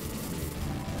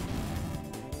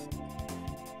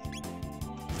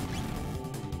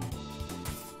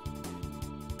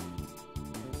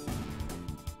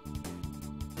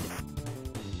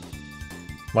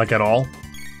 Like at all?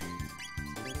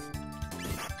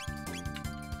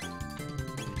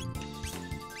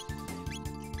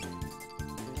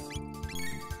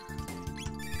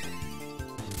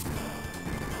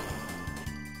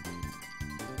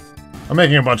 I'm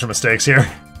making a bunch of mistakes here.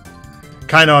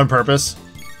 Kinda on purpose.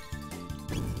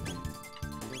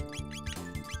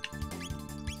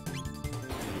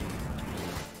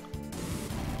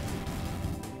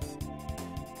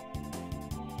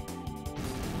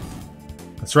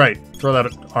 That's right. Throw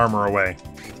that armor away.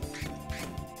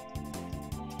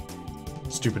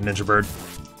 Stupid ninja bird.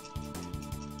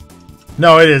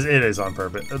 No, it is on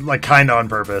purpose. Like, kinda on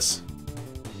purpose.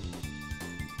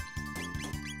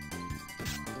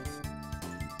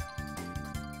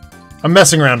 I'm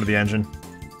messing around with the engine.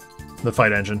 The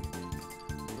fight engine.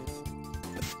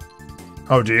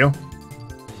 Oh, do you?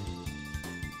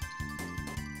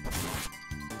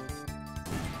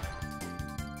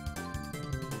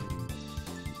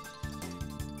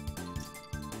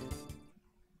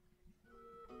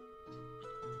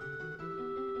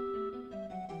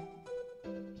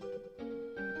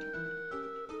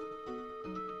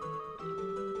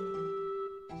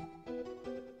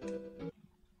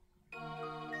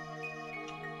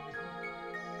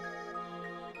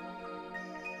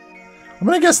 I'm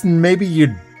gonna guess maybe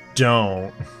you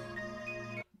don't.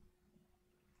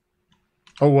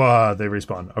 Oh, they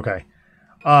respawn. Okay.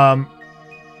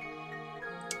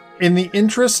 In the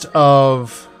interest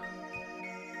of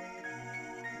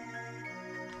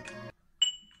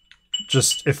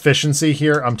just efficiency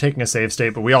here, I'm taking a save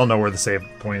state, but we all know where the save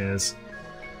point is.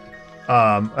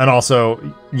 And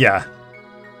also, yeah.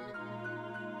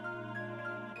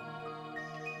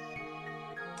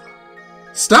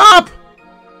 Stop!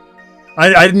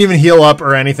 I didn't even heal up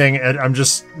or anything. I'm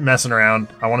just messing around.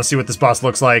 I want to see what this boss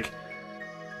looks like.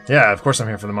 Yeah, of course I'm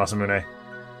here for the Masamune.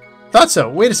 Thought so.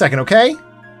 Wait a second, okay?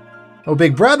 Oh,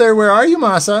 big brother, where are you,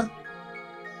 Masa?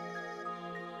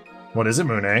 What is it,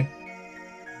 Mune?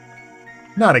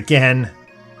 Not again.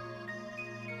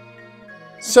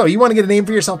 So, you want to get a name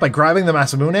for yourself by grabbing the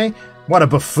Masamune? What a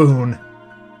buffoon.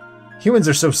 Humans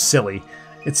are so silly.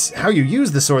 It's how you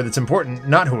use the sword that's important,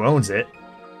 not who owns it.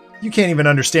 You can't even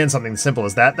understand something as simple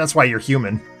as that. That's why you're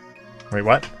human. Wait,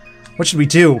 what? What should we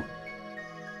do?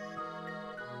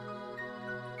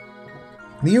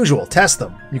 The usual. Test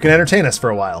them. You can entertain us for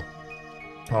a while.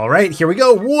 Alright, here we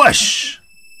go. Whoosh!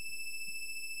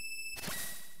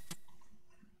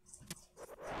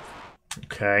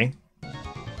 Okay.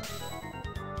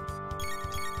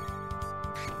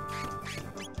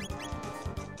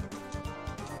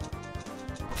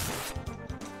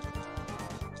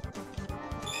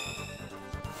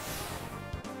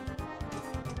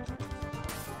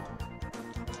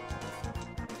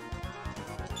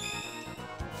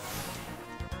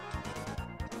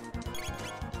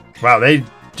 Wow, they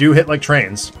do hit like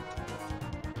trains.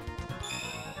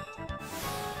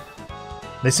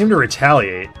 They seem to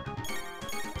retaliate.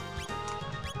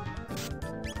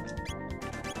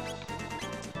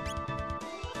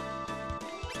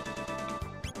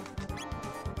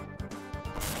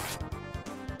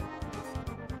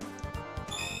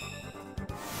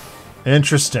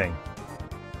 Interesting.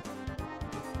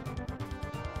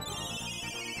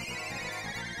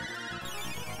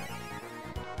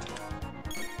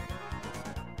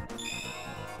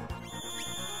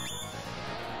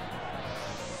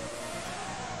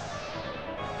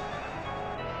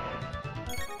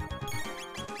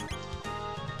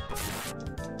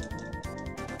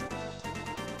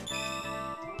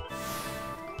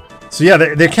 So yeah,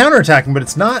 they're counterattacking, but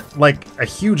it's not like a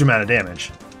huge amount of damage.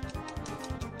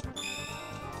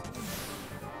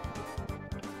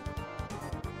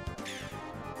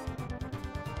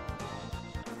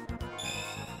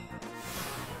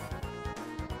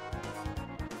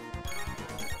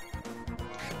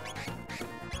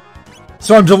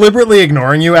 So I'm deliberately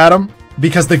ignoring you, Adam,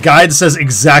 because the guide says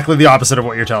exactly the opposite of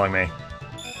what you're telling me.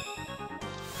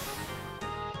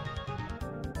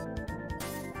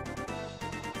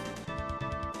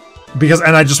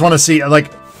 And I just want to see,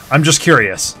 like, I'm just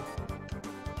curious.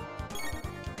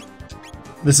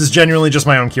 This is genuinely just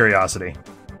my own curiosity.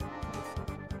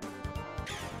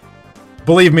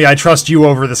 Believe me, I trust you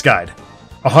over this guide.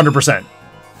 100%.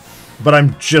 But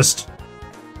I'm just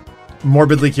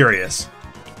morbidly curious.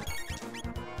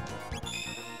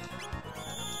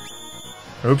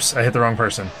 Oops, I hit the wrong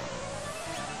person.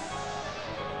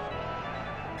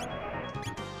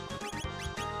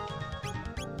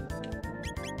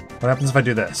 What happens if I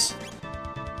do this?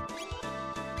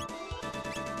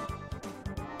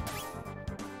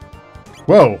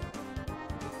 Whoa.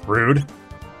 Rude.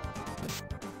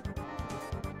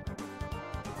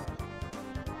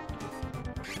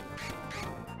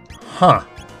 Huh.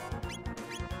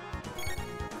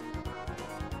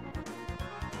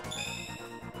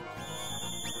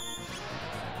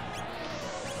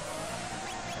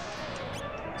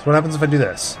 So what happens if I do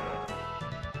this?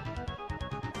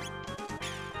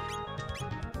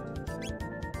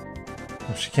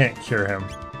 Oh, she can't cure him.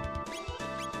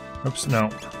 Oops,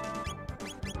 no.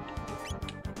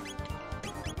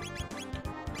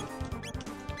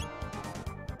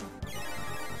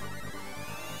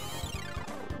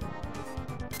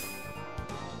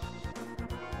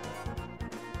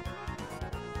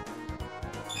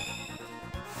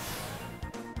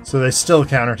 So they still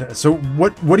counter. So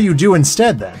what do you do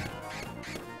instead then?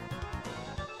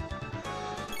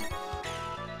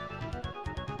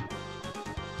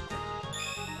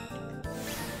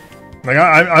 Like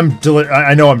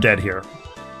I know I'm dead here,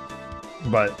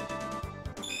 but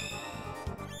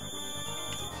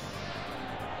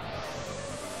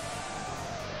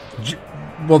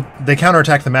well, they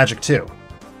counterattack the magic too.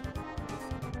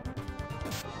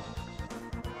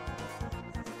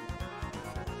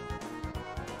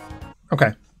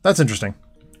 Okay, that's interesting.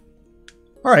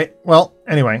 All right, well,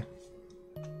 anyway.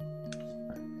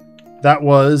 That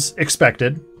was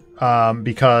expected,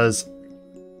 because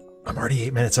I'm already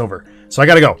 8 minutes over, so I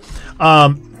gotta go.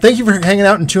 Thank you for hanging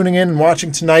out and tuning in and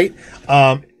watching tonight.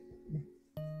 I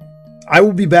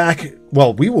will be back,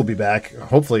 well, we will be back,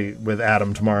 hopefully with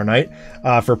Adam tomorrow night,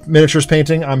 for miniatures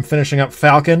painting. I'm finishing up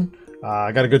Falcon.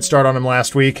 I got a good start on him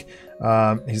last week.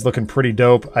 He's looking pretty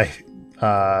dope.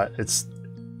 It's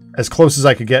as close as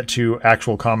I could get to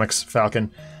actual comics Falcon.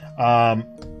 So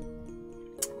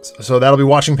that'll be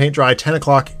watching paint dry 10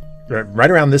 o'clock,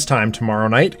 right around this time tomorrow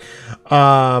night.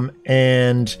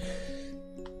 And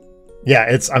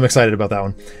yeah, I'm excited about that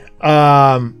one.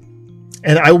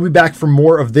 And I will be back for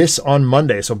more of this on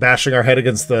Monday. So bashing our head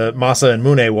against the Masa and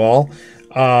Mune wall.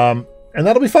 And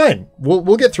that'll be fine.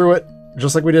 We'll get through it.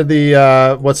 Just like we did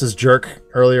the What's His Jerk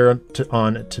earlier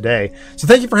on today. So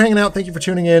thank you for hanging out. Thank you for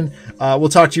tuning in. We'll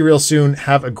talk to you real soon.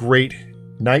 Have a great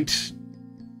night.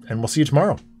 And we'll see you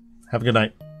tomorrow. Have a good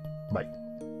night. Bye.